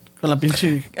 Con la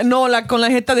pinche... No, con la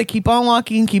jeta de keep on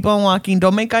walking.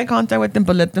 Don't make eye contact with them,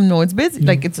 but let them know it's busy.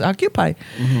 Like, it's occupied.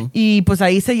 Y pues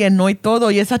ahí se llenó y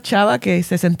todo. Y esa chava que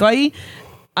se sentó ahí...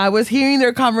 I was hearing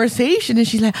their conversation and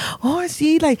she's like, oh,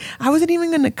 see, like, I wasn't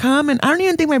even going to come and I don't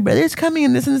even think my brother's coming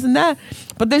and this and this and that.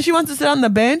 But then she wants to sit on the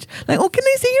bench. Like, oh, can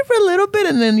I sit here for a little bit?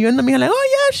 And then you and me are like,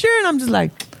 oh, yeah, sure. And I'm just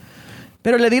like,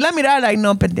 pero le di la mirada, like,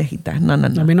 no, pendejita. No. A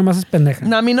mí no me haces pendeja.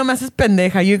 No, a mí no me haces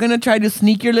pendeja. You're going to try to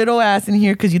sneak your little ass in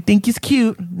here because you think he's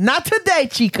cute. Not today,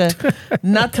 chica.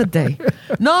 Not today.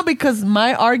 No, because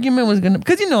my argument was going to,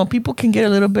 because, you know, people can get a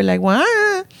little bit like,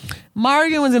 well, my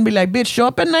argument was going to be like, bitch, show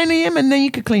up at 9 a.m. and then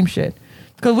you could claim shit.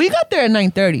 Because we got there at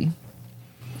 9:30.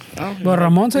 But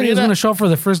Ramon said he was going to show up for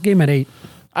the first game at 8.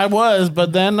 I was,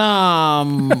 but then... No,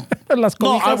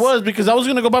 I was because I was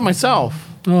going to go by myself.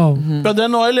 Oh. But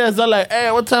then Noelia is like,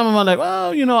 hey, what time am I? Like,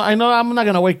 well, you know I'm not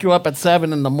going to wake you up at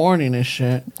 7 in the morning and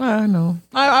shit. I know.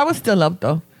 I was still up,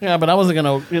 though. Yeah, but I wasn't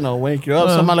going to, wake you up.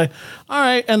 So I'm like, all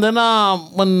right. And then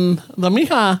when the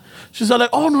mija, she's like,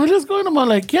 oh, Noelia's going. I'm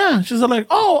like, yeah. She's like,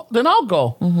 oh, then I'll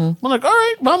go. I'm like, all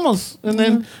right, vamos. And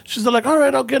then she's like, all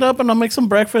right, I'll get up and I'll make some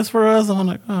breakfast for us. And I'm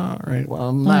like, oh, all right, well,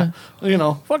 I'm not,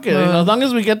 fuck it. As long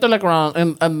as we get there like around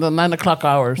in the 9 o'clock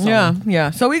hour. Yeah.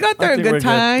 So we got there a good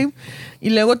time. Y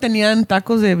luego tenían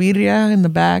tacos de birria in the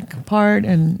back part.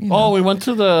 And, we went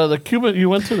to the Cuban. You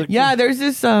went to the Yeah, there's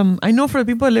this, I know for the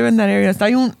people that live in that area,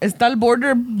 hay está el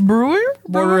Border Brewer.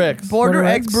 Border X. Border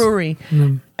X Brewery.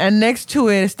 And next to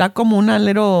it está como una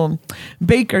little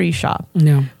bakery shop.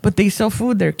 Yeah. But they sell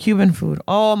food there, Cuban food.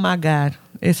 Oh my God.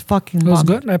 It's fucking It was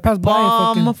bomb. good. I passed by.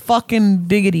 Bomb fucking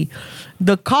diggity.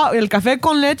 El café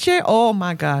con leche, oh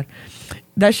my God.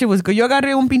 That shit was good. Yo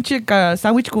agarré un pinche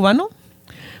sándwich cubano.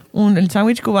 El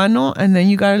sándwich cubano. And then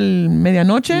you got el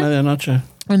medianoche.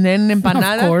 And then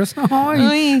empanadas. Of course.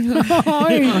 Ay.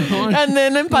 And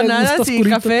then empanadas y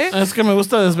café. Es que me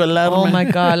gusta desvelarme. Oh my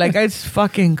God. Like, it's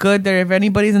fucking good there. If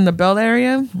anybody's in the Bell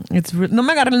area, it's no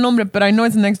me agarré el nombre, but I know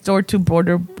it's next door to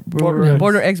Border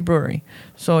X Brewery.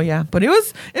 So yeah, but it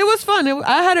was fun.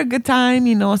 I had a good time,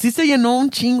 you know. Sí se llenó un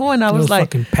chingo, and I was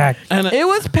like, fucking packed. And it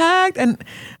was packed, and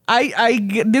I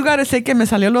do gotta say que me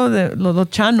salió lo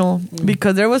chano,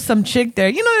 because there was some chick there.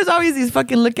 You know, there's always these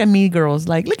fucking look at me girls,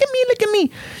 like look at me.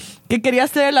 Que quería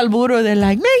hacer el alburo. They're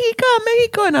like,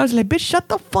 Mexico. And I was like, bitch, shut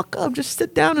the fuck up. Just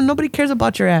sit down and nobody cares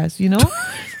about your ass, you know?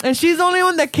 And she's the only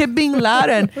one that kept being loud.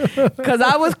 And because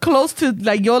I was close to,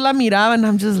 like, yo la miraba and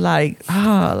I'm just like,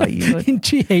 like, you know.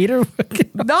 She hate her.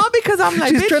 No, because I'm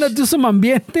like, she's bitch, trying to do some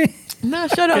ambiente. No,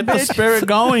 shut up, get the bitch. spirit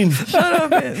going. Shut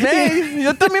up, bitch. Hey,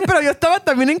 yo también, pero yo estaba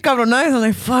también encabronada. I'm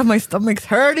like, fuck, my stomach's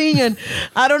hurting and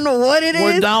I don't know what it is.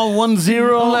 We're down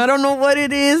 1-0. I don't know what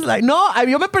it is. Like, no,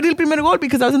 yo me perdí el primer gol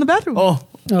because I was in the bathroom.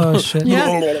 Oh shit.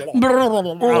 Yeah.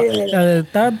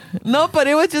 That, No, but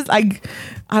it was just I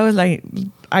was like,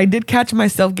 I did catch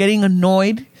myself getting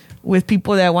annoyed with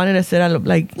people that wanted to sit up,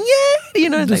 like, yeah, you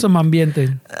know, do like, some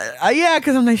ambiente. yeah,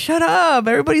 because I'm like, shut up,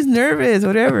 everybody's nervous,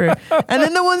 whatever. And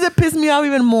then the ones that pissed me off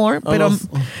even more, pero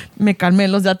me calmé,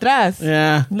 los de atrás.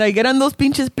 Yeah. Like, eran those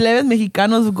pinches plebes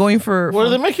mexicanos going for... Were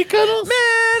the Mexicanos?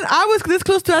 Man, I was this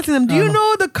close to asking them, do you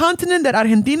know the continent that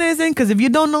Argentina is in? Because if you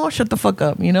don't know, shut the fuck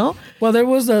up, you know? Well, there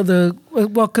was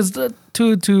because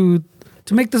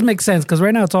to make this make sense, because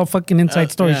right now it's all fucking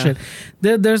inside story shit.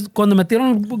 There's cuando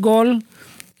metieron el gol,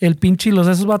 el pinche los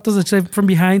esos vatos de from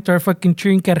behind start fucking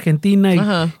cheering que Argentina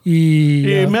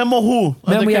y Memo who?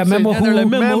 Memo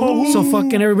who. So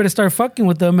fucking everybody started fucking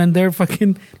with them and they're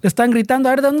fucking le están gritando,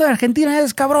 a ver, ¿de dónde Argentina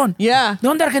es, cabrón? Yeah. ¿De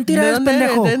dónde Argentina es,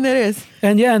 pendejo? ¿De dónde eres?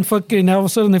 And yeah, and fucking all of a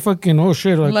sudden they fucking, oh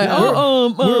shit, like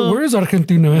where is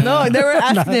Argentina? No, they were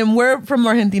asking him, where from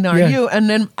Argentina are you? And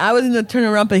then I was in the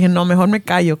turnaround, but dije, no, mejor me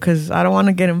callo, because I don't want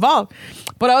to get involved.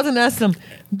 But I was going to ask them,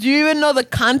 do you even know the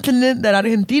continent that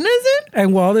Argentina is in?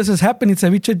 And while this is happening,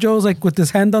 Ceviche Joe's like with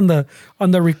his hand on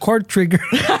the record trigger.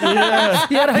 Yeah,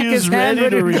 he had like he's his hand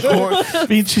ready to record.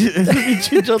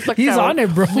 Pinche Joe está He's cabrón. on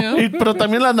it, bro. Pero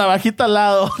también la navajita al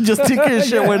lado, just in case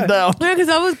shit went down. Yeah,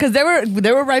 because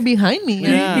they were right behind me.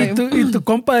 Yeah. Y tu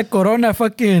compa de Corona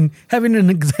fucking having an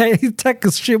anxiety attack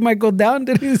because shit might go down.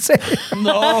 Did he say?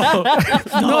 No.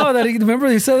 No, that remember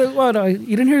he said what? You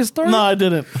didn't hear his story? No, I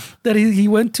didn't. That he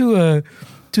went to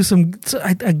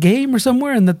a game or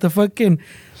somewhere, and that the fucking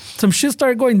some shit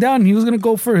started going down. And he was gonna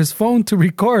go for his phone to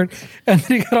record, and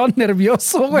he got all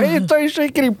nervioso away and started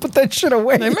shaking. He put that shit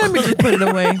away. Let me just put it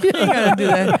away. You gotta do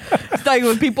that. It's like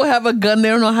when people have a gun, they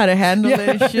don't know how to handle it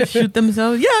and shit, shoot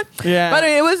themselves. Yeah. But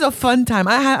it was a fun time.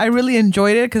 I really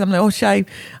enjoyed it because I'm like, oh shit,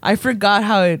 I forgot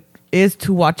how it is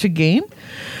to watch a game.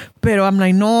 Pero I'm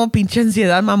like, no, pinche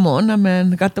ansiedad mamona,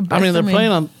 man. Got the best I mean, they're of me.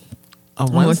 playing on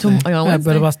Wednesday. Wednesday.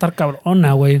 Pero va a estar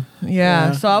cabrona, güey.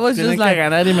 Yeah, so I was Tienen just que like,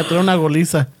 ganar y meter una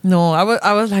goliza. no, I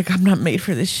was like, I'm not made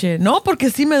for this shit. No, porque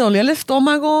sí me dolía el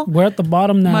estómago. We're at the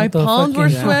bottom now. My the palms were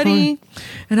fucking- sweaty,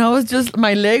 and I was just,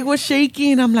 my leg was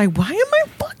shaky, and I'm like, why am I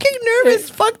fucking nervous?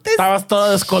 Fuck this. Estabas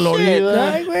toda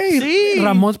descolorida. Ay, güey. Sí.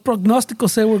 Ramon's pronóstico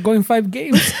said we're going 5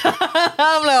 games.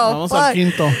 I'm like, oh, Vamos al fuck.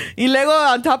 quinto. Y luego,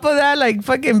 on top of that, like,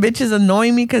 fucking bitches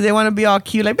annoying me because they want to be all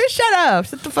cute. Like, bitch, shut up.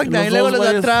 Shut the fuck down. Y Los luego dos los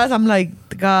de güeyes. atrás, I'm like,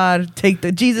 God, take the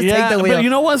wheel. But you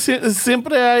know what?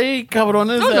 Siempre hay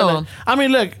cabrones. Oh, that, no. like, I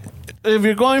mean, look, if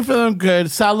you're going for them good,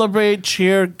 celebrate,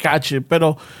 cheer, gotcha.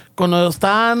 Pero cuando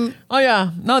están, Oh,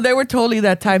 yeah. No, they were totally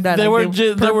that type that they like, were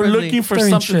purposely- looking for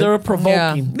Stirring something. shit. They were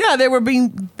provoking. Yeah,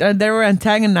 they were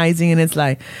antagonizing, and it's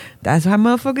like, that's how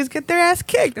motherfuckers get their ass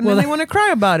kicked, and Well, then they want to cry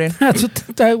about it. That's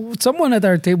what someone at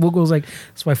our table goes like,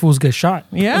 that's why fools get shot.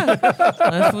 Yeah,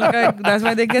 that's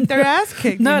why they get their ass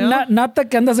kicked. You know? Not that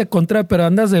que andas de contra, pero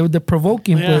andas de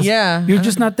provoking. Yeah. Pues. Yeah. You're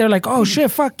just not there like, oh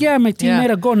shit, fuck yeah, my team Yeah.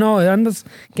 made a goal. No, andas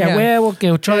que a Yeah. huevo,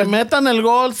 que Que metan el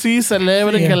gol, sí,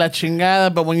 celebre, Sí. que la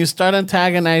chingada. But when you start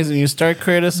antagonizing, you start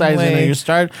criticizing, Wait. and you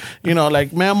start,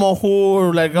 like, Memo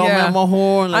who, like, oh, Yeah. Memo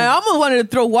who. I almost wanted to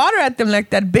throw water at them like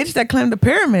that bitch that climbed the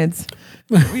pyramids.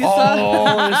 You saw?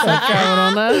 Oh, esa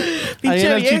cabrona. Ahí Pinche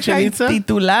en el vieja Chichen Itza.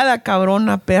 titulada,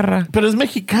 cabrona, perra. Pero es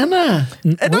mexicana.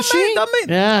 Was she?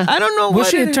 Yeah. I don't know Was what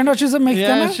she? it It is. turned out she's a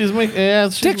Mexicana?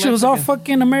 She's Dick, she was all Mexican.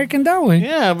 fucking American that way.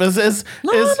 Yeah, but it's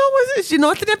No, was it? She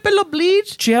no tenía pelo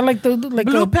bleached, She had like the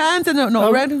blue pants and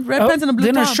red pants and a blue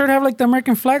Didn't top. her shirt have like the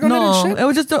American flag on it and No, shit? it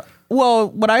was just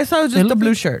what I saw was just It the looked-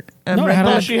 blue shirt. And No, it red had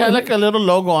No, pants. she had like a little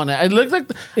logo on it. It looked like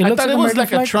It I looks thought like it was American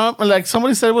like a flag? Trump. Like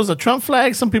somebody said it was a Trump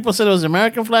flag. Some people said it was the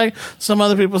American flag. Some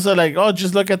other people said like, oh,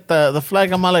 just look at the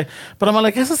flag. I'm like,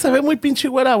 esa se ve muy pinche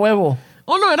güera huevo.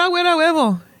 Oh no, era güera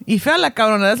huevo. Y fea la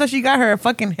cabrona. That's why she got her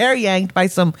fucking hair yanked by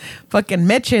some fucking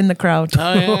meche in the crowd.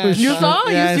 Oh, yeah. You saw?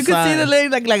 Yeah, You could I see saw the it.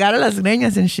 lady like out of las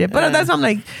greñas and shit. But Yeah. that's I'm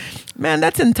like, man,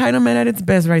 that's entitlement at its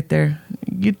best right there.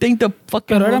 You think the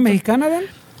fucking Pero era Mexicana then?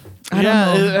 I don't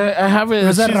know. I have it. Or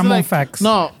is that She's Ramon like, facts?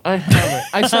 No, I have it.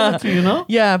 I sent it to you, no?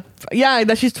 Yeah,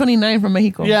 that she's 29 from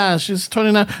Mexico. Yeah, she's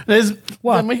 29. It's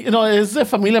What? It's de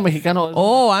familia mexicano.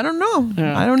 Oh, I don't know.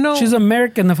 Yeah. I don't know. She's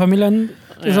American, the familia.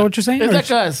 Is that what you're saying? It's Or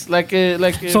like us,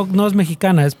 like. so no es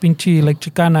Mexicana, es pinche like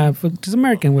Chicana. She's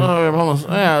American. Güey. Vamos.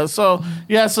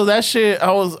 Yeah, so that shit,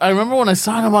 I remember when I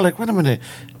saw it, I'm like, wait a minute,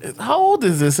 how old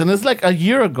is this? And it's like a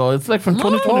year ago. It's like from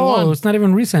 2021. Oh, it's not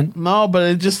even recent. No, but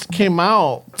it just came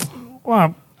out.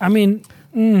 Well, I mean,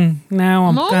 now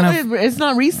I'm no, kind of. it's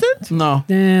not recent. No.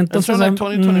 It's It's from like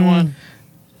 2021.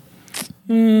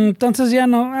 Entonces ya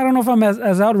no, I don't know if I'm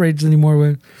as outraged anymore.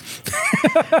 Güey.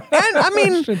 And I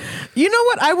mean, you know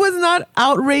what? I was not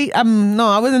outraged. No,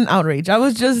 I wasn't outraged. I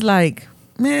was just like,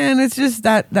 man, it's just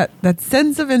that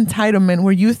sense of entitlement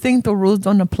where you think the rules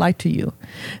don't apply to you.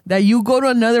 That you go to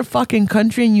another fucking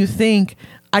country and you think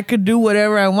I could do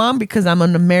whatever I want because I'm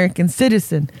an American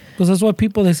citizen. Because that's what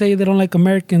people, they say they don't like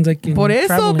Americans. Like in Por eso,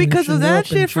 traveling because in of that Europe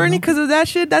shit, and Fernie, ¿no? because of that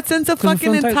shit, that sense of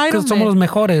fucking Because somos los entitlement.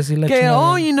 mejores. Y la Que, chingada.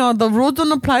 oh, you know, the rules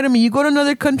don't apply to me. You go to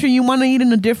another country, you want to eat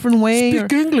in a different way.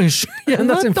 Speak English. Yeah, and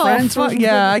that's What in the France. or fuck? something.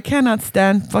 Yeah, I cannot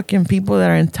stand fucking people that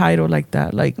are entitled like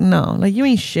that. Like, no, like you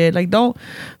ain't shit. Like, don't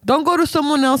go to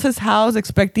someone else's house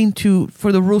expecting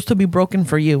for the rules to be broken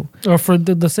for you. Or for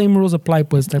the same rules apply,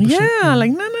 pues. Type of shit. Yeah,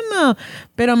 like no.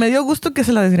 Pero me dio gusto que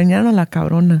se la desgreñaron a la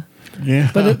cabrona. Yeah.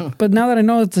 But now that I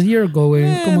know it's a year ago, güey.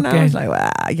 Yeah, Como and I que. was like,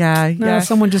 wow, yeah.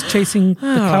 Someone just chasing the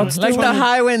clouds. Like the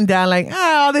high went down, like,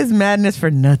 all this madness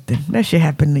for nothing. That shit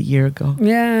happened a year ago.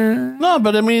 Yeah. No,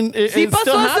 but I mean, it ¿Sí still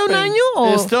pasó hace un happened. año,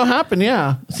 o? It still happened,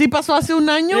 yeah. ¿Sí pasó hace un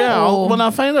año? Yeah, o? when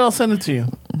I find it, I'll send it to you.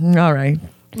 All right.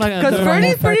 Because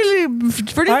Ramon Fernie's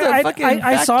the fucking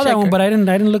I saw that one, fact-checker. but I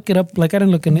didn't look it up. Like, I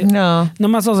didn't look in it. No.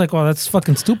 Nomás I was like, oh, that's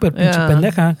fucking stupid. Pinche Yeah,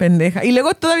 pendeja. Pendeja. Y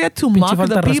luego todavía to mock falta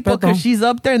the de people respeto. because she's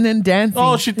up there and then dancing.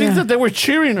 Oh, she thinks that they were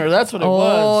cheering her. That's what it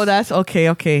was. Oh, that's okay.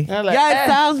 Yeah, like, Yeah, it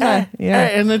sounds like. Yeah.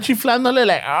 And then chiflándole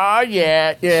like, oh,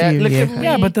 yeah. Sí, Look at vieja. me.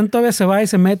 Yeah, but then todavía se va y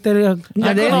se mete. Ya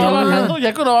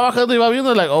cuando va bajando y va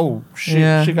viendo, like, oh, shit,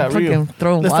 Yeah, she got real. fucking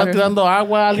throwing Le está water. tirando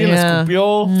agua, alguien le Yeah.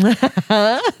 escupió.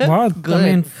 Wow, Good. I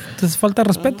mean, there's falta de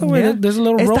respeto, güey. Yeah. There's a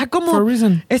little Está rope for a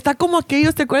reason. Está como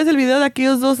aquellos, ¿te acuerdas del video de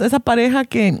aquellos dos? Esa pareja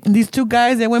que, these two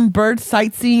guys, they went bird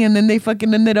sightseeing and then they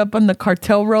fucking ended up on the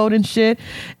cartel road and shit.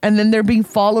 And then they're being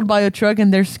followed by a truck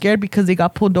and they're scared because they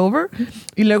got pulled over.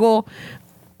 Y luego,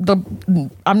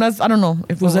 I don't know.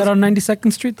 If Was it that on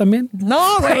 92nd Street también?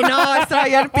 No, güey, no, está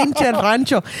allá el pinche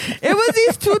rancho. It was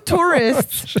these two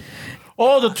tourists.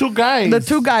 Oh, the two guys. The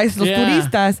two guys, los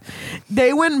turistas,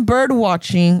 they went bird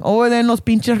watching over there en los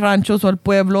pinches ranchos or el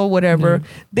pueblo, whatever.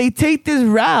 They take this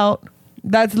route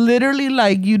that's literally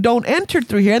like you don't enter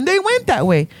through here, and they went that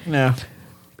way. Yeah.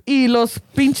 Y los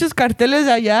pinches carteles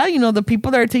de allá, you know, the people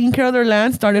that are taking care of their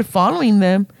land started following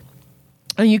them.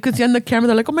 And you could see on the camera,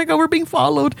 they're like, oh my God, we're being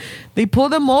followed. They pull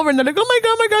them over and they're like, oh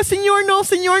my God, senor, no,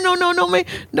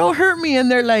 don't hurt me. And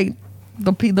they're like,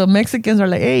 the Mexicans are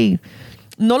like, hey,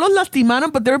 no los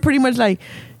lastimaron, but they were pretty much like,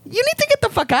 you need to get the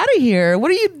fuck out of here.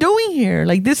 What are you doing here?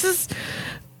 Like, this is,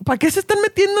 ¿para qué se están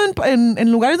metiendo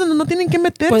en lugares donde no tienen que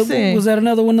But meterse? was that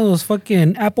another one of those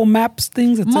fucking Apple Maps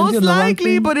things? That sends you Most in the wrong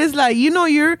likely, thing? but it's like, you know,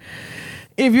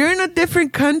 if you're in a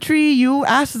different country, you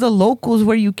ask the locals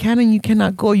where you can and you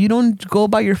cannot go. You don't go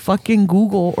by your fucking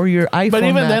Google or your iPhone. But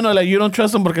even map. then, like, you don't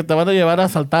trust them porque te van a llevar a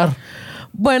asaltar.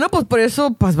 Bueno, pues por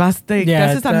eso, pues vas, te Yeah,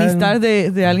 haces amistad de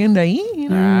alguien de ahí. You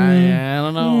know? Yeah, I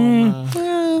don't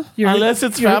know. Yeah, Unless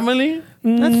it's family.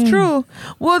 that's true.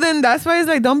 Well, then that's why it's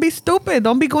like, don't be stupid.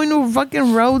 Don't be going to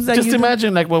fucking roads that Just you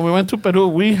imagine, like, when we went to Peru,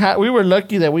 we were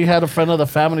lucky that we had a friend of the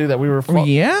family that we were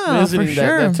Yeah, visiting for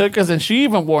sure. that took us, and she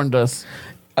even warned us.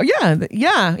 Oh,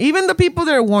 yeah. Even the people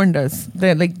there warned us.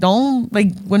 They like don't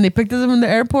like when they picked us up in the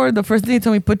airport. The first thing they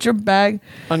told me, put your bag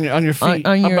On your feet.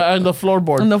 On your- on the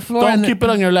floorboard. on the floor Don't and keep it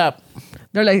on your lap.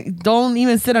 They're like, don't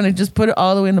even sit on it. Just put it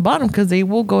all the way in the bottom because they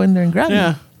will go in there and grab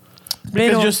Yeah. it.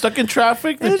 Because you're stuck in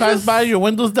traffic. They It's pass just- by, your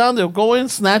windows down. They'll go in,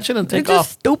 snatch it, and take They're off.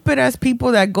 just stupid ass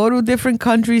people that go to different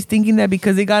countries thinking that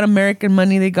because they got American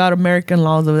money, they got American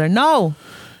laws over there. No.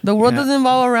 The world doesn't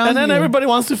evolve around And then you. everybody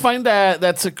wants to find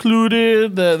that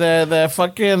secluded, the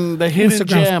fucking the hidden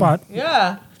Instagram gem. spot.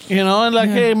 Yeah. You know, and like,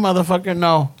 hey, motherfucker,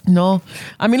 no. No.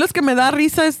 I mean, los que me da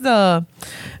risa is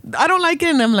I don't like it,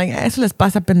 and I'm like, eso les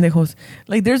pasa, pendejos.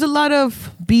 Like, there's a lot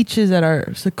of beaches that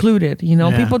are secluded, you know?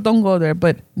 Yeah. People don't go there.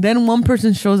 But then one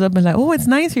person shows up and like, oh, it's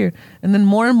nice here. And then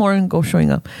more and more go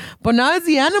showing up. But now it's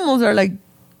the animals are like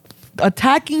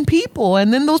attacking people,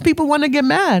 and then those people want to get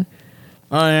mad.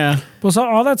 Oh, yeah. Well, so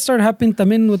all that started happening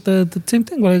también with the same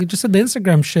thing. Like just said, the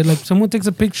Instagram shit. Like someone takes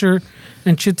a picture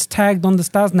and shit's tagged on the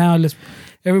stars now.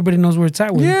 Everybody knows where it's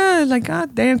at. With. Yeah, like,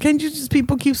 god damn, can't you just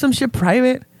people keep some shit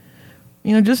private?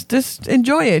 You know, just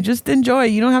enjoy it. Just enjoy it.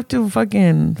 You don't have to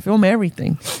fucking film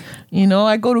everything. You know,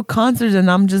 I go to concerts and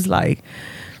I'm just like,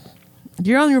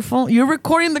 you're on your phone. You're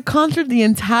recording the concert the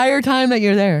entire time that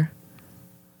you're there.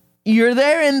 You're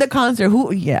there in the concert.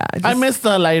 I miss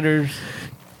the lighters.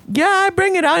 Yeah, I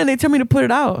bring it out and they tell me to put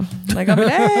it out. Like, I'm like,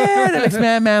 hey, they're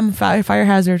like, ma'am, fire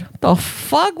hazard. The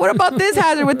fuck? What about this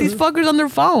hazard with these fuckers on their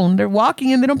phone? They're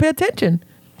walking and they don't pay attention.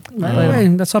 Hey,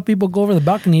 that's how people go over the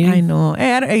balcony. Eh? I know.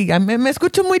 Hey, me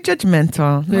escucho muy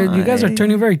judgmental. You guys are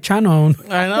turning very channel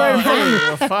I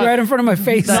know. right in front of my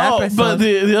face. No, episode. but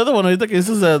the other one, I think this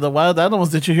is the wild animals.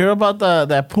 Did you hear about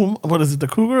that puma? What is it, the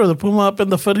cougar or the puma up in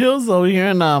the foothills over here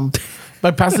in by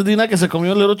Pasadena que se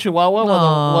comió a little chihuahua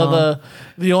while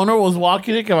the owner was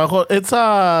walking it. Que bajó. It's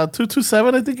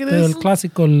 227, I think it is. El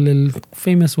clásico, el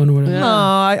famous one. Whatever. Yeah.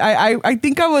 No, I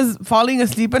think I was falling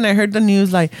asleep and I heard the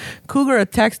news like cougar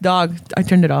attacks dog. I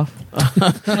turned it off.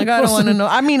 Like, I don't want to know.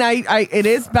 I mean, it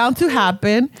is bound to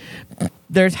happen.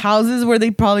 There's houses where they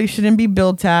probably shouldn't be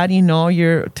built at. You know,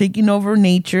 you're taking over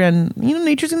nature, and you know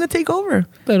nature's gonna take over.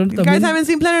 Pero You guys haven't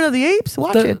seen Planet of the Apes?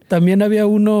 Watch it. También había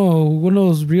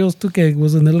unos reels too que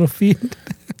was in the little feed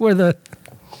where the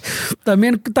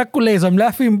también está culé. I'm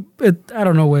laughing. I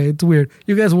don't know why. It's weird.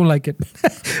 You guys won't like it.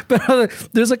 But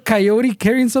there's a coyote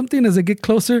carrying something as they get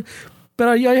closer. But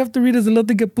all you have to read is the little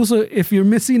thing que puso. If you're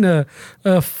missing a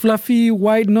fluffy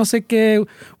white no sé qué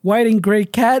white and gray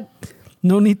cat,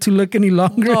 no need to look any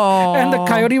longer. Aww. And the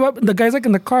coyote, the guy's like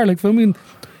in the car, like filming.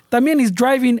 También he's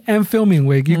driving and filming,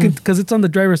 Wig. You can, because it's on the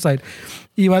driver's side.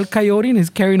 Y va el coyote and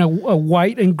he's carrying a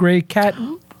white and gray cat.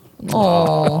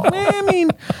 Oh, I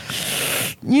mean,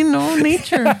 you know,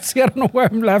 nature. See, I don't know why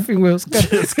I'm laughing, Will. It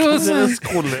was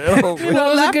culero, You know,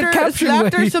 Well, it was a good caption,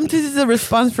 laughter way. sometimes is a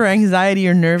response for anxiety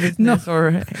or nervousness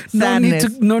or sadness.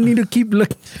 no need to keep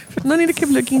looking. No need to keep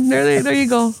looking. There you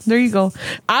go. There you go.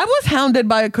 I was hounded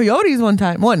by coyotes one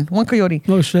time. One coyote.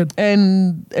 Oh, shit.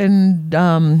 And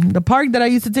the park that I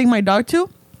used to take my dog to.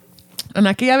 En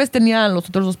aquella vez tenía los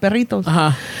otros dos perritos.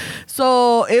 Ajá.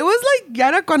 So it was like, ya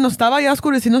era cuando estaba ya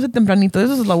oscureciéndose tempranito.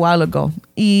 This was a while ago.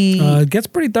 Y It gets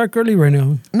pretty dark early right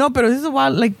now. no, pero this is a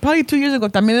while, like probably 2 years ago.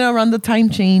 También era around the time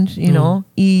change, you know.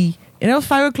 Y it was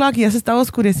 5 o'clock y ya se estaba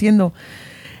oscureciendo.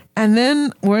 And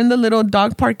then we're in the little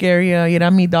dog park area. Y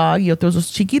era mi dog y otros dos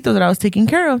chiquitos that I was taking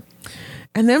care of.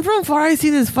 And then from far I see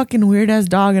this fucking weird ass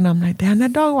dog and I'm like, damn,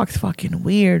 that dog walks fucking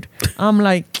weird. I'm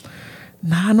like,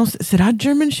 nah, no, será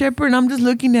German Shepherd? And I'm just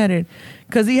looking at it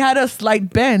because he had a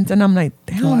slight bend. And I'm like,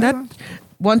 damn, that.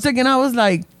 Once again, I was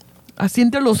like, así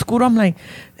entre lo oscuro, I'm like,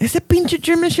 ese pinche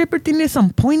German Shepherd tiene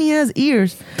some pointy ass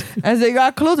ears. As they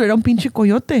got closer, era un pinche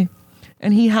coyote.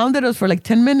 And he hounded us for like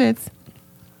 10 minutes.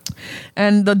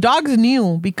 And the dogs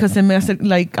knew because se me hace,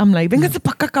 like, I'm like, vénganse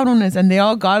pa' acá, cabrones. And they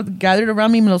all gathered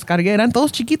around me, me los cargué. Eran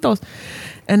todos chiquitos.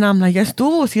 And I'm like, ya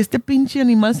estuvo. Si este pinche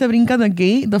animal se brinca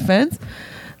the fence.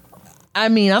 I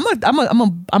mean, I'm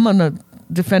gonna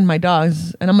defend my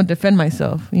dogs and I'm gonna defend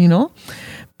myself, you know.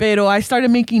 Pero I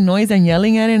started making noise and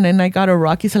yelling at it, and then I got a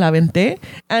rock y se la aventé,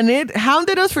 and it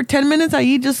hounded us for 10 minutes.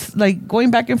 Ahí just like going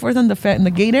back and forth in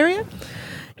the gate area.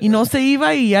 Y no se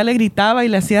iba y ya le gritaba y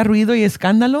le hacía ruido y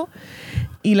escándalo.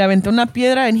 Y le aventé una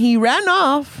piedra and he ran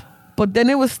off. But then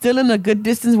it was still in a good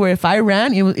distance where if I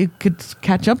ran, it could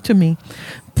catch up to me.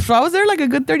 So I was there like a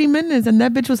good 30 minutes and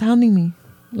that bitch was hounding me.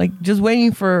 Like just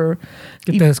waiting for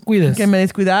Que te descuides. que me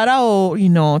descuidara or, you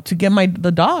know, to get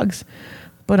the dogs.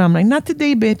 But I'm like, not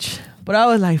today, bitch. But I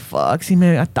was like, fuck, si me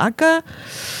ataca,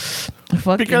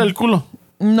 fuck. Pícale el culo.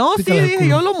 No, sí, Pícale el dije, culo.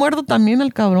 yo lo muerdo también,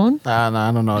 el cabrón. Nah,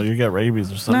 I don't know. You get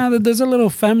rabies or something. Nah, there's a little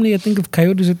family, I think, of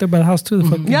coyotes right there by the house, too. The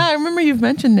fucking, Yeah, I remember you've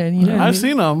mentioned it. You know? I've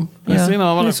seen them. Yeah. I've seen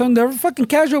them. Yeah, so they're fucking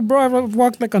casual, bro. I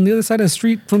walked like on the other side of the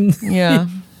street from. Yeah.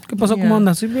 ¿Qué pasó? Yeah. ¿Cómo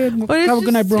andas? Sí, man. But it's Have a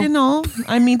good night, just, bro. you know,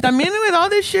 I mean, también with all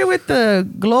this shit with the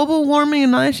global warming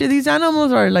and all that shit, these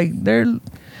animals are like, they're,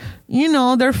 you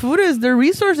know, their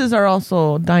resources are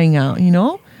also dying out, you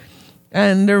know?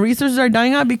 And their resources are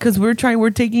dying out because we're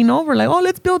taking over. Like, oh,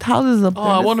 let's build houses up there.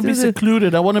 I want to be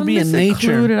secluded. I want to be in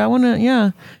nature. I want to,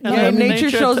 yeah. And Yeah, then nature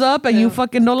shows up and you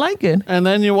fucking don't like it. And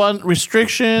then you want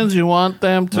restrictions. You want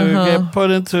them to get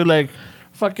put into like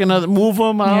fucking move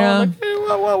them out. Yeah. Like, hey,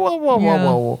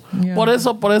 whoa. Yeah. Por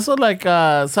eso, like,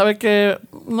 sabe que,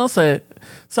 no sé,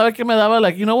 sabe que me daba,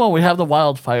 like, you know when we have the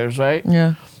wildfires, right?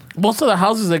 Yeah. Most of the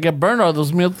houses that get burned are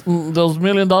those $1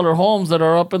 million homes that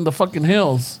are up in the fucking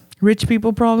hills. Rich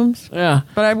people problems. Yeah.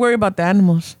 But I worry about the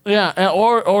animals. Yeah,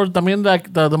 or también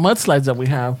like the mudslides that we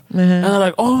have. And they're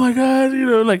like, oh my God, you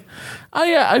know, like, oh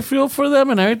yeah, I feel for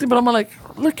them and everything, but I'm like,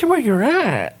 look at where you're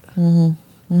at.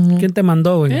 ¿Quién te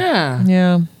mandó, güey? Yeah.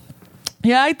 Yeah.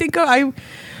 Yeah, I think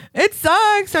it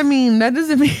sucks. I mean, that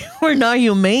doesn't mean we're not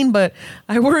humane, but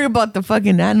I worry about the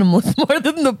fucking animals more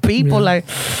than the people. Yeah. Like,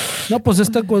 No, pues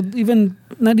está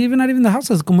not even the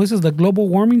houses. Como dices, the global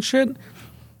warming shit.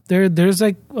 There's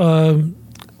like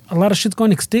a lot of shit's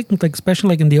going extinct, like especially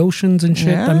like in the oceans and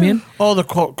shit. Yeah. También. Oh, the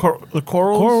corals?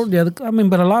 Coral, yeah. I mean,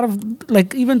 but a lot of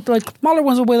like even like smaller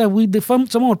ones, the way that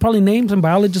someone would probably name, some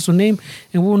biologist would name,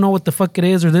 and we'll know what the fuck it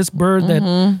is, or this bird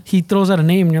that he throws out a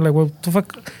name, and you're like, well, the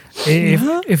fuck.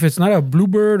 If it's not a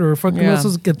bluebird or fucking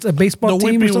it's a baseball The team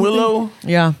or weeping something. willow?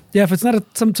 yeah. Yeah, if it's not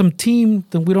some team,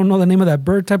 then we don't know the name of that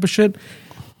bird type of shit.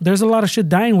 There's a lot of shit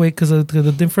dying away because of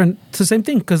the different. It's the same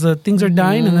thing because the things are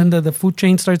dying and then the food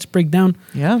chain starts to break down.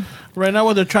 Yeah. Right now,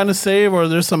 what they're trying to save, or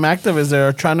there's some activists that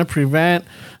are trying to prevent.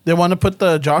 They want to put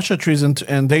the Joshua trees in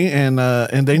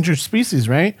endangered species,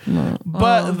 right?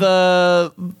 But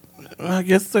I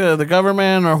guess the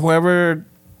government or whoever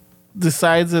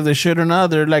decides if they should or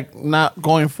not, they're like not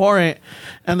going for it,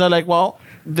 and they're like, well,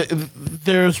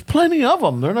 there's plenty of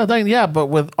them. They're not dying, yeah, but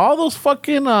with all those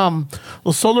fucking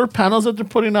those solar panels that they're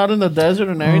putting out in the desert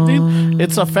and everything,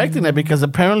 it's affecting it because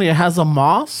apparently it has a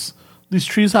moss. These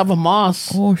trees have a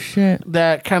moss. Oh shit.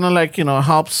 That kind of like, you know,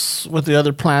 helps with the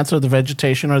other plants or the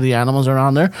vegetation or the animals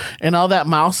around there. And all that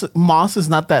moss is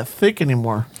not that thick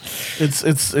anymore.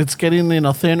 It's getting, you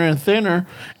know, thinner and thinner.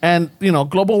 And, you know,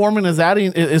 global warming is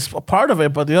a part of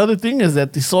it. But the other thing is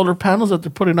that the solar panels that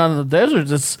they're putting out in the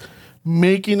deserts, it's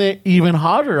making it even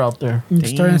hotter out there. It's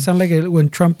starting to sound like when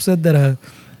Trump said that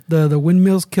the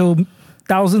windmills kill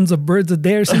thousands of birds a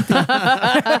day or something.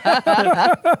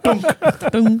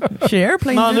 Share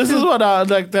planes. No, this is what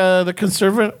like the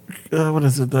conservative. What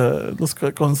is it? Los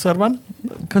conservan.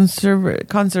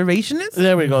 Conservationists.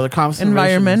 There we go. The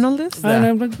Environmentalists.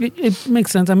 It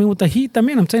makes sense. I mean, with the heat, I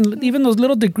mean, I'm saying even those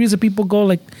little degrees that people go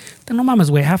like, no mames,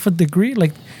 way half a degree,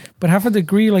 like. But half a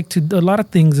degree, like to a lot of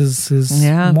things, is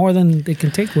more than they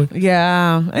can take with.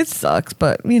 Yeah, it sucks,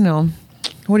 but you know,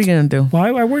 what are you gonna do? Well,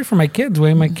 I worry for my kids,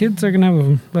 way. My kids are gonna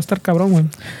va a estar cabrón, way.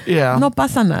 Yeah. No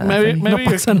pasa nada. Maybe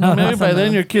nada. by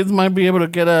then your kids might be able to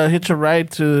get hitch a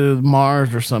ride to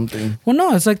Mars or something. Well,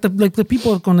 no, it's like the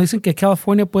people cuando dicen que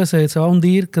California pues se va a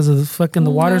hundir because of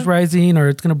the water's rising or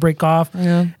it's gonna break off.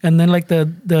 Yeah. And then like the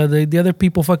other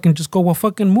people fucking just go, well,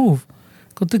 fucking move.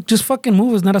 Just fucking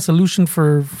move is not a solution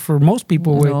for most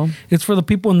people. No. It's for the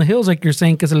people in the hills, like you're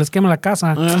saying, que se les quema la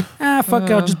casa. Fuck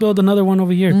it, I'll just build another one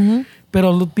over here. Pero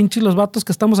los pinches los vatos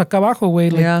que estamos acá abajo,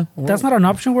 güey. Like, that's not an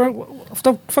option. What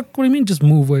the fuck, what do you mean just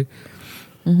move, güey?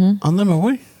 Ándame,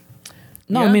 güey.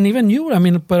 No, I mean, even you. I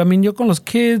mean, yo con los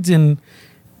kids and...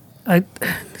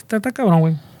 Está cabrón,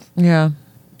 güey. Yeah.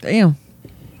 Damn.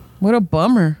 What a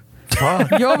bummer.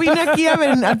 Yo vine aquí a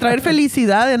traer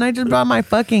felicidad and I just brought my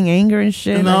fucking anger and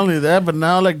shit. And not only that, but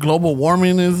now like global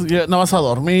warming is, no vas a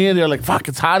dormir. You're like, fuck,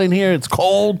 it's hot in here. It's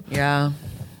cold. Yeah.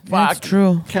 Fuck. That's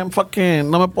true. Can't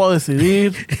fucking, no me puedo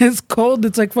decidir. It's cold.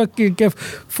 It's like fucking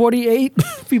 48.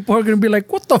 People are going to be like,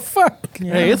 what the fuck?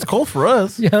 Yeah. Hey, it's cold for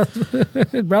us. Yeah.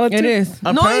 Relative. It is.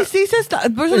 No, y sí se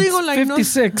está. Por eso It's digo, like,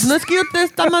 56. No es que yo te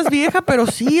está más vieja, pero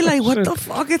sí, like, what the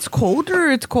fuck? It's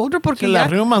colder. It's colder porque Que ya.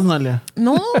 las riumas, Nalia.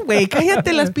 No, güey,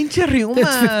 cállate las pinches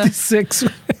riumas. It's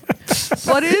 56.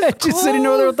 What is She's sitting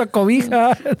over there with a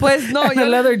cobija. Pues no, and a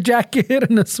leather jacket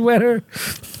and a sweater.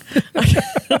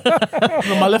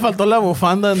 Nomás le faltó la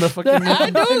bufanda and the fucking... I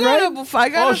do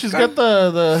got she's got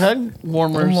the hand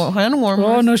warmers. hand warmers.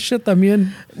 Oh, no shit,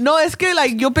 también. No, es que,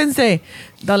 like, yo pensé,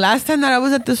 the last time that I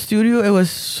was at the studio, it was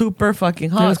super fucking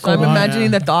hot. So I'm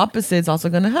imagining that the opposite is also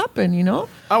going to happen, you know?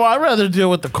 Oh, I'd rather deal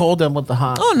with the cold than with the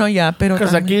hot. Oh, no, yeah, pero...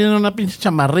 Because aquí en una pinche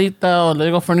chamarrita o le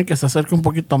digo a Fernie que se acerque un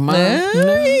poquito más.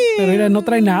 Pero mira, no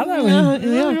trae nada, güey.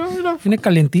 Viene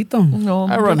calientito. No.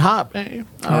 I run hot, man.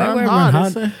 I I run run hot.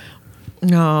 hot. Ese.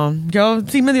 No, yo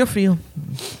sí me dio frío.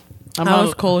 I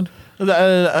was cold.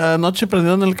 Anoche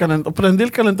prendí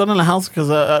el calentón in the house because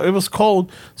it was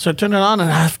cold, so I turned it on, and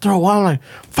after a while, I'm like,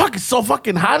 fuck, it's so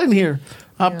fucking hot in here.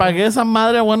 Apagué esa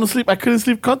madre. I went to sleep. I couldn't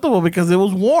sleep comfortable because it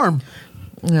was warm.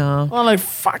 No. I'm like,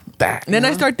 fuck that. Then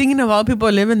I start thinking about people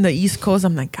who live in the East Coast.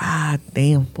 I'm like, God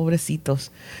damn,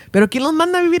 pobrecitos. Pero ¿quién los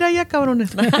manda a vivir allá,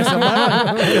 cabrones?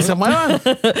 Que se muevan.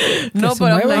 No,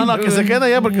 but I'm like, No, que se queden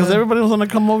allá because everybody was going to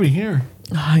come over here.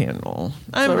 I don't know.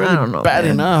 I don't know. Bad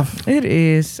man. enough. It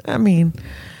is. I mean,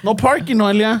 No parking,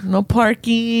 Noelia. no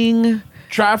parking.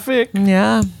 Traffic.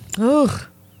 Yeah. Ugh.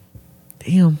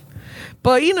 Damn.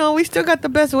 But, you know, we still got the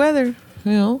best weather.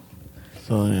 You know?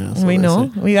 So, yeah. We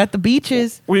know. We got the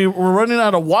beaches. We're running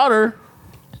out of water.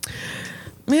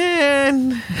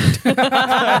 Man.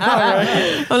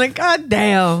 I'm like, God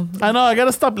damn. I know. I got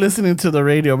to stop listening to the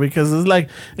radio because it's like,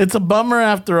 it's a bummer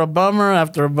after a bummer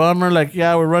after a bummer. Like,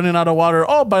 yeah, we're running out of water.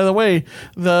 Oh, by the way,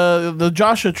 the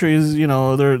Joshua trees, you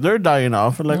know, they're dying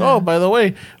off. And like, oh, by the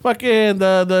way, fucking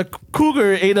the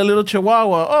cougar ate a little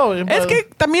chihuahua. Oh, Es que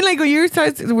también, like,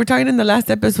 we're talking in the last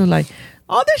episode, like,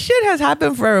 all this shit has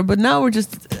happened forever, but now we're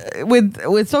just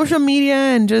with social media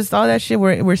and just all that shit,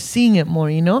 we're seeing it more,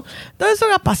 you know? Todo eso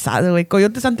ha pasado, güey.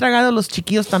 Coyotes han tragado los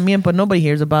chiquillos también, but nobody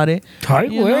hears about it. Ay,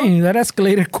 güey, that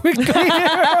escalated quickly.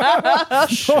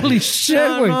 Holy shit,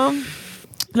 güey.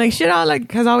 Like, shit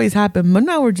has always happened, but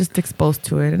now we're just exposed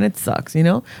to it, and it sucks, you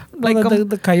know? Like, well,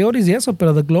 the coyotes, yes,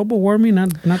 pero the global warming,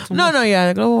 not so much. No, yeah,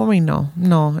 the global warming, no.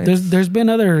 There's been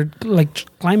other, like,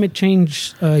 climate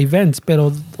change events, but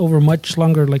over much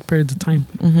longer, like, periods of time.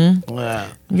 Mm-hmm.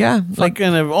 Yeah. Like,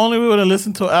 fucking, if only we would have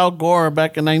listened to Al Gore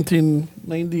back in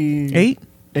 1998.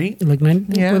 Like,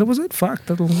 what was it? Fuck.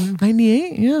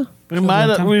 98, yeah. We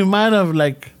might have,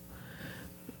 like...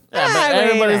 Yeah, but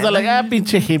everybody's like,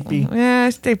 pinche hippie. Yeah,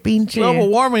 este pinche. Global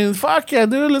warming. Fuck yeah,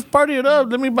 dude. Let's party it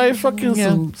up. Let me buy fucking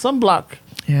some sunblock.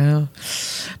 Yeah.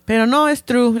 Pero no, it's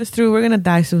true. It's true. We're going to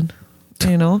die soon.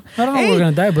 You know? I don't know we're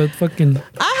going to die, but fucking...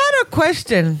 I had a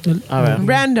question.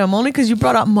 Random, only because you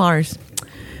brought up Mars.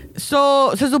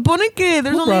 So, se supone que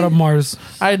there's Who brought up Mars?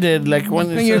 I did. Like when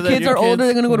your kids are older,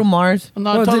 they're going to go to Mars.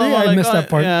 No, I missed that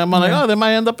part. Yeah, I'm like, they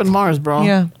might end up in Mars, bro.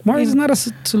 Yeah. Mars is not a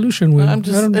solution,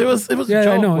 güey. It was a joke,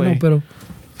 I know, pero...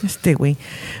 Este güey.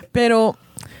 Pero,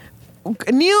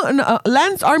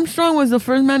 Lance Armstrong was the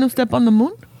first man who stepped on the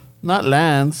moon? Not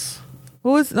Lance.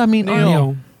 Who was,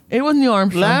 Neil. It was Neil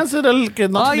Armstrong. Lance era el que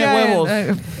no tenía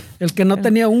huevos. El que no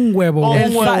tenía un huevo.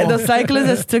 The cyclist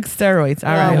that took steroids.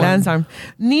 All right, Lance Armstrong.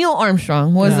 Neil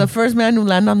Armstrong was the first man who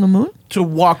landed on the moon? To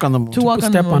walk on the moon.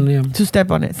 To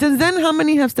step on it. Since then, how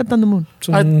many have stepped on the moon?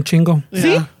 Un chingo.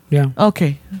 See? Yeah.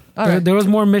 Okay. There was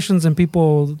more missions than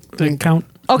people count.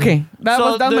 Okay. That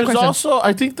was my question.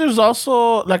 I think there's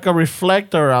also like a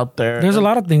reflector out there. There's a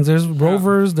lot of things. There's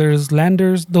rovers, there's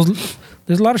landers.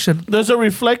 There's a lot of shit. There's a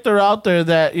reflector out there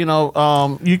that, you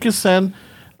know, you can send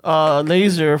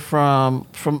laser from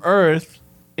Earth.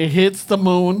 It hits the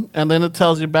moon and then it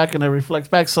tells you back and it reflects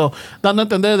back. So dando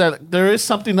entender that there is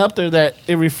something up there that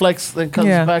it reflects and comes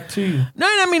back to you. No,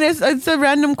 I mean it's a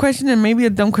random question and maybe a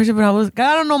dumb question, but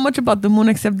I don't know much about the moon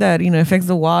except that, you know, it affects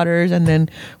the waters, and then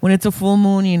when it's a full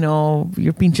moon, you know,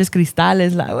 your pinches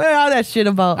cristales, like all that shit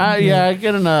about. I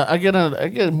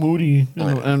get moody.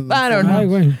 And I don't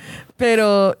know.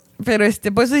 Pero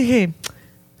pues dije,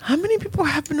 how many people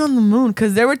have been on the moon?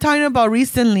 Because they were talking about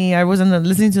recently. I was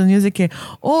listening to the news.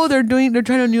 They're going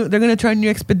to try a new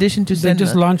expedition to send. They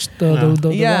just launched the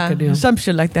rocket. Some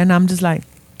shit like that. And I'm just like,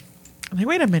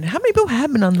 wait a minute. How many people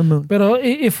have been on the moon? But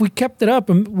if we kept it up,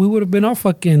 we would have been all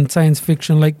fucking science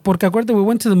fiction. Like, porque acuérdate, we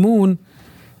went to the moon,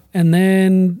 and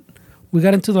then we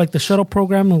got into like the shuttle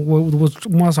program, which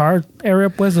was our area,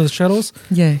 pues, the shuttles.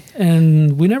 Yeah.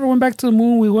 And we never went back to the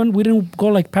moon. We didn't go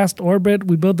like past orbit.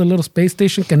 We built a little space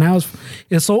station. Que now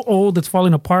it's so old, it's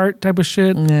falling apart, type of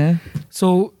shit. Yeah.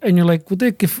 So, and you're like, well,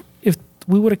 if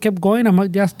we would have kept going, ya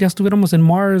estuviéramos en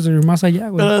Mars or más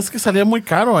allá. Pero es que salía muy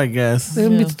caro, I guess.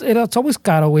 It's always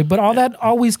caro, güey. But all that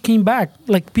always came back.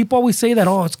 Like, people always say that,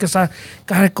 it's because I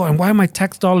got it going. Why are my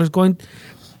tax dollars going?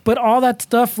 But all that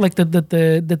stuff, like that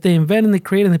they invent and they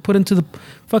create and they put into the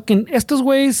fucking estos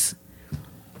ways.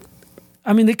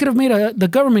 I mean, the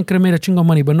government could have made a chingo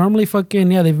money, but normally they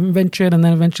invent shit and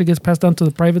then eventually gets passed down to the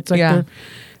private sector. Yeah.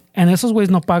 And esos ways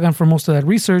no pagan for most of that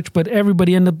research, but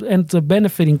everybody ends up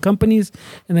benefiting companies,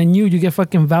 and then you get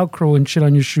fucking Velcro and shit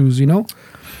on your shoes, you know?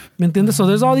 ¿Me entiendes? So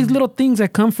there's all these little things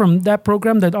that come from that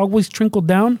program that always trickle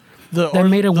down, that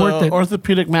made it worth it.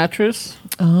 Orthopedic mattress.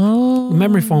 Oh.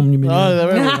 Memory foam, you mean? Oh,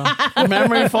 there we go.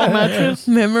 Memory foam mattress.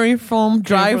 Memory foam,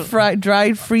 dried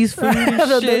freeze food.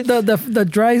 Shit.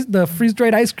 the freeze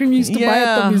dried ice cream you used to buy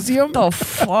at the museum. The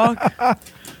fuck.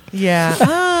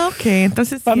 Yeah. Okay.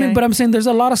 Entonces, I mean, but I'm saying there's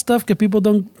a lot of stuff that people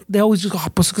don't. They always just go,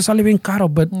 pues que sale bien caro,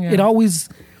 but it was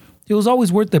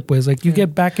always worth it. Pues like you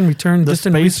get back in return The just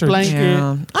in space research. blanket.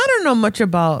 Yeah. I don't know much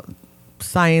about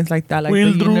science like that, like the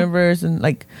universe and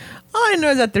like. All I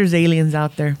know is that there's aliens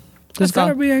out there. There's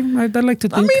gotta be. I'd like to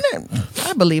think. I mean,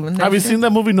 I believe in that. Have you seen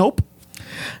that movie? Nope.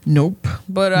 Nope.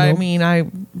 But I mean, I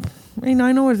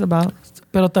know what it's about.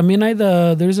 Pero también hay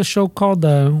there's a show called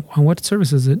on what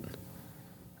service is it?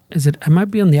 It might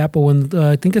be on the Apple one.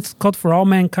 I think it's called For All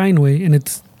Mankind Way, and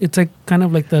it's like kind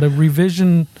of like the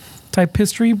revision type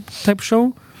history type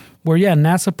show, where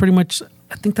NASA pretty much.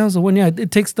 I think that was the one. Yeah,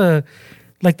 it takes the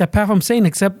like that path I'm saying,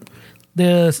 except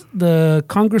the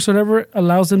Congress or whatever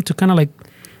allows them to kind of like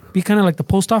be kind of like the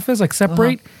post office, like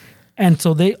separate, and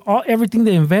so everything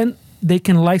they invent they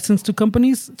can license to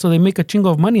companies, so they make a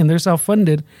chingo of money and they're self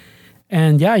funded.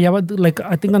 And but like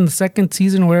I think on the second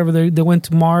season or whatever they went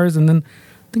to Mars, and then. I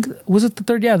think, was it the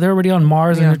third? Yeah, they're already on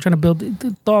Mars and they're trying to build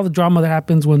all the drama that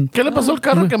happens when. ¿Qué le pasó al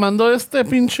carro que mandó este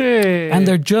pinche? And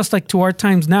they're just like to our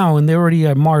times now, and they're already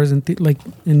at Mars and like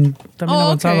in Tamina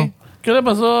Gonzalo. Okay. ¿Qué le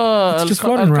pasó It's just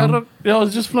floating around. carro? Yeah, it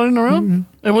was just floating around.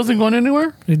 Mm-hmm. It wasn't going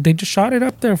anywhere. They just shot it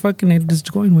up there, fucking. It just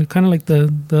going with kind of like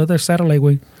the other satellite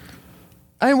way.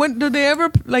 And do they ever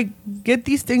like get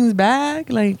these things back?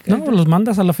 Like no, los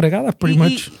mandas a la fregada, pretty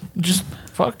much. Just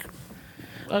fuck.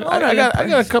 I got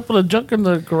a couple of junk in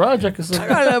the garage. I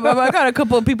got a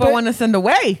couple of people I want to send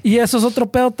away. Y eso es otro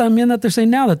pedo también that they're saying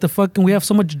now that we have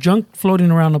so much junk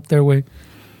floating around up there, way.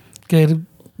 Que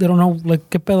they don't know like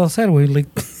qué pedo hacer, way. Like,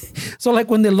 so like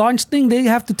when they launch thing, they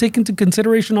have to take into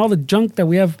consideration all the junk that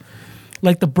we have,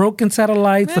 like the broken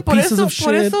satellites, the pieces of shit.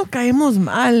 Por eso caemos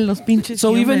mal los pinches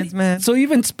humans, man. So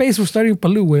even space, we're starting to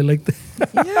pollute, way. Like,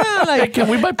 yeah, like can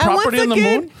we buy property on the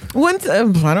moon?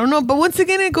 I don't know, but once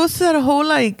again, it goes to that whole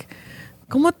like,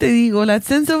 ¿cómo te digo? That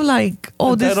sense of like,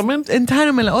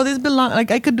 entitlement. Like, this belong.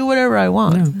 Like I could do whatever I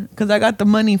want because I got the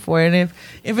money for it.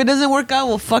 If it doesn't work out,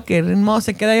 well, fuck it. And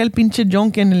se queda ahí el pinche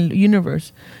junk in the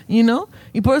universe, you know.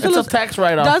 Y por eso it's a tax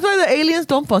write-off. That's why the aliens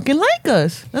don't fucking like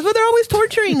us. That's why they're always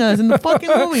torturing us in the fucking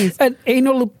movies. And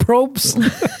anal probes.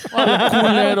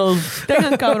 Culeros.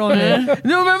 Tengan cabrones.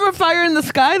 You remember Fire in the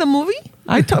Sky, the movie?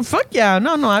 Fuck yeah.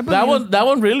 No, I believe that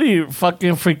one really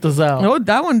fucking freaked us out. No,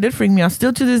 that one did freak me out.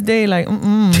 Still to this day, like,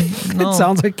 no. It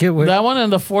sounds like it would. That one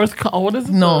and the fourth, what is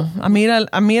it? No,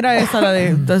 Amira esa la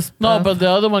de... No, but the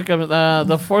other one,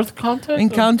 the fourth contact?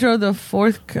 Encounter of the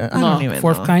fourth... I don't even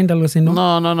fourth know. kind, algo así, ¿no?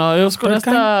 No. It was con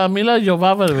esta Mila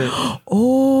Jovovich.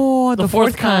 Oh, the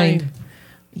fourth kind.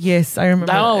 Yes, I remember.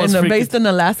 That one was based in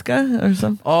Alaska or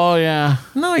something. Oh, yeah.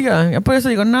 No, yeah. Por eso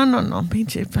digo, no.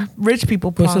 Pinche rich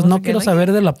people Pues no quiero saber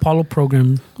del Apollo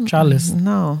program. Chales.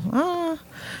 No. No.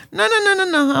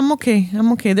 I'm okay.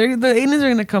 The aliens are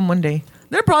going to come one day.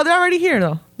 They're already here,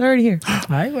 though. They're already here.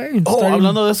 Ay, güey.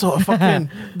 Hablando de eso, fucking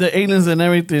the aliens and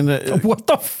everything. What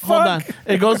the fuck? Hold on.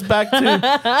 It goes back to...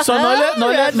 So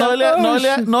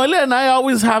Noelia and I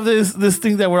always have this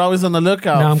thing that we're always on the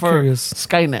lookout for. Curious.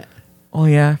 Skynet. Oh,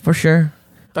 yeah, for sure.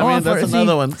 I mean, that's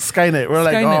another one. Skynet. We're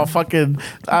like, Skynet. oh, fucking...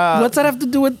 What's that have to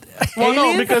do with... Well,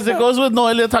 no, because it goes with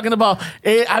Noelia talking about,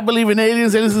 I believe in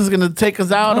aliens. Aliens is going to take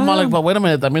us out. I'm all like, but wait a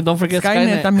minute. I mean, don't forget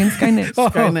Skynet. Skynet.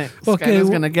 Skynet. Okay. Skynet's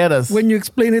going to get us. When you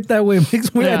explain it that way, it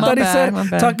makes me... I thought he said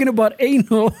talking about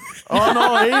anal. Oh,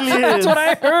 no, aliens. That's what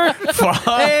I heard. Fuck.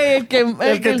 Hey, el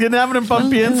que tiene hambre en pan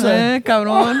piensa.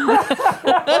 Cabrón.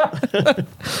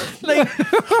 Like,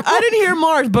 I didn't hear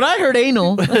Mars, but I heard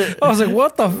anal. I was like,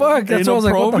 what the fuck? That's what I was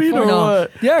like, what the fuck?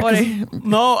 What? Yeah,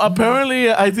 no, apparently,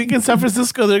 I think in San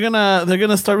Francisco, they're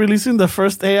gonna start releasing the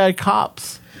first AI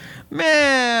cops.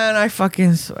 Man, I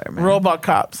fucking swear, man. Robot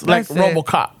cops. Like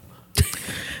RoboCop.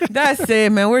 That's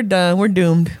it, man. We're done. We're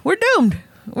doomed.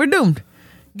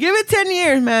 Give it 10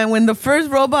 years, man, when the first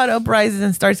robot uprises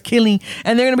and starts killing,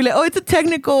 and they're going to be like, oh, it's a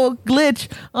technical glitch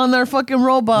on their fucking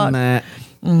robot. Nah.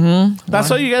 Mm-hmm. That's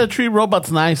why you got to treat robots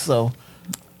nice, though.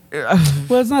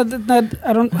 Well, it's not.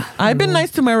 I don't. I've been nice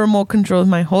to my remote controls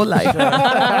my whole life.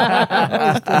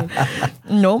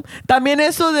 No. También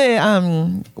eso de,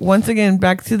 once again,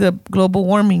 back to the global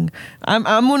warming.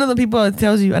 I'm one of the people that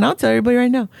tells you, and I'll tell everybody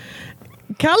right now,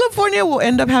 California will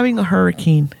end up having a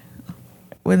hurricane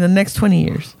within the next 20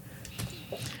 years.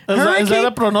 Is that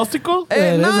a pronostico?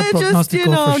 No, it's just,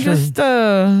 just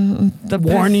the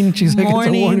warning. She's like,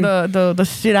 warning, it's a warning. the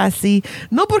shit I see.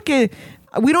 No, porque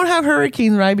we don't have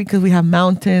hurricanes, right? Because we have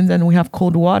mountains and we have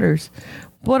cold waters.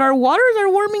 But our waters are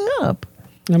warming up.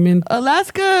 I mean,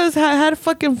 Alaska has had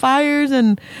fucking fires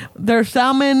and their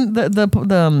salmon,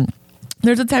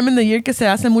 there's a time in the year que se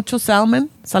hace mucho salmon,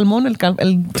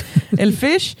 el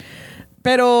fish.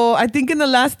 Pero I think in the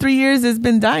last 3 years it's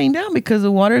been dying down because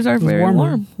the waters are very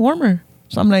warmer.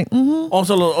 So I'm like,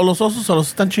 Also, los osos se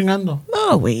los están chingando.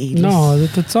 no, wait. no,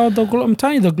 it's all I'm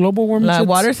telling you, the global warming. La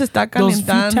water se está those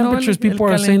calentando. few temperatures, people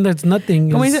are saying that's nothing.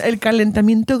 ¿Cómo dice? El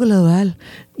calentamiento global.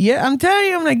 Yeah, I'm telling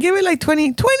you, I'm like, give it like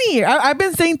 20 years. I've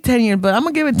been saying 10 years, but I'm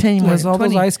going to give it 10 years. As all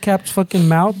those ice caps fucking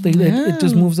melt, it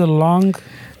just moves it along.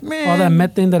 Man. All that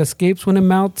methane that escapes when it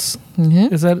melts.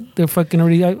 Is that they're fucking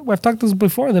already... I've talked this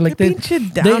before. They're like...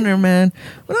 Pinche downer, man.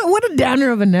 What a downer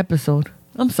of an episode.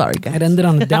 I'm sorry, guys. It ended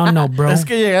on a down note, bro. Es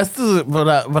que llegaste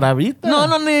bravita. No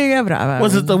llegué brava.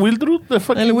 Was it the Wildroot?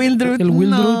 El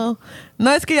Wildroot.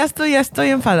 No, es que ya estoy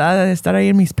enfadada de estar ahí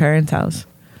en mis parents' house.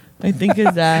 I think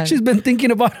it's that. She's been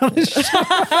thinking about all this shit.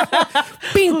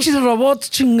 Pinches robots,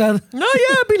 chingada. No,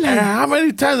 yeah, I'll be like... How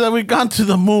many times have we gone to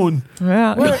the moon?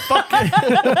 Yeah.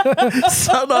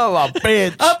 Son of a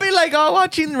bitch. I'll be like all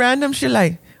watching random shit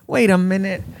like, wait a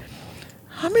minute.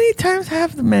 How many times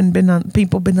have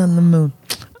people been on the moon?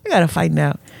 I gotta find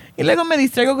out. Y luego me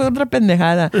distraigo con otra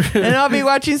pendejada. And I'll be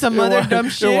watching some other dumb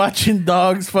shit. You're watching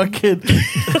dogs fucking...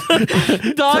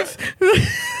 Dogs.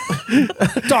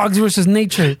 Dogs versus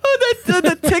nature. Oh,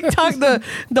 the TikTok,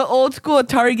 the old school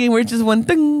Atari game where it's just one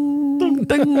ding,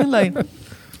 ding, like,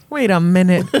 wait a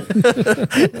minute.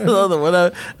 No, the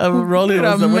one I'm rolling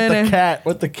was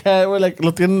with the cat. We're like,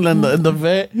 lo tienen in the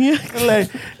vet. Yeah.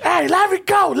 Like, hey, Larry,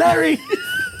 go, Larry.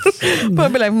 But I'll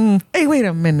be like, hey, wait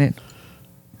a minute.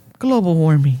 Global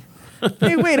warming.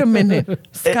 Hey, wait a minute.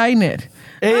 Skynet.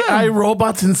 AI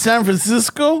robots in San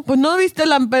Francisco. Pues no viste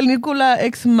la película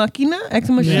Ex Machina?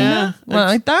 Yeah. Bueno,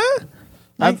 ahí está.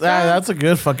 That's a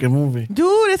good fucking movie.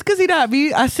 Dude, es que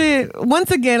once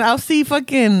again, I'll see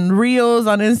fucking reels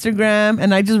on Instagram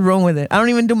and I just run with it. I don't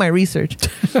even do my research.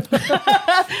 Sounds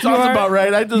about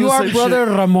right. I do You the are same brother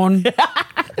shit. Ramon.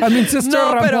 I mean, sister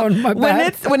Ramon. My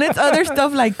bad. when it's other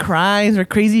stuff like crimes or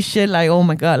crazy shit, like, oh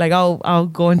my God, like I'll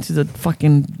go into the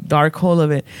fucking dark hole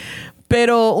of it.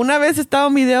 Pero una vez estaba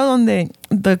un video donde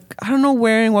I don't know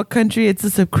where in what country, it's the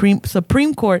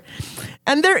Supreme Court,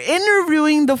 and they're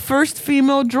interviewing the first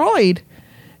female droid,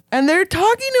 and they're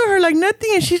talking to her like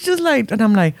nothing, and she's just like, and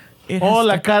I'm like,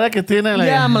 la cara que tiene. Like,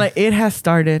 yeah, I'm like, it has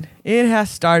started. It has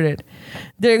started.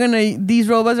 These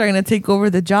robots are gonna take over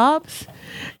the jobs,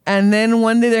 and then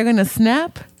one day they're gonna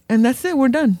snap, and that's it. We're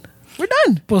done.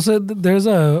 Pues there's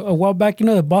a while back,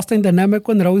 the Boston Dynamic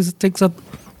one that always takes up.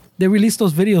 They release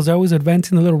those videos. They're always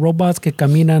advancing the little robots que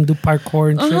caminan, do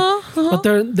parkour and shit. But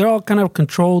they're all kind of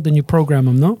controlled and you program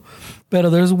them, no?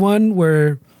 But there's one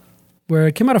where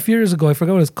it came out a few years ago. I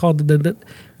forgot what it's called.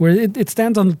 Where it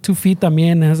stands on 2 feet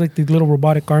también and has like these little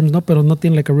robotic arms, no? Pero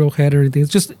nothing like a real head or anything.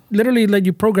 It's just literally like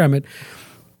you program it.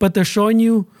 But they're showing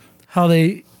you how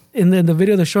in the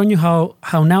video, they're showing you how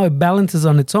now it balances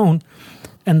on its own.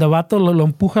 And the vato lo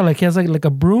empuja like he has like a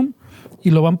broom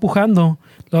y lo va empujando.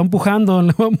 And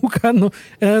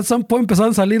at some point empezaron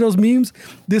a salir those memes.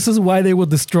 This is why they will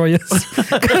destroy us.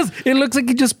 Because it looks like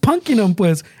he's just punking them,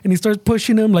 pues. And he starts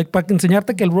pushing them, like, para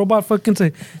enseñarte que el robot fucking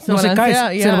no se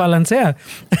cae, se balancea.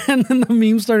 And then the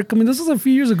memes started coming. This was a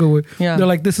few years ago. Yeah. They're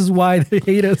like, this is why they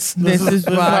hate us. This is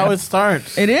how it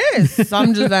starts. It is. So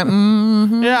I'm just like,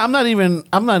 Yeah, I'm not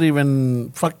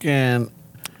even fucking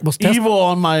evil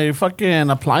on my fucking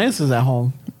appliances at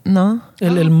home. No.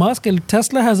 El Musk, el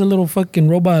Tesla has a little fucking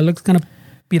robot that looks kind of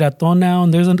piratón now,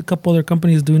 and there's a couple other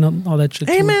companies doing all that shit.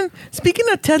 Hey, too. man, speaking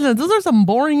of Tesla, those are some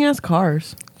boring ass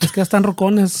cars. Es que están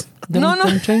rocones. They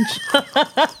don't change.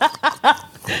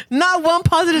 Not one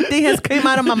positive thing has came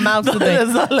out of my mouth today.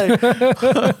 It's not like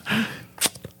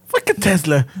fucking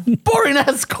Tesla. Boring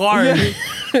ass car. Yeah.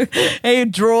 Hey,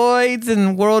 droids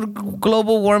and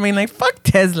global warming. Like, fuck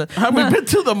Tesla. Have we been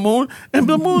to the moon? And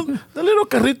the moon, the little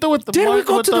carrito with the Did we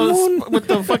go to the moon?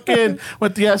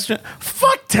 With the astronaut.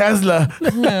 Fuck Tesla.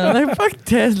 Yeah, like, fuck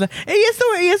Tesla. Hey, eso,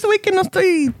 güey, que no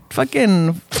estoy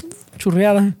fucking...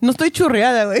 Churreada. No estoy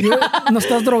churreada, güey. ¿No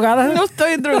estás drogada? No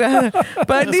estoy drogada.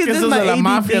 But at least this is my ADD.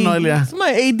 Mafia, Noelia. It's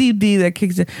my ADD that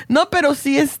kicks in. No, pero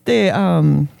sí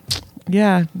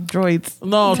yeah, droids.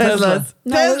 No, Teslas.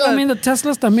 No, I mean, the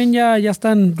Teslas también ya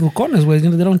están rucones, güey.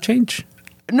 They don't change.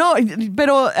 No,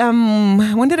 pero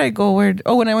when did I go?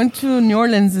 when I went to New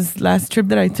Orleans, this last trip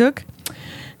that I took,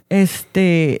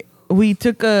 we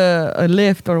took a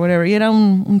Lyft or whatever. Y era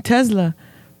un Tesla.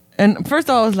 And first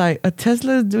of all, I was like, a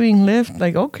Tesla is doing Lyft?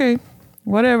 Like, okay,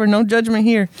 whatever, no judgment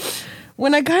here.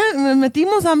 when I got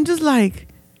metimos, I'm just like,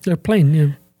 They're plain,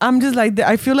 yeah. I'm just like,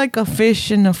 I feel like a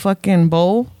fish in a fucking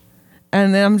bowl.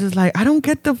 And then I'm just like, I don't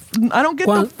get the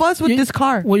fuss with this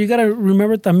car. Well, you gotta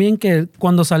remember también que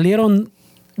cuando salieron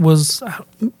was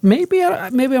maybe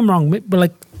I'm wrong, but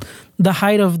like the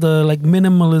height of the like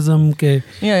minimalism, que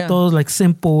todo like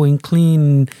simple and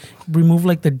clean, remove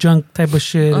like the junk type of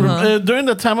shit. During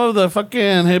the time of the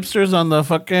fucking hipsters on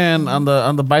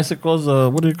the bicycles,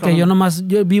 what do you call it? Yo nomás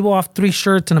vivo off 3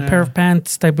 shirts and a pair of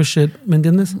pants type of shit. ¿Me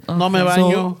entiendes? No me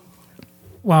baño.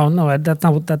 Wow, no, that's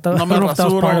not that. I don't know if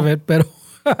that was part of it, but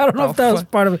I don't know if that was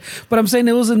part of it. But I'm saying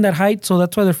it was in that height, so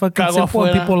that's why they're fucking simple.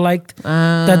 And people liked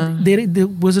that there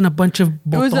wasn't a bunch of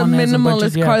botones. It was a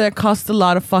minimalist car that cost a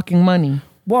lot of fucking money.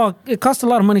 Well, it cost a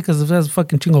lot of money because it has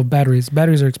fucking chingo of batteries.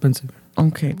 Batteries are expensive.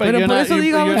 Okay. But you're not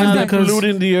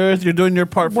polluting the earth. You're doing your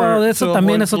part for eso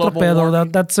también es otro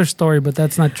pedo. That's their story, but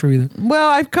that's not true either. Well,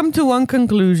 I've come to one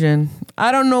conclusion.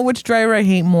 I don't know which driver I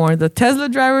hate more, the Tesla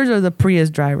drivers or the Prius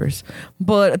drivers.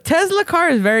 But a Tesla car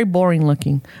is very boring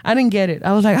looking. I didn't get it.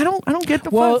 I was like, I don't get the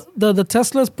fuss. Well, the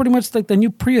Tesla is pretty much like the new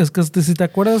Prius, because si te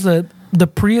acuerdas the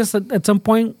Prius at some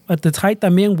point at its height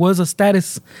también was a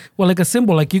status, well, like a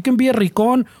symbol. Like you can be a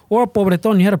ricón or a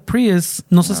pobretón. You had a Prius,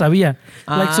 no se sabía.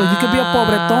 Like, so you could be a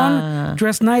pobretón,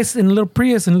 dress nice in a little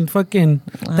Prius and fucking,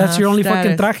 that's your only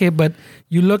fucking traje, but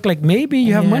you look like maybe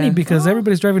you have money because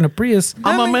everybody's driving a Prius.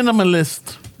 I'm a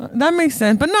minimalist. That makes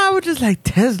sense. But no, I was just like,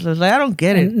 Tesla. Like, I don't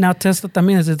get it. And now Tesla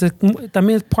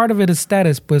también part of it is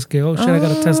status, pues, que, oh shit, I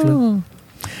got a Tesla.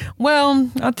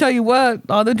 Well, I'll tell you what,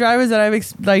 all the drivers that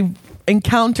I've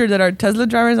encountered that are Tesla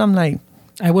drivers, I'm like,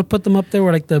 I would put them up there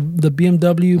with like the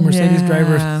BMW, Mercedes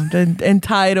drivers. The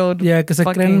entitled. Yeah, que se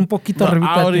creen un poquito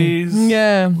arribita. Audis.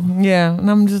 Yeah.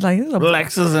 And I'm just like,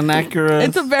 Lexus and Acura.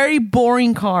 It's a very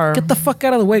boring car. Get the fuck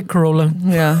out of the way, Corolla.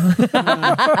 Yeah. Get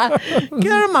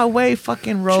out of my way,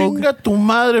 fucking rogue. Chinga tu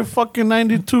madre, fucking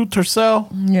 92 Tercel.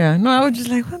 Yeah. No, I was just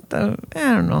like, what the,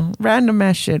 I don't know. Random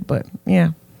ass shit, but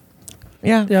yeah.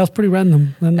 Yeah. Yeah, it was pretty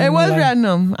random. It was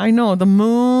random. I know. The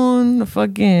moon,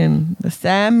 the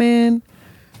salmon,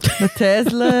 the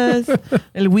Teslas,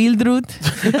 el Wildrut,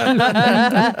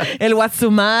 el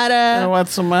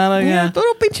Watsumara. Yeah.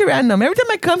 Todo pinche random. Every time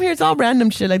I come here, it's all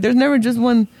random shit. Like, there's never just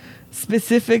one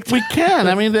specific. We can.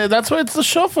 I mean, that's why it's the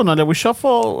shuffle now. That we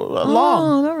shuffle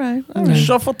along. Oh, all right.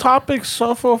 Shuffle topics,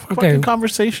 shuffle fucking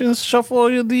conversations,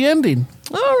 shuffle the ending.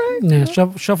 All right. Yeah,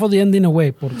 shuffle the ending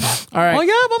away. All right. Oh,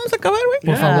 ya, vamos a acabar, güey.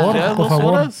 Por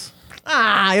favor.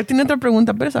 Yo tenía otra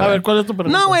pregunta, pero a ver, ¿cuál es tu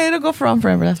pregunta? No, wait, it'll go from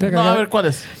forever. No, a ver, ¿cuál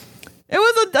es? It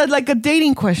was like a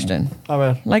dating question. A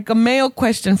ver. Like a male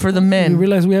question for the men. You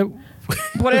realize we have...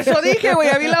 Por eso dije,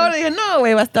 güey, vi la hora y dije, no,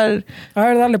 güey, va a estar... A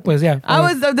ver, dale pues, yeah.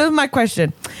 That was my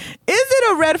question. Is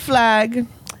it a red flag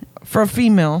for a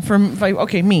female,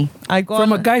 me. I go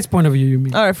from a guy's point of view, you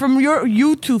mean? All right, from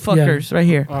you two fuckers right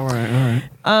here. All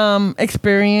right.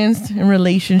 Experienced in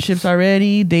relationships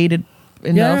already, dated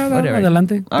enough, whatever.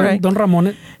 Adelante. All right. Don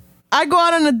Ramon. I go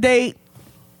out on a date.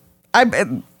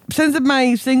 Since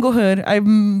my singlehood, I've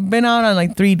been out on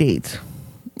like 3 dates.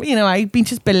 You know, I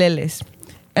pinches peleles.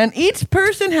 And each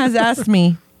person has asked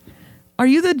me, are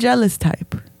you the jealous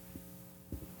type?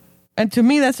 And to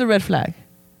me, that's a red flag.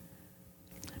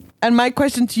 And my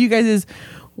question to you guys is,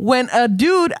 when a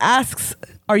dude asks,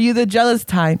 are you the jealous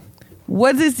type?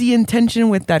 What is the intention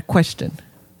with that question?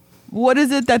 What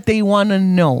is it that they want to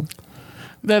know?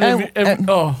 That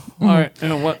all right.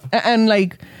 And what? And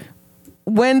like,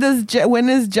 when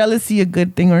is jealousy a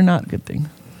good thing or not a good thing?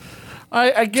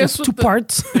 I guess two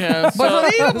parts. Yeah.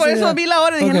 Por eso vi la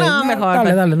hora y dije, no, mejor.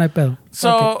 Dale, no hay pedo.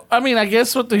 So, I mean, I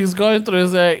guess what he's going through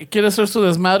is that quiere hacer su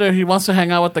desmadre. He wants to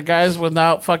hang out with the guys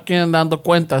without fucking dando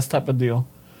cuentas type of deal.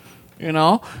 You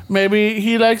know? Maybe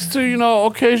he likes to,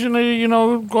 occasionally,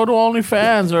 go to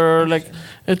OnlyFans or like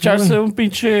echarse un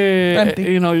pinche,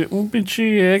 un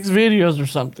pinche X videos or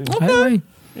something. Okay.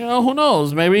 Who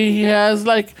knows? Maybe he has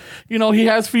he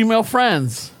has female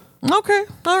friends. Okay.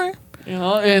 All right.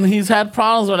 And he's had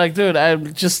problems with like, dude,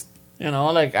 I'm just,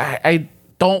 I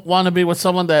don't want to be with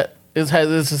someone that is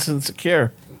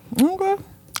insecure. Okay.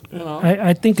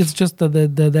 I think it's just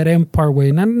that end part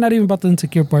way. Not even about the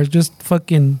insecure part. It's just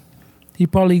fucking. He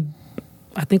probably.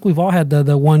 I think we've all had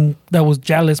the one that was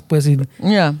jealous, pues.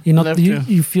 Yeah.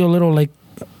 You feel a little like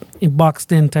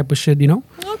boxed in type of shit.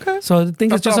 Okay. So I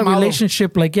think it's just a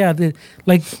relationship. Like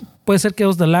like. Puede ser que it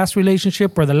was the last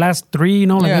relationship or the last 3,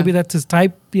 maybe that's his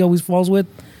type he always falls with.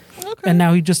 Okay. And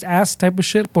now he just asks type of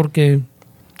shit porque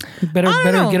better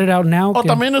get it out now. O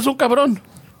también es un cabrón.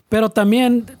 Pero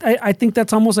también, I think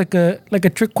that's almost like a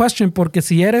trick question porque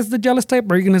si eres the jealous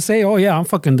type, are you going to say, oh yeah, I'm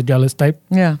fucking the jealous type?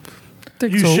 Yeah.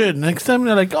 tactic. You should. Next time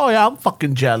they're like, oh yeah, I'm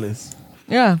fucking jealous.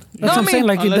 Yeah. That's what I'm saying.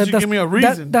 Like, unless you give me a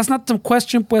reason. That's not some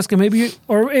question, pues, que maybe,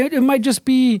 or it might just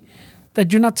be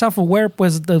that you're not self-aware,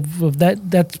 pues, of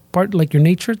that's part, like, your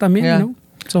nature también, you know?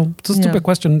 So it's a stupid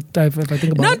question if I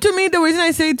think about it. No, to me, the reason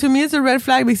I say to me it's a red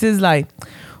flag because, like,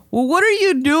 well, what are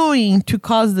you doing to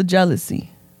cause the jealousy?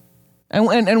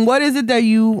 And what is it that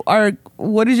you are,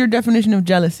 what is your definition of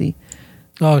jealousy?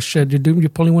 Oh, shit, you're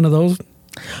pulling one of those?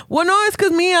 Well, no, it's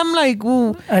because me, I'm like,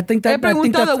 well, I think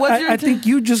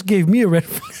you just gave me a red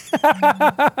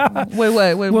flag.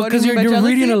 Wait. Well, because you're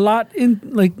reading a lot in,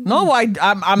 like. No, I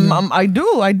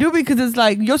do because it's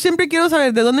like, yo siempre quiero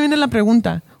saber de dónde viene la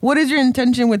pregunta. What is your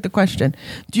intention with the question?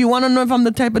 Do you want to know if I'm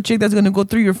the type of chick that's going to go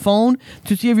through your phone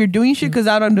to see if you're doing shit? Because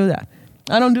I don't do that.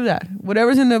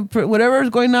 Whatever's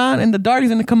going on in the dark is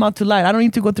going to come out to light. I don't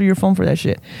need to go through your phone for that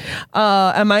shit.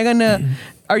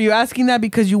 Are you asking that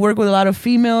because you work with a lot of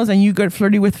females and you get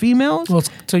flirty with females? Well,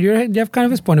 so you have kind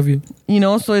of his point of view. You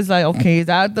know, so it's like, okay, is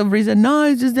that the reason? No,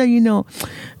 it's just that, you know,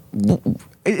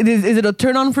 is it a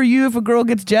turn on for you if a girl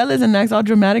gets jealous and acts all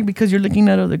dramatic because you're looking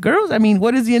at other girls? I mean,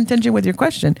 what is the intention with your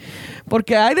question? Porque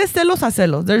hay de celos a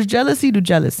celos. There's jealousy to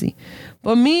jealousy.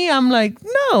 But me, I'm like,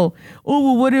 no. Oh,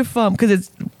 well, what if, because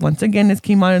it's, once again, it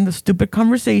came out in the stupid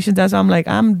conversations. That's why I'm like,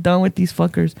 I'm done with these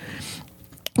fuckers.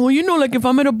 Well, you know, like if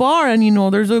I'm at a bar and, you know,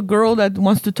 there's a girl that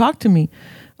wants to talk to me,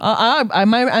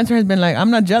 my answer has been like, I'm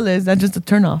not jealous. That's just a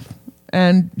turnoff.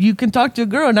 And you can talk to a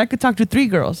girl and I could talk to 3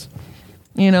 girls.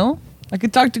 You know, I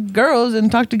could talk to girls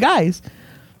and talk to guys.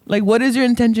 Like, what is your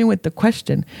intention with the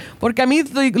question? Porque a mí,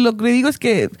 lo que digo es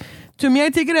que, to me, I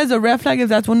take it as a red flag if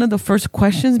that's one of the first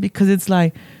questions because it's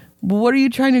like, what are you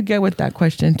trying to get with that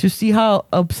question? To see how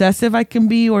obsessive I can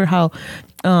be or how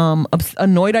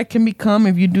annoyed I can become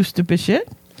if you do stupid shit?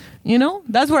 You know,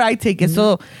 that's where I take it.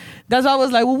 So that's why I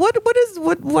was like, well,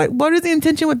 what is the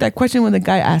intention with that question when the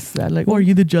guy asks that? Like, oh, are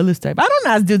you the jealous type? I don't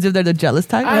ask dudes if they're the jealous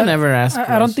type. I never ask.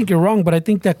 I don't think you're wrong, but I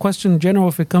think that question in general,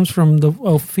 if it comes from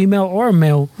a female or a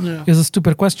male, is a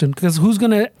stupid question. Because who's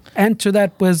going to answer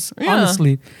that, pues,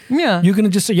 honestly? Yeah. You're going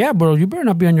to just say, yeah, bro, you better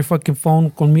not be on your fucking phone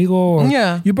conmigo.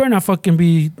 Or you better not fucking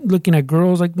be looking at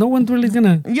girls. Like, no one's really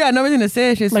going to. Yeah, nobody's going to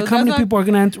say shit. Like, so how many people are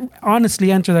going to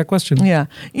honestly answer that question? Yeah.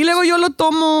 Y luego yo lo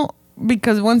tomo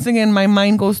because once again, my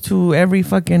mind goes to every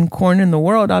fucking corner in the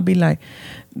world. I'll be like,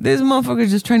 this motherfucker's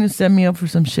just trying to set me up for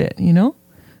some shit, you know?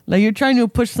 Like, you're trying to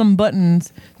push some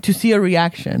buttons to see a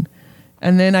reaction.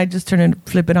 And then I just turn and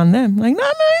flip it on them. Like, no,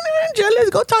 I'm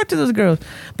jealous. Go talk to those girls.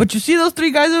 But you see those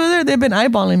 3 guys over there? They've been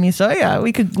eyeballing me. So, yeah,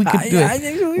 we could do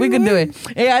it. We could do it.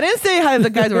 Hey, I didn't say how the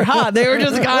guys were hot. They were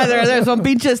just guys that are there. Son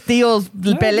pinches tíos,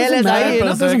 peleles ahí.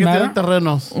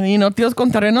 You know, tíos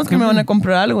con terrenos que me van a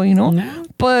comprar algo, you know?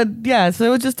 But, yeah, so it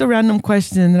was just a random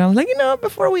question. And I was like, you know,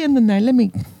 before we end the night, let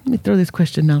me throw this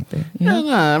question out there. You know?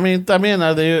 I mean,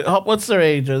 are they, what's their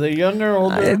age? Are they younger,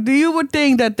 older? You would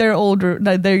think that they're older,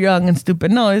 that they're young and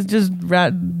stupid. No, it's just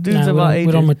dudes about age.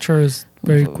 We don't mature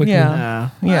very quickly. Yeah.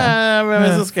 No,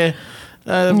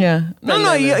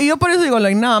 yo por eso digo,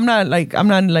 like, no, I'm not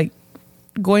like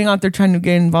going out there trying to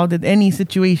get involved in any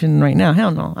situation right now. Hell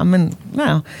no.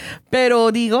 No.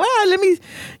 Pero digo, let me,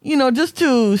 you know, just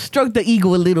to stroke the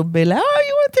ego a little bit. Like, oh,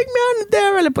 you want to take me out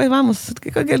there? Well, pues vamos.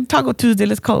 Get Taco Tuesday.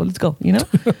 Let's go, you know?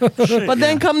 But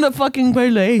then come the fucking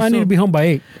like, hey, I need to be home by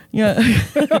 8. Yeah.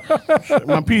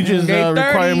 My PJs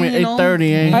require me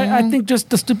 8:30. I think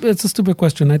just it's a stupid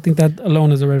question. I think that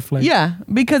alone is a red flag. Yeah,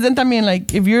 because then I mean,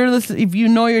 like, if you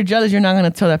know you're jealous, you're not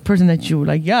gonna tell that person that you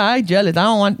like. Yeah, I'm jealous. I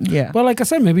don't want. Yeah. Well, like I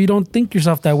said, maybe you don't think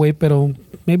yourself that way, pero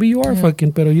maybe you are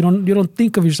fucking, pero you don't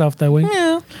think of yourself that way.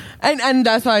 Yeah, and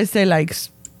that's why I say, like,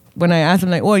 when I ask them,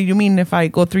 like, oh, you mean if I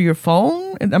go through your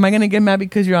phone, am I going to get mad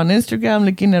because you're on Instagram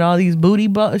looking at all these booty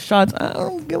shots? I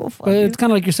don't give a fuck. But it's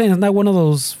kind of like you're saying, it's not one of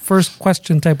those first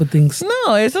question type of things.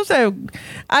 No, it's just like,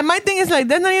 my thing is like,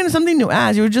 that's not even something to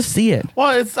ask. You would just see it.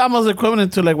 Well, it's almost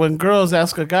equivalent to like when girls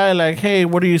ask a guy, like, hey,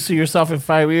 where do you see yourself in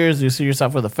 5 years? Do you see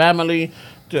yourself with a family?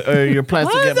 Or your plans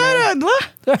to get married?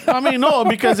 What? I mean, no,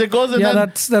 because it goes in. Yeah,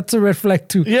 that's a red flag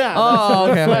too. Yeah. Oh,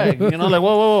 okay. Flag. You know, like,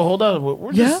 whoa, hold on.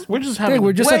 We're just having.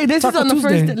 We're just wait, this is on the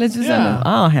Tuesday. first. Let's just.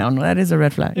 Oh hell no, that is a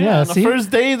red flag. Yeah. On the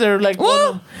first day, they're like.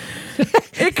 Well,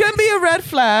 it can be a red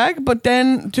flag, but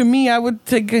then to me, I would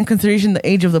take in consideration the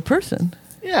age of the person.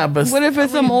 Yeah, but what if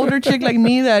it's some older chick like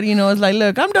me that, you know, is like,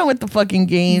 look, I'm done with the fucking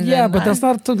games. Yeah, but that's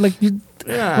not like you.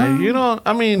 Yeah, you know,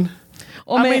 I mean,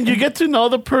 you get to know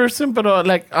the person, but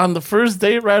like on the first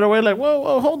date right away, like,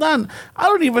 whoa, hold on. I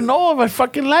don't even know if I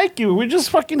fucking like you. We're just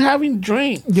fucking having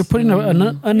drinks. You're putting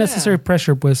an unnecessary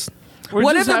pressure, pues.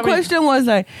 What if the question was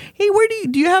like, hey,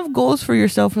 do you have goals for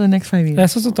yourself for the next 5 years?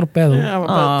 Eso es otro pedo. Yeah,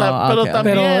 pero okay.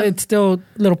 también, Pero it's still a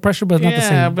little pressure, but it's not the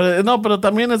same. yeah, but no, but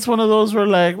también it's one of those where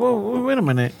like, whoa, wait a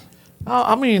minute.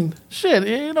 I mean, shit.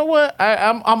 You know what?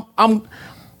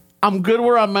 I'm good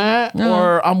where I'm at,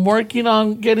 or I'm working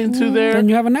on getting to there. Then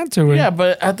you have an answer, right? Yeah,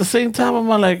 but at the same time, I'm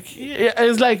like,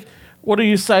 it's like, what are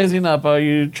you sizing up? Are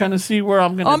you trying to see where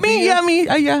I'm gonna be?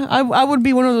 I would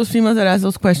be one of those females that ask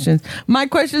those questions. My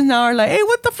questions now are like, hey,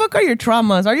 what the fuck are your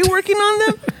traumas? Are you working on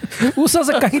them? ¿Usas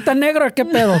la cajita negra? ¿Qué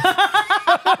pedo?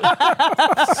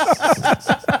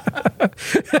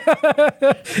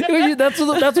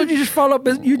 That's what you should follow up.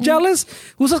 You jealous?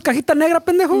 ¿Usas cajita negra,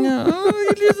 pendejo? Yeah.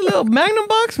 Oh, you use a little Magnum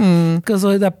box? Because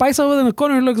the paisa over in the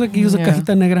corner looks like he uses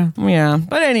cajita negra. Yeah.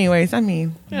 But anyways, I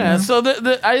mean. Yeah, so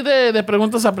hay de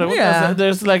preguntas a preguntas. Yeah.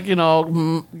 There's like,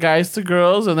 guys to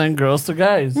girls and then girls to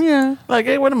guys. Yeah. Like,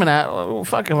 hey, wait a minute.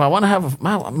 Fuck, if I want to have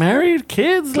married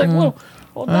kids, like, whoa,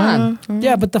 hold on.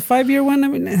 Yeah, but the 5-year one, I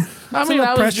mean, it's a little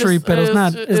pressury, but it's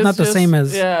not the just, same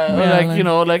as... Yeah,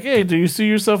 like, hey, do you see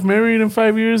yourself married in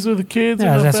 5 years with the kids?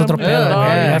 Yeah, and that's otro family? pedo, Yeah, güey.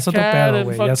 and That's a otro cat pedo, and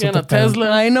güey. fucking That's otro a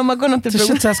pedo. I Tesla. know, cuando te This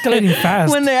shit's escalating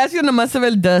fast. When they ask you, nomás se ve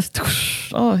el dust.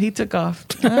 Oh, he took off.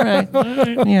 All right.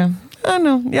 Yeah. I don't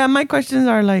know. Yeah, my questions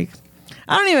are like,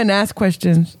 I don't even ask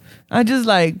questions. I just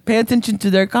like pay attention to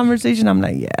their conversation. I'm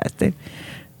like, yeah, está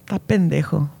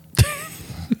pendejo.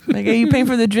 Like, are you paying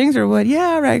for the drinks or what?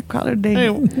 Yeah, all right, call it a day.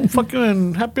 Hey,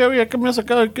 fucking happy hour, get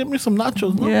me some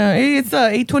nachos, no? Yeah, it's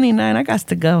 8:29. I got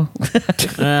to go.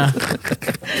 Yeah.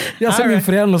 Ya se me Alright.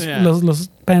 enfriaron los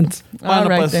pants. All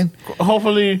right, then.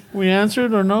 Hopefully we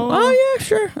answered or no? Oh, yeah,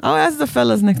 sure. I'll ask the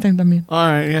fellas next time también. All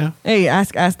right, yeah. Hey,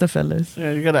 ask the fellas.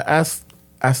 Yeah, you gotta ask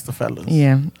the fellas.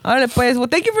 Yeah. All right, pues. Well,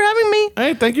 thank you for having me.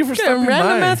 Hey, thank you for stopping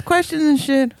Random by. ass questions and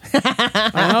shit.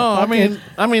 I know.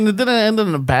 I mean, it didn't end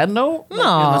on a bad note. Like,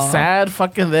 No. in a sad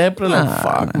fucking there, but like, No.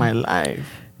 fuck my life.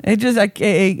 It just like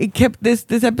it kept this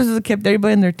episode kept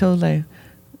everybody on their toes. Like,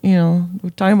 we're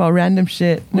talking about random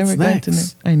shit. Never got into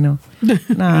next? it. I know. No.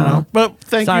 You know? But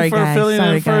thank Sorry, you for guys. filling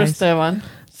Sorry, in first, guys. Evan.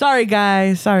 Sorry,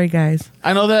 guys.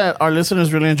 I know that our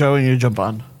listeners really enjoy when you jump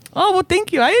on. Oh, well,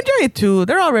 thank you. I enjoy it too.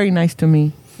 They're all very nice to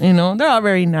me. They're all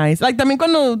very nice. Like, también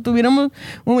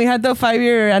when we had the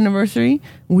 5-year anniversary,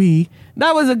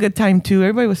 that was a good time too.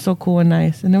 Everybody was so cool and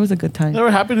nice, and it was a good time. They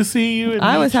were happy to see you. And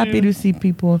I was happy to see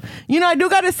people. I do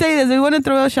gotta say this. I want to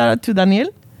throw a shout out to Daniel,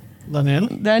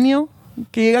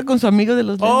 que llega con su amigo de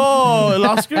los Oh, el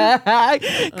Oscar?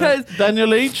 because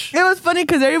Daniel H. it was funny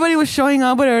because everybody was showing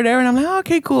up over there, and I'm like, oh,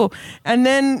 okay, cool. And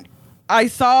then I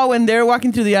saw when they were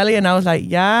walking through the alley, and I was like,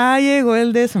 ya llegó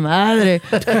el desmadre.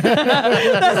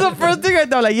 That's the first thing I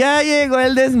thought, like, ya llegó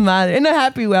el desmadre. In a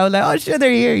happy way. I was like, oh, shit,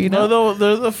 they're here, No,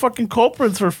 they're the fucking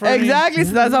culprits for Freddie. Exactly.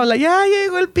 So that's how I was like, ya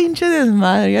llegó el pinche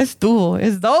desmadre. Ya estuvo.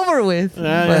 It's over with.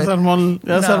 Yeah, ya se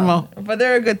armó. But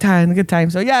they're a good time.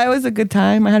 So yeah, it was a good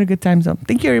time. I had a good time. So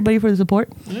thank you everybody for the support.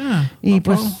 Yeah. Y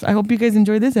pues, I hope you guys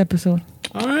enjoyed this episode.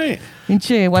 All right.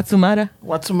 Pinche Watsumara.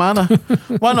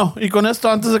 Bueno, y con esto,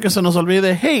 antes de que se nos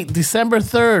olvide, hey, December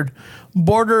 3rd,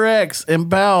 Border X in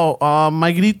Bell,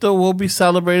 My Grito will be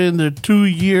celebrating their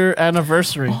 2-year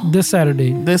anniversary. This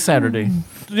Saturday.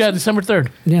 Yeah, December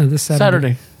 3rd. Yeah, this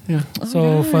Saturday. Yeah.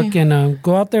 So fucking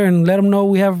go out there and let them know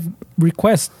we have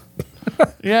requests.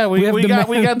 Yeah, we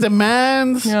got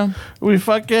demands. Yeah. We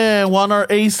fucking want our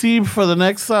AC for the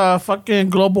next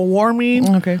fucking global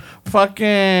warming. Okay.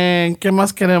 Fucking, ¿qué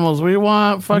más queremos? We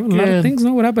want fucking... A lot of things.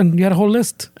 No, what happened? You had a whole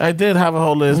list. I did have a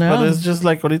whole list, Yeah. but it's just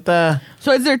like ahorita...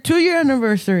 So it's their 2-year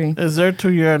anniversary. Is their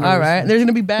 2-year anniversary? All right. There's going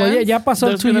to be bands. Well, ya pasó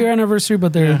There's 2-year anniversary,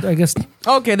 but they're, I guess...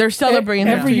 Okay, they're celebrating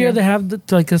their Every 2 year they have,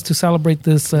 to celebrate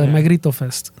this Magrito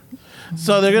Fest.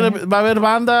 So they're gonna va a haber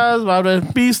bandas, va a haber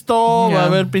pisto, va a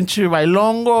haber pinche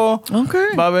bailongo,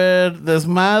 Okay. va a haber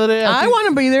desmadre. I want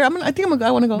to be there. I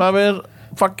want to go. Va a haber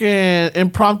fucking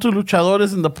impromptu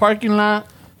luchadores in the parking lot.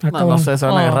 No sé, se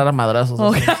van a agarrar a madrazos.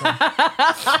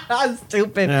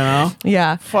 Stupid. You know?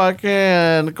 Yeah.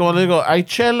 Fucking, como le digo, hay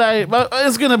chela.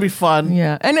 It's gonna be fun.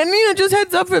 Yeah. And then, just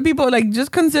heads up for people, like,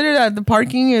 just consider that the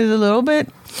parking is a little bit,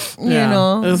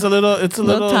 Yeah. It's a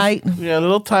little tight. Yeah, a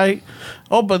little tight.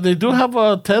 Oh, but they do have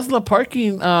a Tesla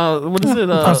parking. What is it?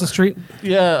 Across the street.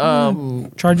 Yeah.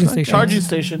 Charging station. Charging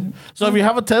station. So if you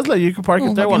have a Tesla, you can park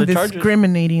it there while it charges.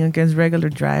 Discriminating against regular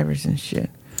drivers and shit.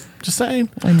 Just saying.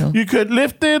 I know. You could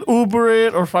Lyft it, Uber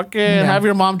it, or fucking have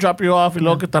your mom drop you off y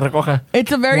luego que te recoja.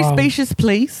 It's a very spacious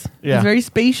place. Yeah. It's very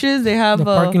spacious. They have The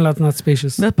parking lot's not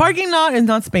spacious. The parking lot is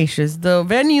not spacious. The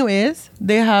venue is.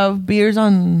 They have beers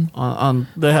on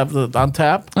They have the on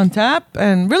tap.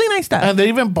 and really nice staff. And they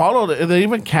even bottled it. They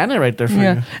even can it right there for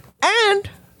you. And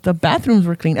the bathrooms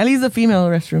were clean. At least the female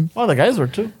restroom. Oh, the guys were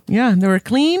too. Yeah, they were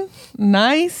clean,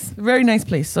 nice, very nice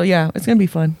place. So yeah, it's gonna be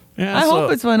fun. Yeah, I so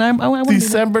hope it's fun. I want to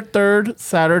December 3rd,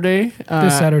 Saturday.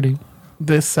 This Saturday.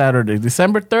 This Saturday.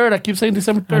 December 3rd. I keep saying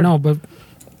December 3rd. I know, but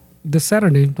this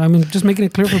Saturday. I mean, just making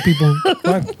it clear for people.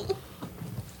 Fuck.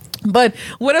 But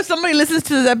what if somebody listens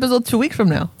to this episode 2 weeks from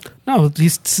now? No,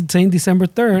 he's saying December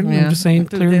 3rd. I'm just saying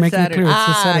clear, This making it Saturday. clear. It's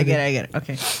this I Saturday. get it.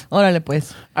 Okay. Órale,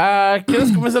 pues.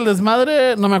 ¿Quieres comerse el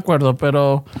desmadre? No me acuerdo,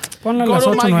 pero... Ponle Go las to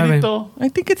 8 My 9. Grito. I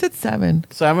think it's at 7.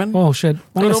 7? Oh, shit.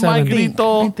 Go Ponle to My 7.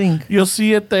 Grito. I think. You'll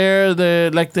see it there. They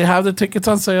have the tickets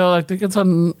on sale. I think it's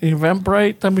on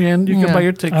Eventbrite también. You can Yeah. buy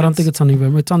your tickets. I don't think it's on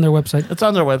Event. It's on their website. It's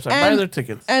on their website. Buy And- their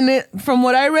tickets. And from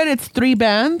what I read, it's 3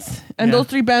 bands. And Yeah. those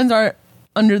 3 bands are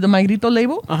under the My Grito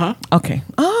label. Uh-huh. Okay.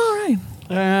 All right.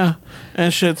 Yeah.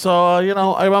 And shit. So, you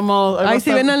know, ahí vamos. Ahí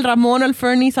si ven al Ramón, al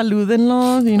Fernie,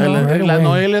 salúdenlos. You know. Right La away.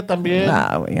 Noelia también.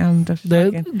 Ah, güey, I'm just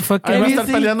The fucking- Ahí fucking. va a you estar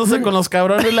see- peleándose con los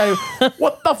cabrones. Like,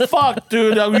 what the fuck,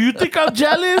 dude? You think I'm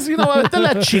jealous? You know, vete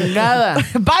la chingada.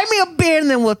 Buy me a beer and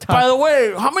then we'll By talk. the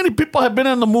way, how many people have been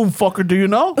on the moon, fucker? Do you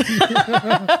know?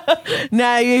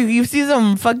 Nah, you see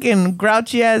some fucking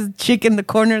grouchy ass chick in the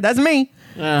corner. That's me.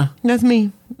 Yeah. That's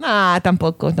me. Nah,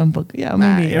 tampoco. Yeah, Nah,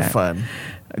 maybe. you're yeah. fun.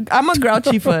 I'm a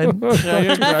grouchy fun. Yeah,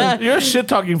 you're great. You're shit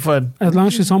talking fun. As long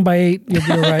as she's home by 8, you'll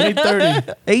be all right.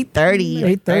 8:30. 8:30.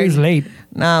 8:30 is late.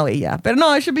 No, yeah. But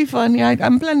no, it should be fun. Yeah,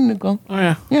 I'm planning to go. Oh,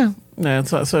 yeah. Yeah. Yeah,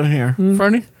 it's so here.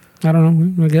 Fernie? I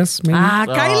don't know. I guess maybe.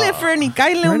 Kyle, Fernie.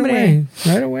 Kyle, right hombre. away.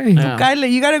 Right away. Yeah. Kyle,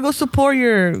 you gotta go support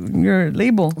your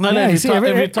label. No, Yeah, if you you see, talk- if you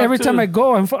every talk to- time I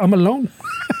go, I'm alone.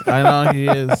 I know he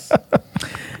is.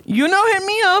 You know, hit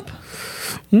me up.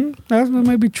 That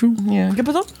might be true. Yeah. ¿Qué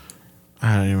pasó?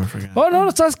 I don't even forget. Oh, no,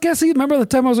 ¿sabes qué? See, remember the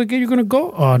time I was like, hey, you're going to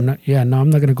go? Oh, no, yeah, no, I'm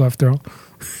not going to go after all.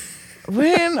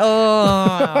 When?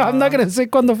 Oh. I'm not going to say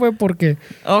cuándo fue porque.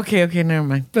 Okay, never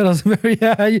mind. Pero,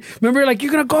 yeah, remember, like,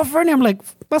 you're going to go, Fernie? I'm like,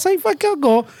 vas ahí, fuck, I'll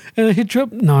go. And then he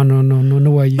tripped. No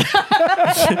way.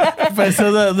 If I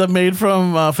said the maid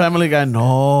from Family Guy,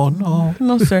 no.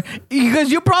 No, sir.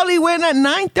 Because you probably went at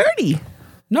 9:30.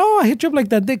 No, I hit you up like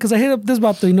that day because I hit up this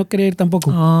vato y no quería ir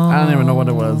tampoco. I don't even know what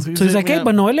it was. So he's like, hey,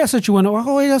 but Noelia said you went.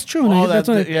 Oh, hey, that's true. And Oh, that's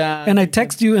that- when yeah. And I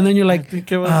text you, and then you're like,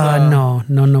 think it was,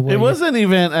 no way. It wasn't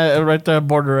even right there at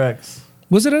Border X.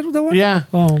 Was it that one? Yeah.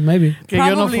 Oh, maybe. Que yo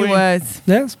no Probably fui. was.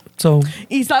 Yes. So,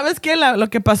 Y sabes qué? Lo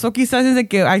que pasó quizás es de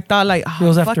que I thought like, It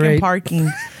was after fucking 8.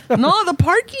 parking. No, the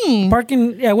parking.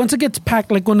 parking, yeah, once it gets packed,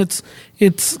 like when it's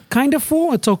kind of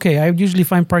full, it's okay. I usually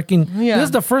find parking. Yeah. This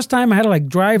is the first time I had to like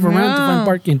drive around to Yeah. find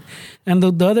parking. And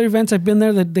the other events I've been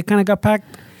there that they kind of got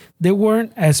packed, they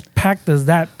weren't as packed as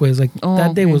that was. Like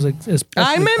that day okay. was like especially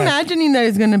I'm packed. imagining that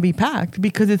it's going to be packed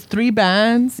because it's 3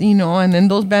 bands, you know, and then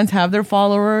those bands have their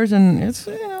followers and it's,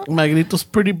 you know. My grito's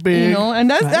pretty big. You know, and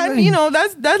that's that, you know,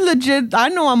 that's legit. I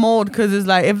know I'm old because it's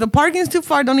like if the parking's too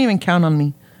far, don't even count on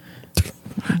me.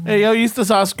 Hey, yo, oíste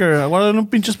Oscar. Guarda un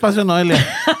pinche espacio, Noelia.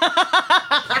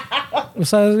 O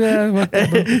sea, yeah, what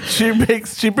the-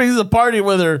 She brings the party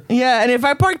with her. Yeah, and if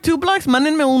I park 2 blocks,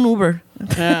 mándenme un Uber.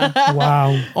 Yeah.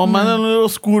 wow. O manda un little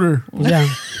scooter. Yeah.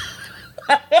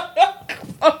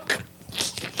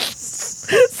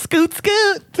 Scoot.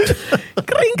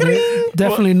 Cring, cring.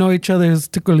 Definitely know each other's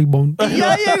tickly bone.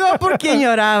 Ya llegó por quien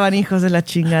lloraban, hijos de la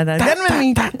chingada. Denme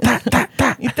mi...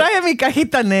 Y trae mi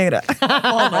cajita negra.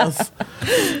 Vámonos.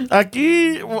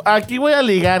 Aquí voy a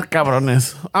ligar,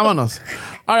 cabrones. Vámonos.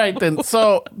 All right, then.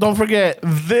 So, don't forget,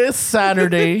 this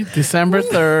Saturday, December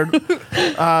 3rd,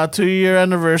 2-year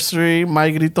anniversary,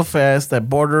 My Grito Fest at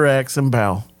Border X in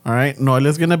Bell. All right?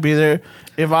 Noelia's going to be there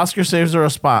if Oscar saves her a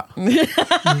spot.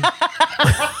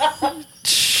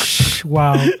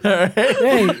 Wow.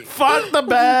 Hey, Fuck the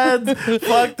bands.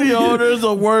 Fuck the owners,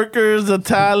 the workers, the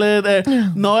talent.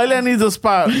 Noelia needs a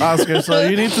spot, Oscar. So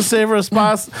you need to save her a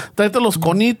spot. Tráete los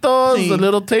conitos, Sí. the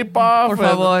little tape off. Por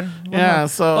favor. Yeah,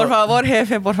 so. Por favor,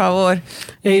 jefe, por favor.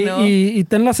 hey, You know? y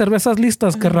ten las cervezas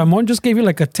listas, que Ramon just gave you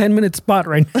like a 10-minute spot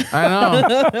right now. I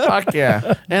know. Fuck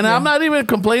yeah. And I'm not even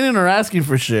complaining or asking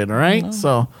for shit, all right?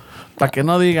 So, para que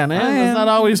no digan, it's not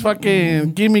always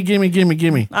fucking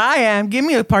gimme. I am. Give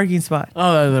me a parking spot.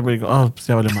 Oh, there we go. Oh, pues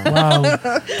ya vale mal. Wow.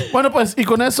 Bueno, pues, y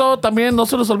con eso también no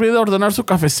se les olvide ordenar su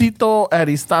cafecito at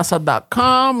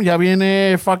istaza.com. Ya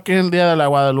viene fucking Día de la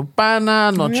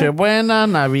Guadalupana, Nochebuena,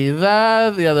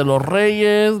 Navidad, Día de los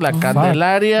Reyes, la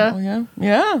Candelaria. Oh,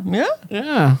 yeah.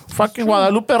 Yeah, fucking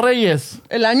Guadalupe Reyes.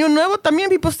 El año nuevo también,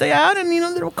 people stay out and need a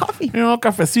little coffee. You know,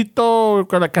 cafecito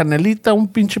con la canelita, un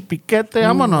pinche piquete.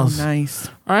 Vámonos. Nice.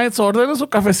 All right, so ordenen su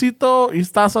cafecito,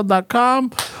 istaza.com.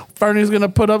 Fernie's going to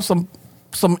put up some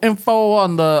info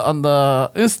on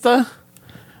the Insta.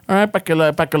 All All right,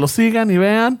 para que lo sigan y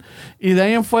vean. Y de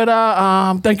ahí en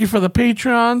fuera, thank you for the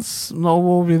Patreons. No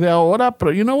hubo video ahora,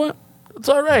 pero you know what? It's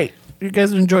all right. You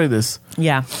guys enjoy this.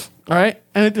 Yeah. All right.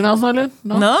 Anything else, Nylin?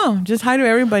 No, just hi to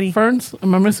everybody. Ferns,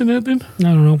 am I missing anything? I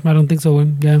don't know. I don't think so.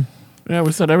 Yeah. Yeah,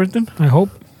 we said everything. I hope.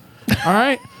 All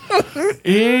right.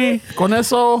 Y con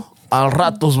eso, al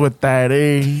ratos with that,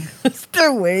 Stay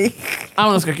away.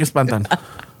 Vámonos que aquí espantan.